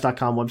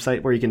PokePodcast.com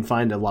website where you can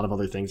find a lot of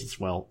other things as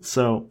well.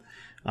 So,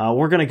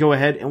 we're going to go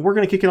ahead and we're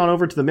going to kick it on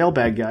over to the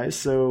mailbag, guys.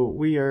 So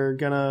we are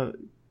going to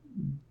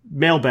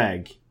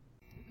mailbag.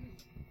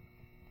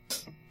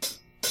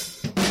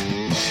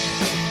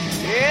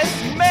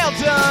 It's mail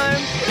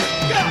time!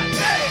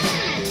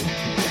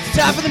 It's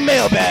time for the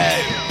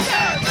mailbag!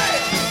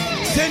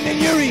 Send in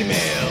your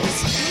emails!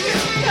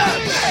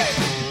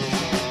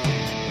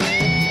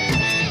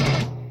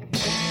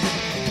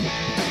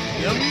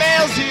 The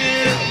mail's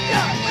here!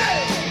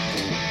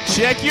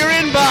 Check your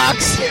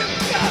inbox!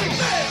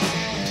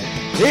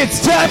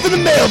 It's time for the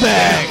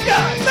mailbag!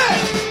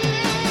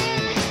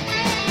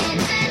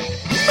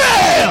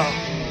 Mail!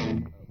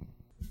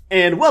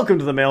 And welcome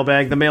to the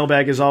mailbag. The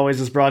mailbag, as always,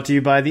 is brought to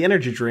you by the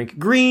energy drink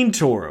Green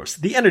Tauros,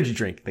 the energy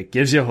drink that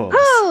gives you hooves.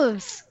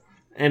 Hooves!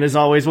 And as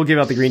always, we'll give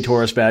out the Green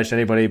Tauros badge to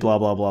anybody, blah,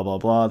 blah, blah, blah,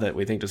 blah, that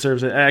we think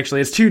deserves it.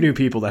 Actually, it's 2 new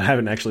people that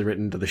haven't actually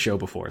written to the show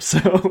before,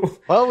 so...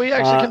 Well, we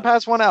actually can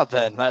pass one out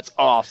then. That's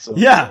awesome.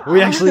 Yeah,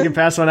 we actually can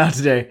pass one out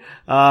today.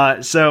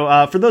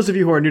 So for those of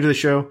you who are new to the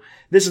show,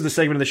 this is the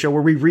segment of the show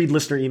where we read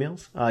listener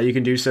emails. You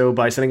can do so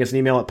by sending us an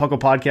email at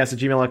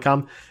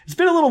pucklepodcast@gmail.com. It's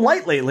been a little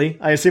light lately.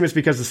 I assume it's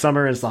because of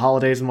summer and it's the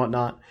holidays and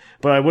whatnot.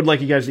 But I would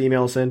like you guys to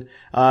email us in.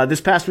 This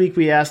past week,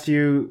 we asked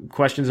you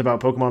questions about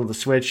Pokemon on the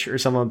Switch or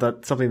something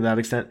to that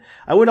extent.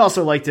 I would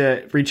also like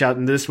to reach out,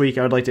 and this week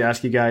I would like to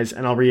ask you guys,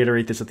 and I'll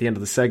reiterate this at the end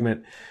of the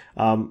segment.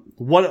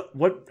 What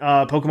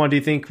Pokemon do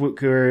you think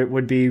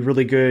would be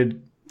really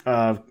good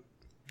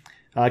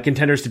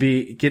contenders to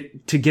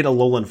get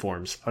Alolan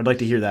forms? I'd like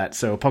to hear that.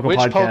 So, Which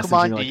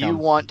Pokemon do you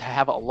want to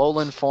have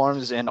Alolan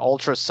forms in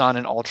Ultra Sun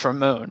and Ultra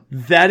Moon?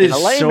 That is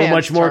so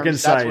much more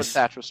concise. That's what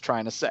Thatch was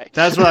trying to say.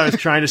 That's what I was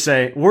trying to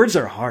say. Words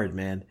are hard,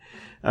 man.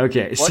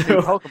 Okay, What so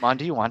new Pokemon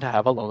do you want to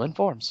have Alolan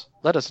forms?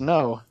 Let us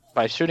know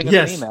by shooting us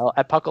Yes. an email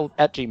at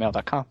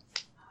puckle@gmail.com.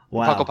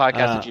 wow.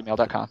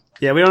 Pucklepodcast@gmail.com.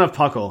 Yeah, we don't have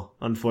Puckle,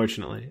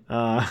 unfortunately.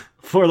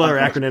 4-letter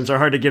acronyms are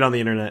hard to get on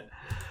the internet.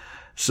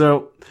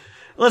 So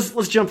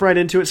let's jump right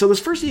into it. So this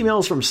first email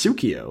is from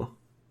Tsukio.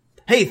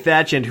 Hey,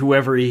 Thatch and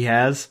whoever he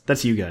has.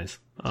 That's you guys.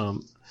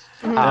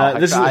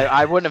 This is,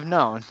 I wouldn't have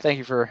known. Thank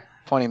you for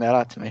pointing that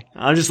out to me.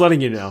 I'm just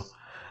letting you know.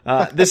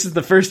 This is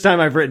the first time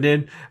I've written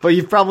in, but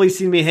you've probably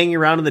seen me hanging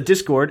around in the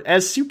Discord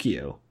as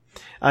Tsukio.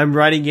 I'm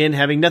writing in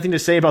having nothing to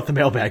say about the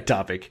mailbag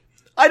topic.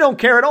 I don't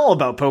care at all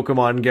about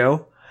Pokemon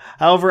Go.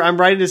 However, I'm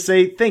writing to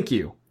say thank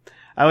you.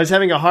 I was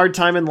having a hard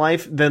time in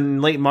life, then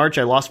in late March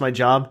I lost my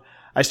job.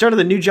 I started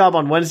the new job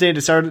on Wednesday and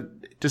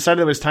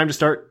decided it was time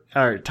to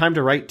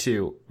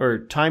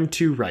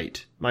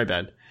write. My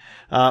bad.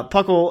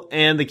 Puckle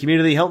and the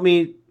community helped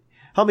me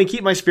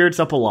keep my spirits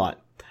up a lot.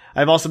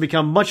 I've also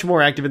become much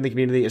more active in the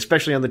community,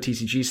 especially on the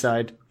TCG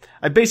side.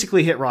 I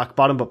basically hit rock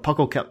bottom, but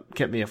Puckle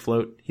kept me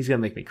afloat. He's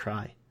gonna make me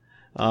cry.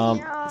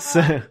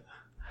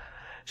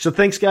 So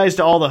thanks guys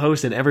to all the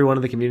hosts and everyone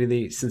in the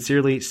community.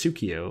 Sincerely,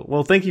 Tsukio.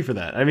 Well, thank you for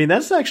that. I mean,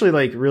 that's actually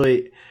like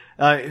really,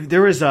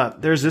 there's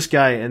this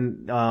guy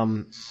and,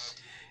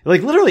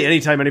 like literally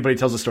anytime anybody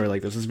tells a story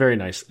like this, it's very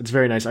nice. It's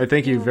very nice. I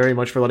thank you very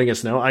much for letting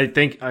us know. I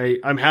think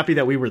I'm happy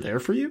that we were there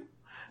for you.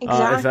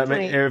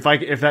 Exactly.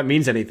 If that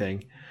means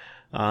anything.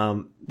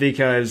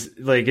 Because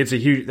like that's a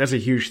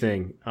huge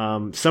thing.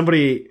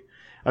 Somebody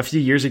a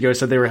few years ago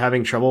said they were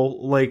having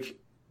trouble, like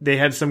they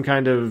had some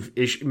kind of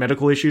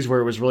medical issues where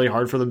it was really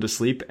hard for them to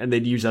sleep and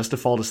they'd use us to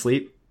fall to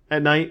sleep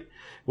at night,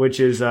 which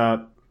is,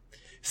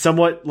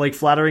 somewhat like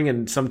flattering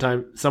and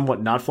sometimes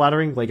somewhat not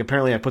flattering. Like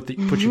apparently I put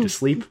you to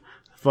sleep,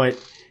 but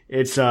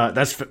it's,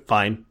 that's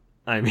fine.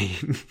 I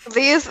mean,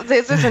 this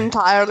is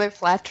entirely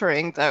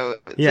flattering, though.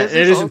 Yeah, this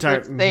it is all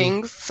entirely good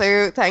things.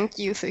 So thank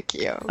you,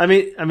 Tsukio. I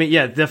mean,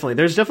 yeah, definitely.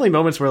 There's definitely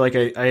moments where like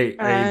I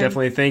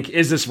definitely think,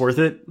 is this worth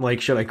it?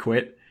 Like, should I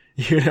quit?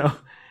 You know,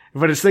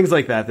 but it's things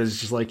like that that's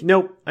just like,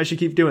 nope, I should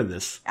keep doing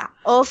this. Yeah.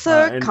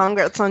 Also,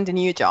 congrats on the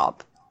new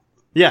job.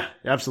 Yeah,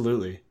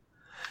 absolutely.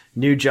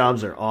 New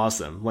jobs are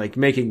awesome. Like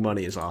making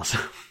money is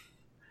awesome.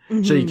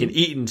 So you can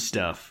eat and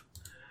stuff.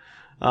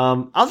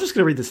 I'm just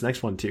gonna read this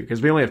next one too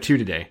because we only have 2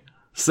 today.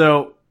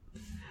 So,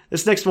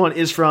 this next one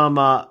is from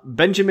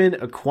Benjamin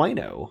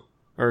Aquino.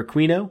 Or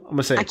Aquino? I'm going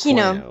to say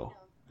Aquino.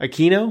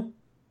 Aquino?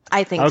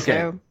 I think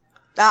so.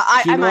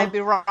 I might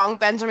be wrong.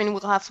 Benjamin will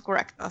have to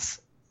correct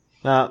us.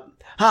 Hi,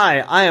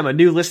 I am a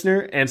new listener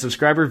and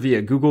subscriber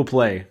via Google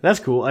Play. That's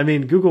cool. I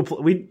mean, Google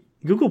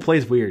Play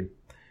is weird.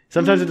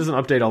 Sometimes it doesn't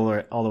update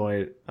all the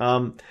way.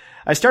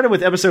 I started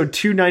with episode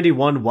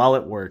 291 while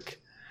at work.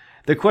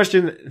 The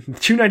question,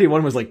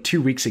 291 was like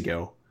 2 weeks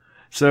ago.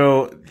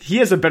 So he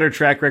has a better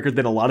track record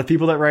than a lot of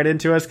people that write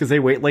into us because they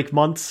wait like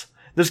months.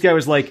 This guy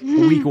was like,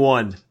 week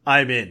 1,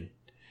 I'm in.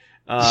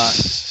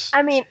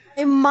 I mean,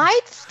 I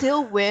might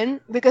still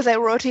win because I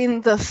wrote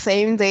in the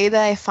same day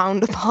that I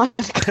found the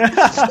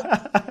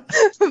podcast.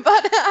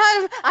 But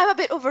I'm a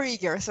bit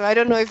overeager, so I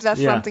don't know if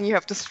that's something you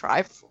have to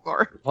strive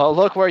for. Well,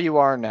 look where you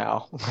are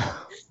now.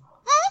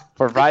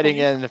 For writing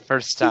in the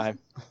first time.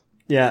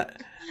 Yeah.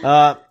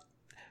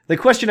 The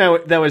question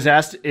that was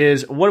asked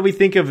is, what do we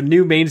think of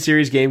new main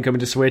series game coming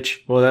to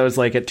Switch? Well, that was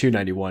like at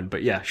 291,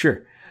 but yeah,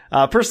 sure.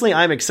 Personally,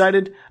 I'm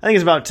excited. I think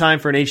it's about time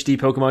for an HD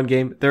Pokemon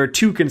game. There are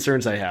 2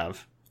 concerns I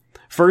have.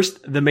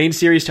 First, the main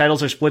series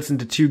titles are split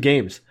into 2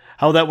 games.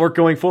 How will that work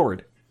going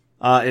forward?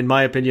 In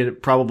my opinion,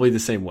 probably the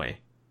same way.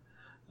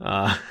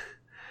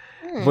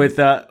 Because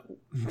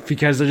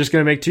they're just going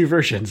to make 2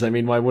 versions. I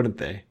mean, why wouldn't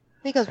they?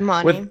 Because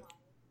money.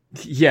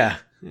 Yeah.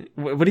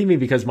 What do you mean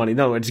because money?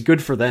 No, it's good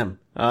for them.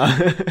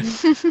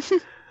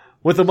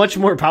 With a much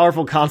more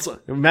powerful console.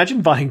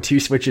 Imagine buying 2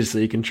 Switches so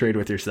you can trade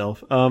with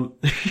yourself. Oh,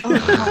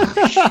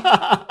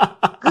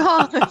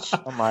 gosh.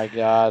 Oh my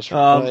gosh.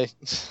 Really?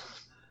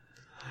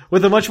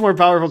 With a much more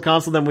powerful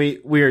console than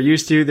we are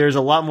used to, there's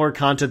a lot more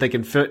content that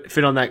can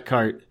fit on that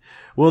cart.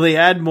 Will they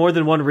add more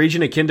than one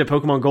region akin to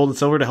Pokemon Gold and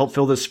Silver to help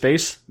fill this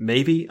space?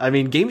 Maybe. I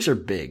mean, games are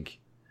big.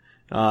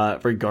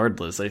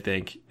 Regardless, I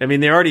think. I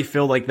mean, they already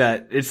feel like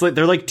that. It's like,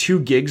 they're like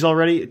 2 gigs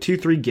already,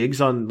 2-3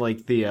 gigs on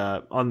like the,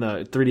 on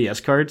the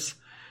 3DS cards.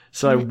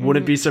 So I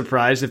wouldn't be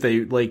surprised if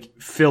they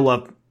like fill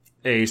up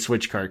a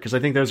Switch cart. Cause I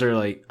think those are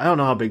like, I don't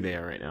know how big they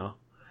are right now.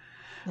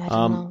 I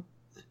don't know.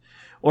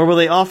 Or will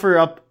they offer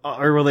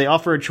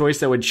a choice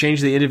that would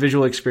change the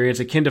individual experience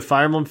akin to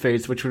Fire Emblem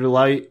Fates, which would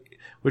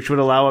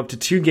allow up to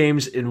 2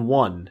 games in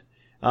one?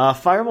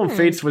 Fire Emblem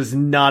Fates was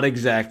not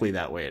exactly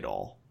that way at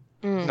all.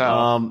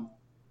 No.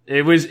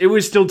 It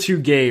was still 2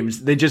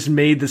 games. They just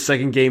made the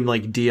second game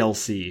like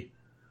DLC.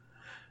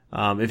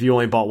 If you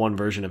only bought one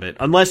version of it.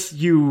 Unless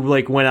you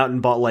like went out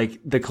and bought like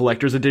the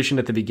collector's edition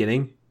at the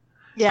beginning.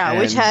 Yeah,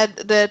 which had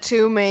the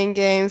 2 main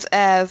games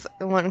as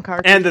one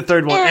cartridge. And the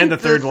third one. And the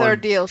third one.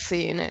 third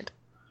DLC in it.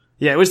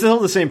 Yeah, it was still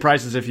the same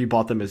price as if you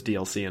bought them as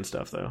DLC and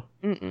stuff though.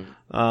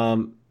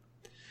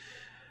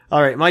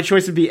 All right, my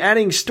choice would be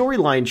adding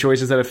storyline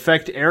choices that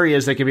affect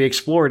areas that can be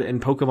explored in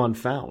Pokemon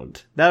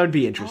Found. That would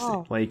be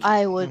interesting. Oh,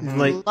 I would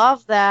like-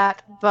 love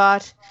that,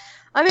 but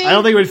I mean, I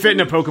don't think it would fit in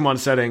a Pokemon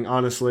setting,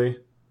 honestly.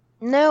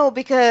 no,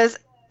 because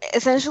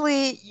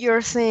essentially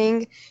you're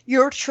saying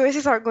your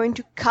choices are going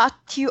to cut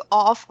you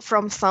off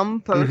from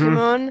some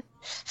Pokemon.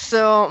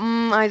 So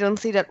I don't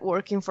see that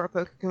working for a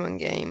Pokemon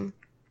game.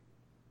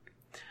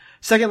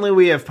 Secondly,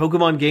 we have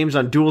Pokemon games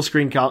on dual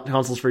screen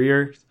consoles for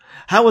years.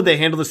 How would they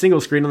handle the single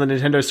screen on the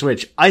Nintendo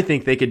Switch? I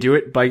think they could do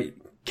it by,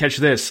 catch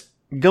this,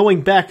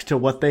 going back to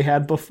what they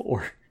had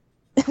before.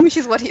 Which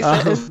is what he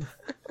says.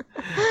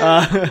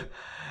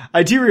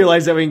 I do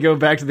realize that we can go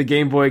back to the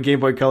Game Boy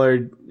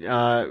Color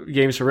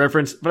games for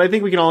reference, but I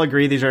think we can all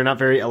agree these are not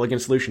very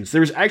elegant solutions.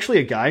 There's actually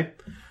a guy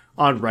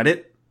on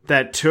Reddit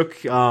that took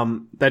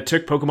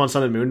Pokemon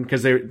Sun and Moon,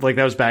 because that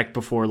was back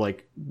before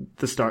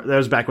that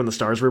was back when the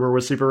Stars rumor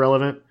was super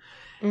relevant.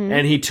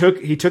 And he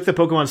took the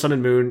Pokemon Sun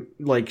and Moon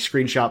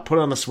screenshot, put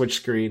it on the Switch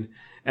screen,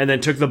 and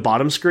then took the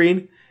bottom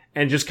screen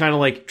and just kind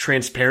of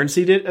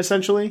transparencied it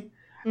essentially,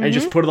 and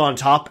just put it on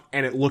top,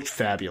 and it looked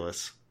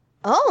fabulous.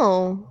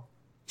 Oh.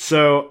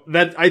 So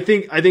that I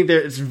think that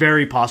it's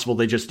very possible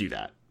they just do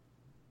that.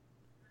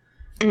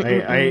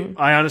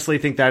 I honestly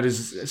think that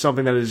is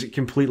something that is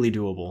completely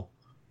doable.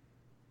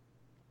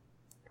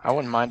 I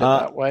wouldn't mind it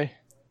that way.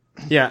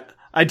 Yeah.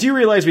 I do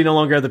realize we no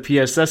longer have the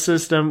PSS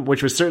system,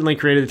 which was certainly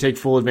created to take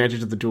full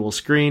advantage of the dual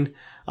screen.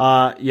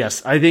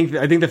 Yes, I think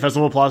the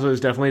Festival Plaza is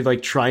definitely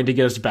trying to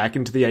get us back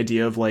into the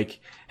idea of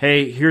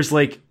hey, here's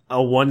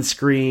a one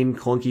screen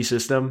clunky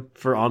system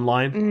for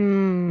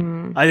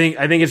online. I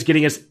think it's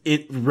getting us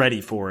ready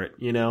for it,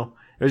 you know?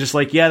 It was just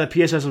the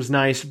PSS was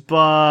nice,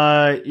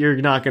 but you're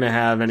not going to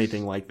have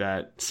anything like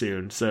that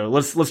soon. So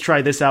let's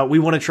try this out. We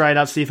want to try it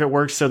out, see if it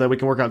works, so that we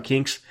can work out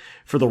kinks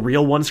for the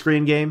real one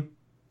screen game.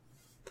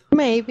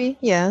 Maybe,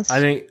 yes.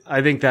 I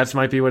think that's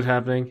might be what's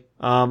happening.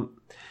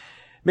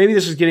 Maybe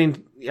this was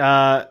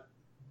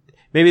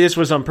maybe this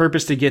was on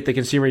purpose to get the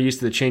consumer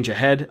used to the change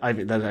ahead. I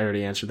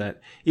already answered that.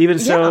 Even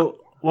so,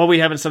 while we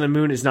have Sun and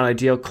Moon is not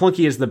ideal,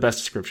 clunky is the best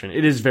description.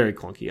 It is very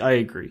clunky. I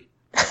agree.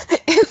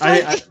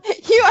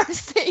 You are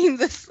saying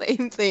the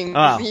same thing.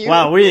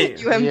 Wow, we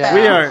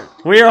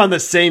are on the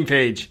same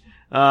page.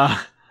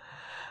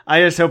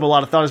 I just hope a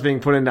lot of thought is being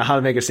put into how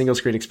to make a single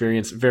screen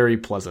experience very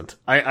pleasant.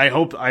 I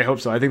hope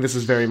so. I think this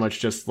is very much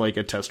just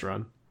a test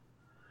run.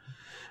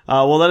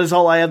 Well, that is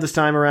all I have this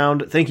time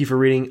around. Thank you for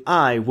reading.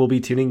 I will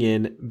be tuning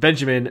in.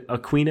 Benjamin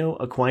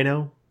Aquinas,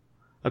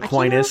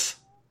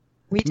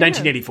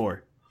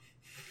 1984.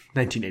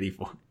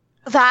 1984.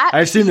 That I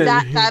assume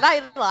that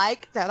I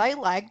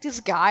like. This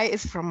guy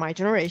is from my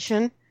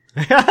generation.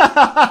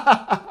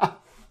 I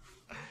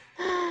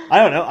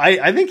don't know.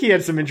 I think he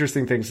had some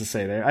interesting things to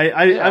say there.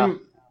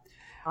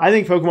 I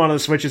think Pokemon on the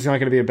Switch is not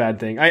going to be a bad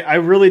thing. I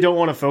really don't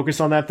want to focus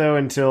on that though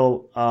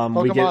until we get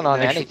Pokemon on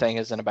anything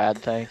isn't a bad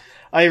thing.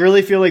 I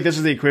really feel like this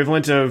is the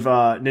equivalent of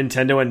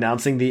Nintendo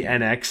announcing the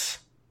NX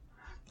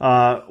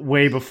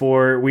way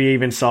before we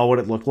even saw what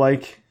it looked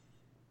like.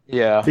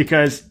 Yeah.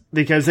 Because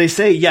they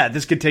say,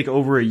 this could take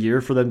over a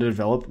year for them to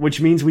develop, which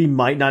means we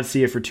might not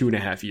see it for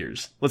 2.5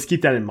 years. Let's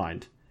keep that in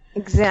mind.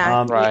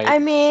 Exactly. Right. I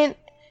mean,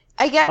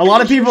 I get a lot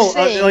of people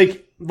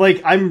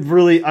I'm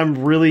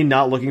really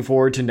not looking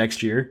forward to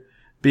next year,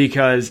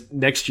 because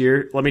next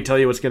year, let me tell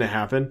you what's going to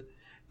happen.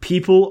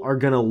 People are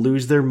going to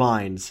lose their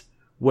minds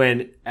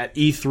when at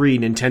E3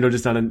 Nintendo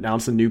does not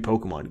announce a new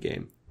Pokemon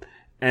game.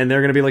 And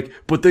they're going to be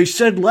but they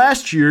said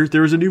last year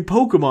there was a new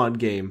Pokemon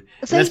game.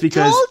 And that's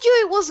because told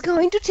you it was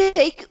going to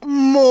take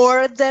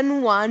more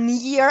than 1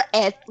 year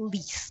at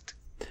least.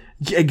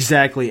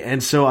 Exactly.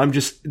 And so I'm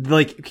just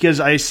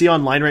because I see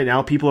online right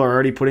now people are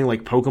already putting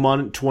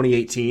Pokemon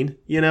 2018,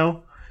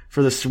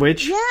 for the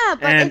Switch. Yeah,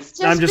 but and it's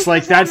just I'm just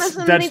that's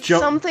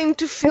something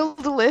to fill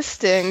the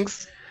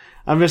listings.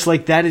 I'm just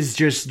that is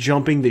just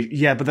jumping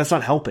but that's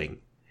not helping.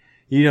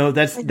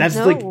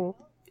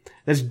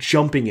 That's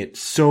jumping it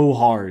so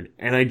hard,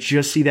 and I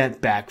just see that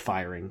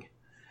backfiring.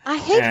 I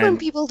hate when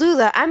people do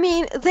that. I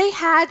mean, they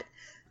had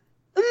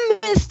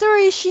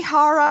Mr.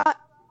 Ishihara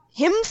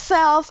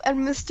himself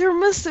and Mr.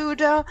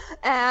 Masuda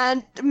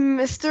and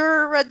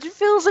Mr. Reggie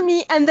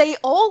Fils-Aimé, and they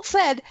all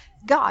said,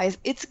 guys,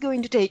 it's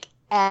going to take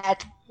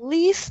at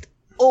least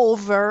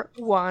over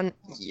 1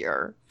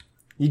 year.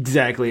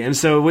 Exactly, and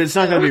so it's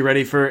not going to be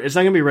ready for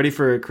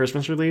a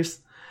Christmas release.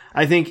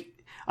 I think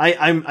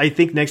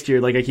next year,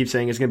 like I keep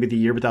saying, is going to be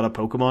the year without a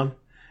Pokemon,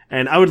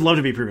 and I would love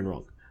to be proven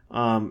wrong.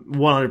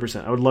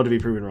 100%. I would love to be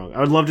proven wrong. I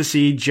would love to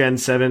see Gen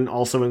 7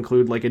 also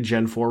include a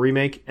Gen 4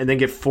 remake, and then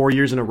get 4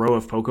 years in a row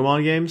of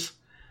Pokemon games.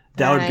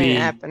 That would be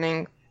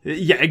happening.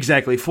 Yeah,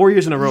 exactly. 4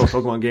 years in a row of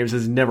Pokemon games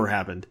has never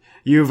happened.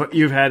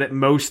 You've had at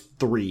most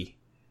 3.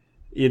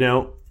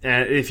 And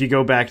if you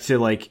go back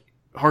to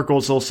Heart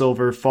Gold Soul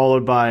Silver,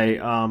 followed by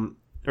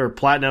or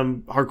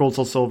Platinum, Heart Gold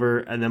Soul Silver,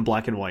 and then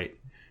Black and White.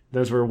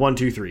 Those were 1,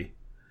 2, 3.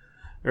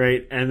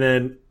 Right? And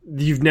then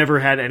you've never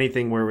had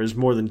anything where it was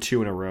more than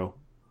 2 in a row.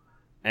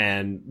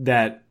 And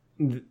that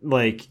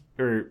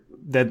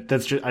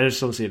that's just, I just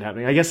don't see it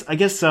happening. I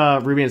guess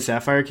Ruby and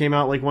Sapphire came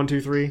out like 1,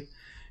 2, 3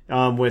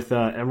 with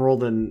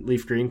Emerald and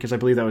Leaf Green, because I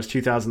believe that was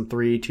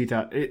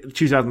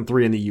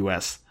 2003 in the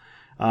US.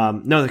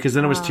 No, because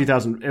then it was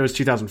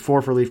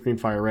 2004 for Leaf Green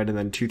Fire Red, and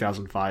then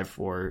 2005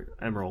 for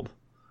Emerald.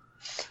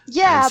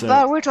 Yeah,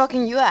 but we're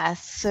talking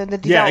US, so the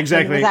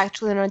development was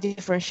actually on a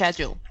different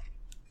schedule.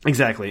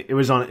 Exactly,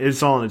 it's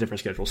all on a different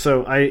schedule.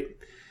 So I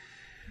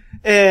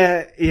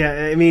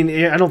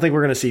mean, I don't think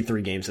we're going to see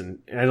 3 games, and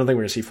I don't think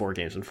we're going to see 4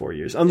 games in 4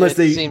 years, unless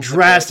they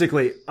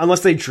drastically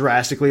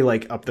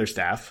like up their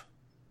staff,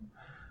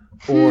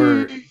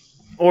 or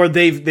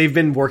they've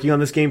been working on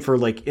this game for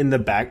like on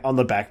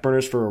the back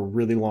burners for a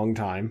really long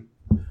time.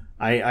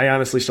 I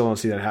honestly still don't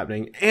see that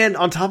happening. And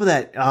on top of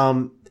that,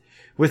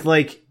 with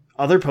like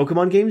other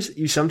Pokemon games,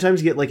 you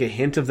sometimes get like a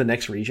hint of the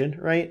next region,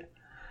 right?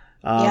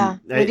 I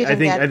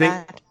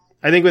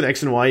think with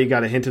X and Y, you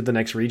got a hint of the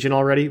next region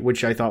already,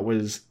 which I thought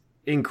was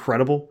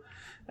incredible.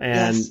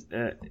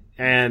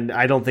 And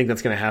I don't think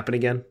that's going to happen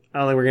again. I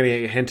don't think we're going to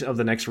get a hint of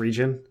the next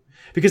region,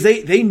 because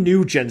they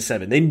knew Gen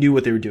 7. They knew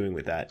what they were doing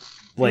with that,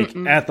 like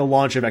at the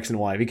launch of X and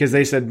Y, because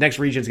they said next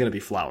region is going to be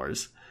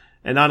flowers.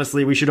 And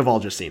honestly, we should have all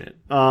just seen it.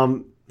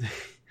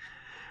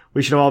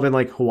 We should have all been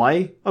like,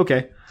 Hawaii?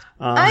 Okay.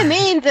 I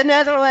mean, the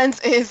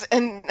Netherlands is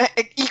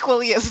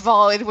equally as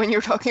valid when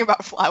you're talking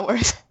about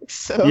flowers.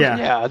 So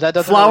yeah, that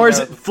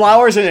doesn't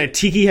flowers and a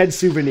tiki head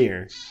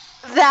souvenir.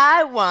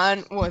 That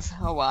one was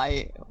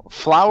Hawaii.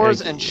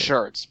 Flowers and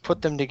shirts.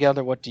 Put them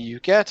together. What do you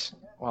get?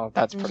 Well,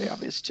 that's pretty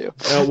obvious too.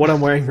 What I'm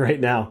wearing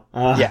right now.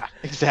 Yeah,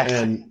 exactly.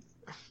 And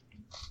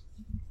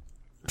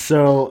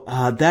so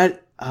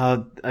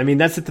I mean,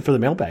 that's it for the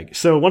mailbag.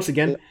 So once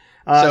again,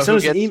 so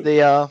who gets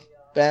the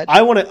badge?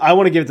 I want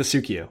to give it to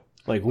Tsukio.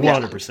 Like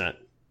 100%.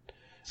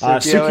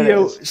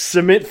 Tsukio,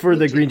 submit for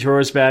the Green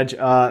Tauros badge.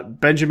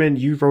 Benjamin,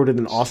 you wrote in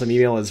an awesome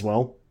email as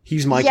well.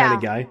 He's my kind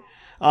of guy.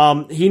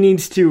 He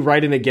needs to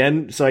write in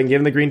again so I can give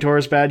him the Green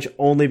Tauros badge,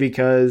 only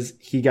because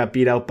he got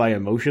beat out by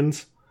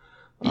emotions.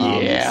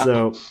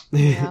 So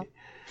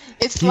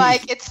it's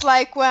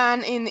like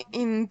when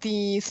in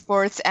the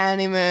sports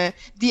anime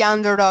the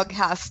underdog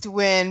has to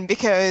win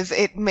because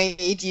it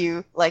made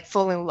you like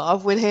fall in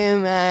love with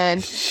him,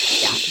 and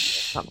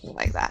something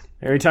like that.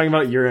 Are you talking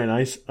about Yuri and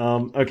Ice?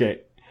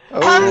 Okay.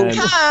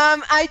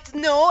 I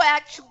know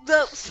actually.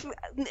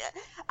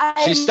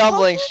 She's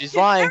stumbling. She's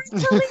lying.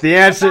 The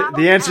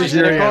answer is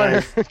Yuri and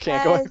Ice.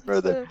 Can't go any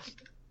further.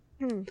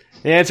 The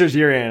answer is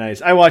Yuri and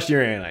Ice. I watched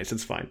Yuri and Ice.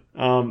 It's fine.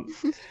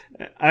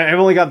 I've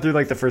only got through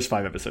like the first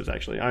 5 episodes.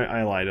 Actually,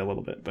 I lied a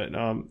little bit, but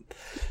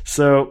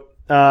so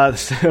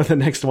the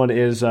next one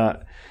is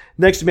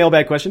next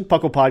mailbag question: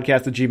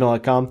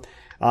 pucklepodcast@gmail.com.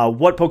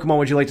 What Pokemon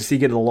would you like to see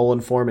get in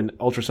Alolan form in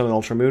Ultra Sun and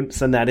Ultra Moon?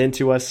 Send that in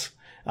to us.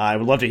 I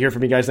would love to hear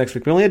from you guys next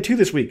week. We only had 2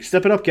 this week.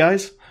 Step it up,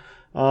 guys.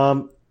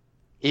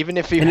 Even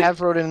if you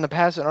have wrote in the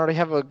past and already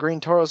have a Green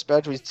Tauros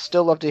badge, we'd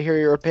still love to hear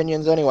your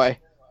opinions anyway.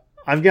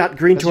 I've got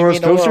Green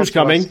Tauros coasters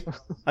coming.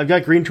 I've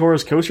got Green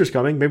Tauros coasters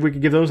coming. Maybe we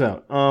could give those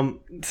out.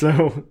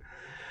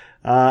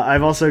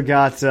 I've also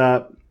got...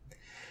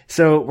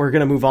 so we're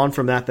going to move on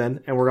from that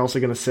then, and we're also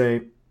going to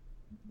say...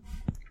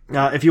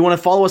 if you want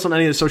to follow us on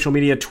any of the social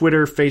media,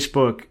 Twitter,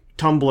 Facebook,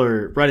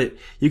 Tumblr, Reddit,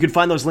 you can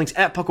find those links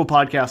at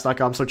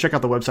pucklepodcast.com, so check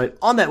out the website.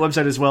 On that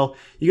website as well,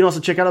 you can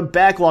also check out a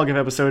backlog of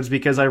episodes,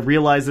 because I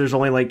realized there's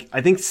only like, I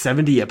think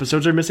 70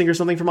 episodes are missing or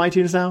something from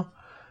iTunes now.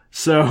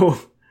 So,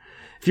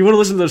 if you want to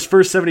listen to those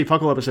first 70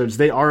 Puckle episodes,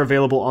 they are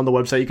available on the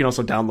website. You can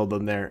also download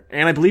them there.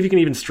 And I believe you can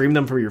even stream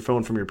them from your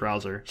phone from your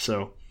browser,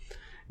 so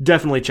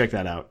definitely check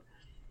that out.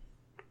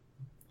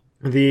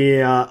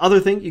 The other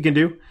thing you can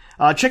do,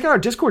 check out our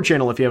Discord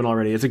channel if you haven't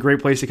already. It's a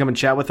great place to come and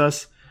chat with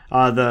us.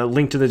 The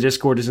link to the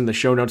Discord is in the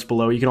show notes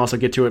below. You can also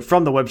get to it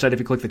from the website if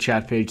you click the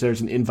chat page.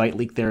 There's an invite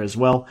link there as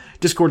well.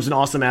 Discord's an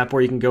awesome app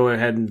where you can go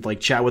ahead and like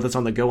chat with us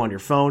on the go on your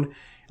phone.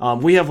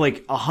 We have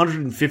like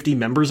 150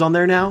 members on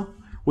there now,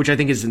 which I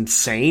think is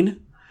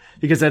insane,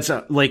 because that's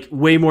like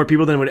way more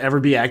people than would ever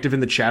be active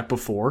in the chat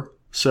before.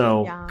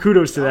 So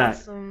kudos to that.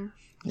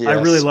 Yes. I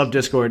really love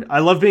Discord. I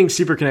love being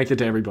super connected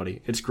to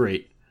everybody. It's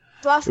great.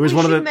 Plus, we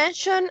should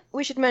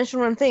mention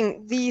one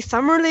thing. The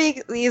Summer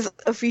League is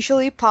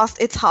officially past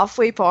its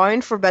halfway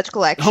point for badge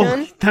collection.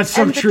 Oh, that's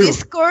so true. And the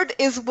Discord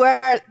is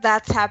where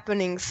that's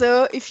happening.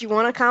 So if you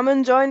want to come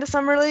and join the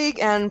Summer League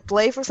and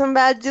play for some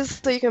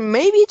badges, so you can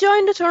maybe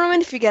join the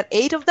tournament if you get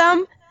 8 of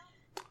them.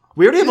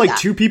 We already have like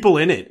 2 people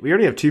in it.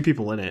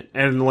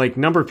 And like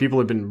number of people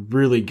have been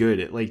really good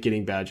at like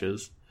getting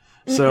badges.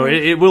 So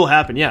it will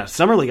happen. Yeah,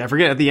 Summer League. I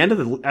forget at the end of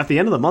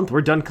the month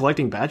we're done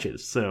collecting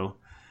badges. So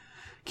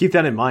keep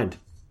that in mind.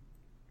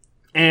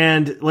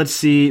 And let's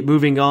see,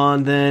 moving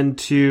on then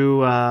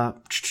to, I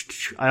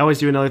always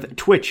do another thing.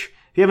 Twitch.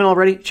 If you haven't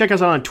already, check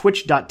us out on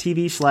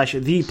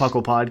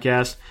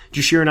twitch.tv/thepucklepodcast.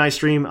 Jushir and I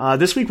stream.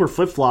 This week we're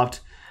flip-flopped.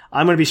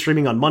 I'm going to be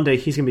streaming on Monday.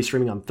 He's going to be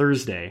streaming on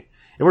Thursday.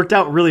 It worked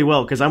out really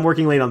well because I'm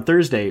working late on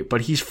Thursday,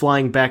 but he's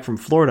flying back from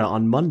Florida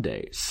on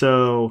Monday.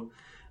 So,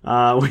 we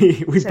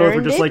both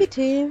were just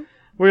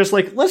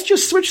like, let's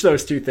just switch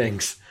those 2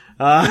 things.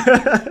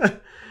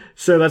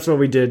 So that's what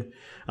we did.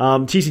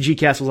 TCG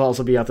Cast will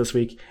also be out this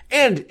week.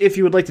 And if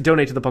you would like to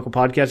donate to the Puckle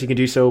Podcast, you can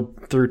do so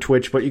through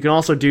Twitch, but you can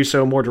also do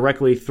so more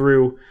directly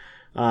through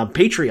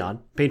Patreon.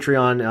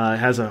 Patreon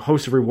has a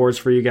host of rewards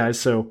for you guys.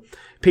 So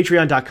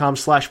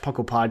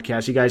patreon.com/Puckle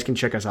Podcast. You guys can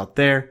check us out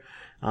there.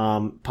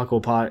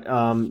 Puckle Pod.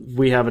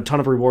 We have a ton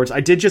of rewards.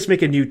 I did just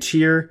make a new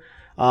tier,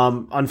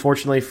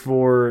 unfortunately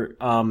for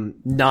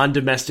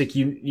non-domestic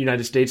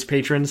United States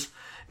patrons,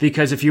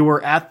 because if you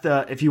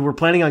were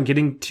planning on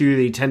getting to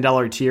the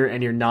 $10 tier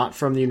and you're not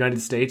from the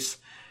United States,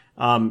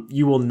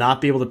 you will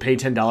not be able to pay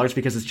 $10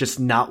 because it's just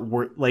not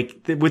worth,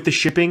 with the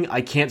shipping,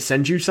 I can't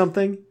send you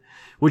something,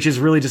 which is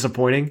really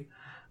disappointing.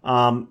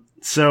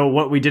 So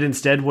what we did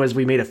instead was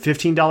we made a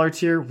 $15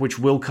 tier, which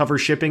will cover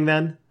shipping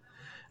then.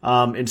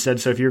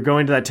 Instead. So if you're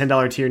going to that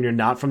 $10 tier and you're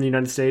not from the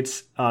United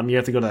States, you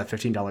have to go to that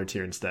 $15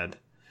 tier instead.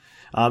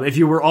 If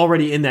you were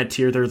already in that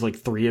tier, there's like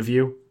 3 of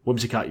you.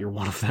 Whimsicott, you're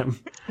one of them.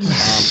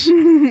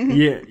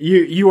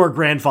 You are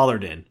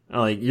grandfathered in.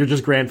 You're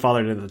just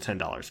grandfathered into the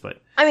 $10,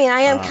 but. I mean, I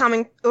am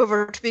coming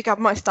over to pick up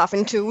my stuff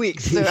in 2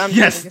 weeks, so I'm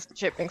doing this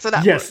shipping, so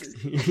that works.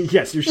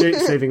 Yes, you're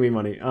saving me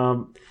money.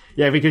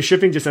 Yeah, because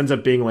shipping just ends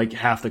up being like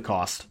half the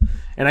cost.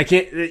 And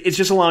it's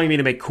just allowing me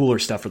to make cooler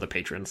stuff for the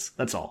patrons.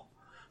 That's all.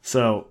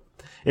 So,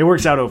 it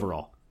works out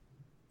overall.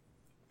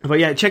 But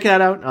yeah, check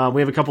that out.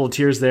 We have a couple of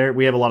tiers there.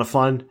 We have a lot of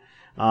fun.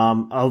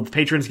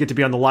 Patrons get to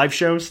be on the live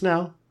shows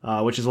now,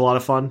 which is a lot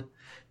of fun.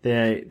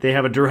 They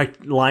have a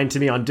direct line to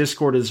me on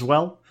Discord as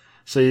well.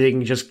 So they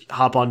can just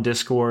hop on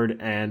Discord,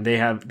 and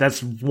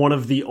that's one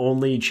of the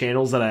only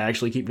channels that I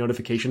actually keep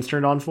notifications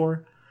turned on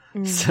for.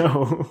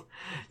 So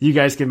you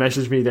guys can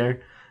message me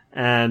there.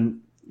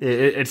 And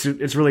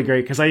it's really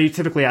great because I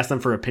typically ask them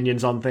for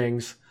opinions on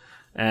things.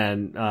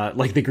 And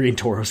like the Green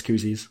Tauros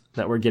koozies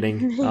that we're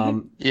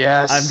getting.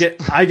 Yes.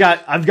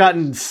 I've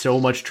gotten so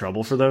much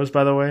trouble for those,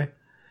 by the way.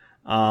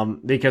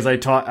 Because I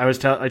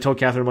told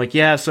Catherine, I'm like,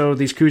 yeah, so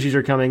these koozies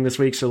are coming this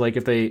week, so like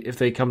if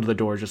they come to the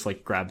door, just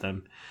like grab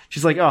them.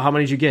 She's like, oh, how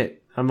many did you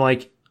get? I'm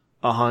like,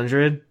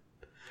 100.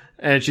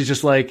 And she's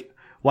just like,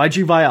 why'd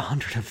you buy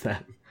 100 of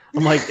them?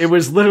 I'm like, it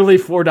was literally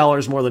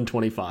 $4 more than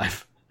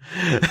 25.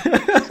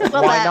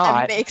 Well, why not?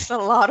 That makes a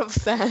lot of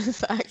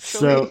sense,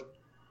 actually.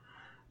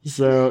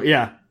 So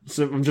yeah.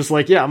 So I'm just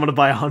like, yeah, I'm gonna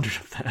buy 100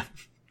 of them.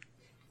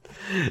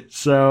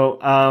 So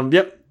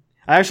yep.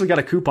 I actually got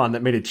a coupon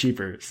that made it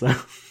cheaper. So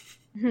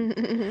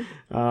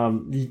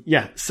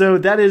yeah. So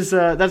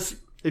that's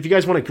if you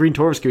guys want a Green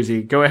Tauros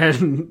koozie, go ahead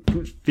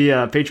and be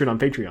a patron on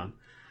Patreon.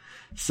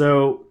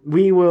 So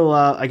we will.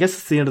 I guess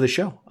it's the end of the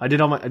show. I did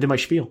my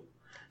spiel.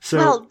 So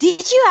well,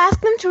 did you ask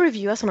them to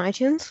review us on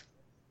iTunes?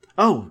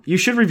 Oh, you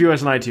should review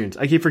us on iTunes.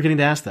 I keep forgetting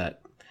to ask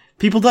that.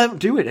 People don't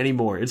do it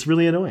anymore. It's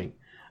really annoying.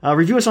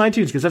 Review us on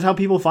iTunes because that's how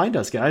people find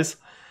us, guys.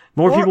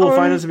 More people will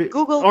find us.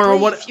 Google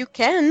Play if you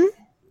can.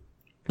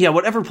 Yeah,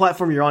 whatever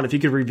platform you're on, if you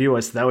could review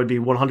us, that would be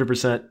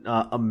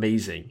 100%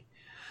 amazing.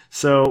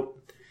 So,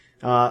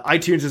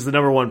 iTunes is the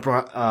number one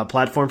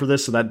platform for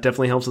this, so that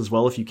definitely helps as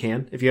well if you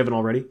haven't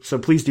already. So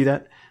please do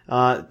that.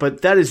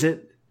 But that is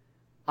it.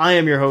 I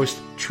am your host,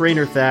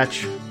 Trainer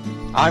Thatch.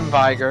 I'm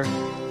Viger.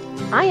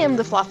 I am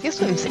the fluffiest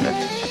swim singer.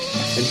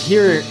 And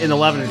here in the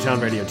Lavender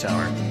Town Radio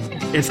Tower,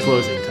 it's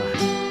closing time.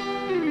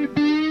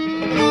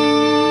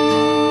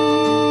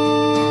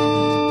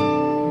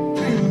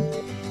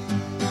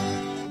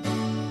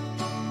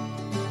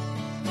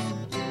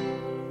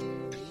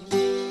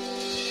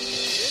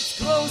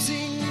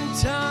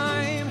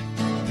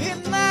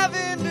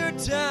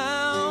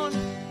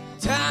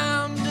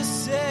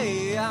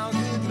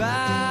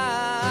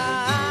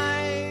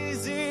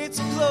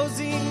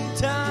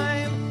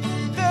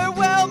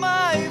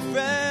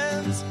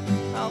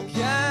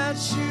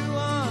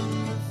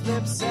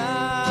 Flip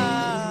side.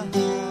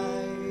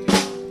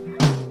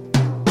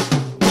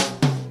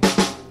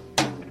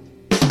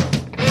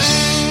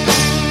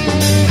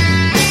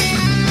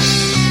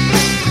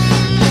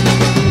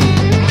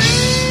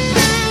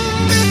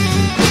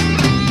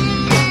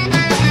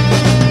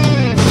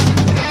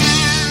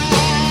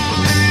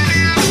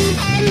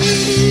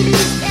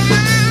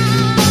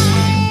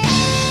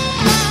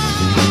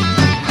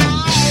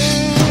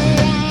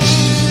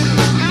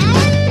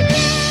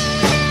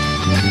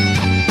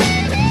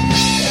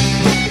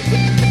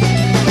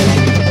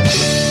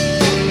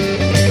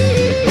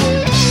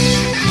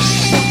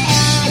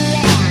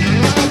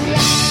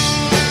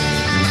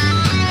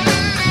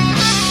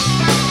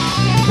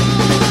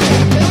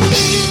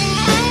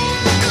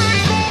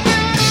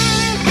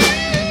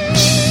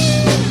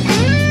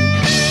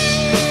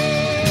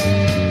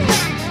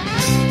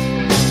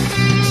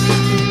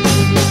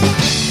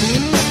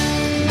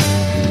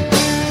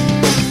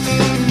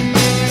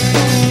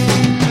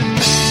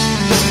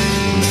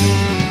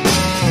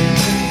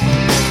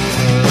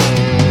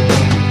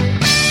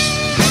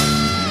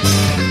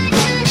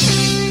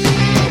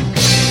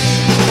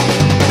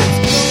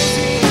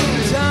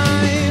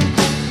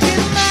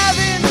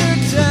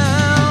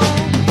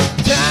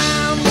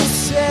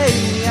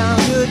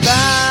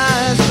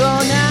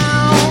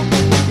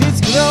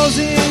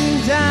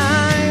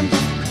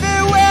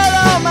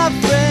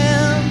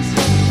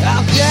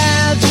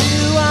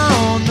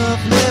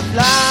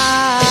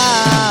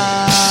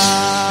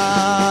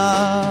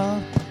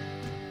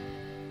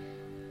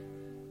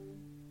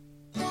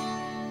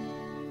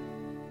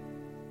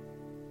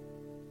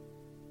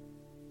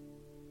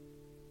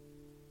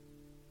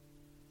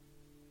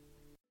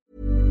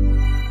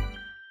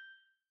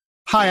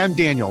 Hi, I'm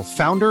Daniel,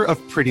 founder of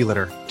Pretty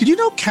Litter. Did you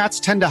know cats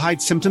tend to hide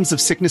symptoms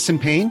of sickness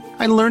and pain?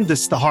 I learned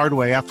this the hard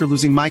way after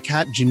losing my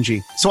cat,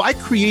 Gingy. So I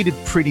created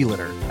Pretty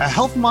Litter, a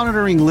health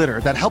monitoring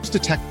litter that helps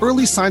detect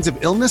early signs of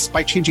illness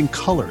by changing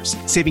colors,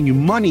 saving you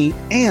money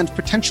and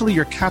potentially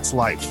your cat's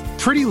life.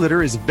 Pretty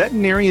Litter is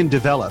veterinarian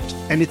developed,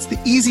 and it's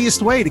the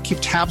easiest way to keep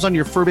tabs on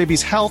your fur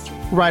baby's health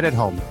right at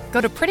home.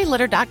 Go to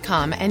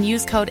prettylitter.com and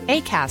use code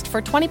ACAST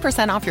for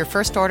 20% off your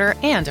first order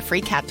and a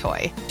free cat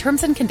toy.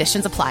 Terms and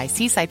conditions apply.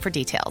 See site for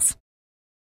details.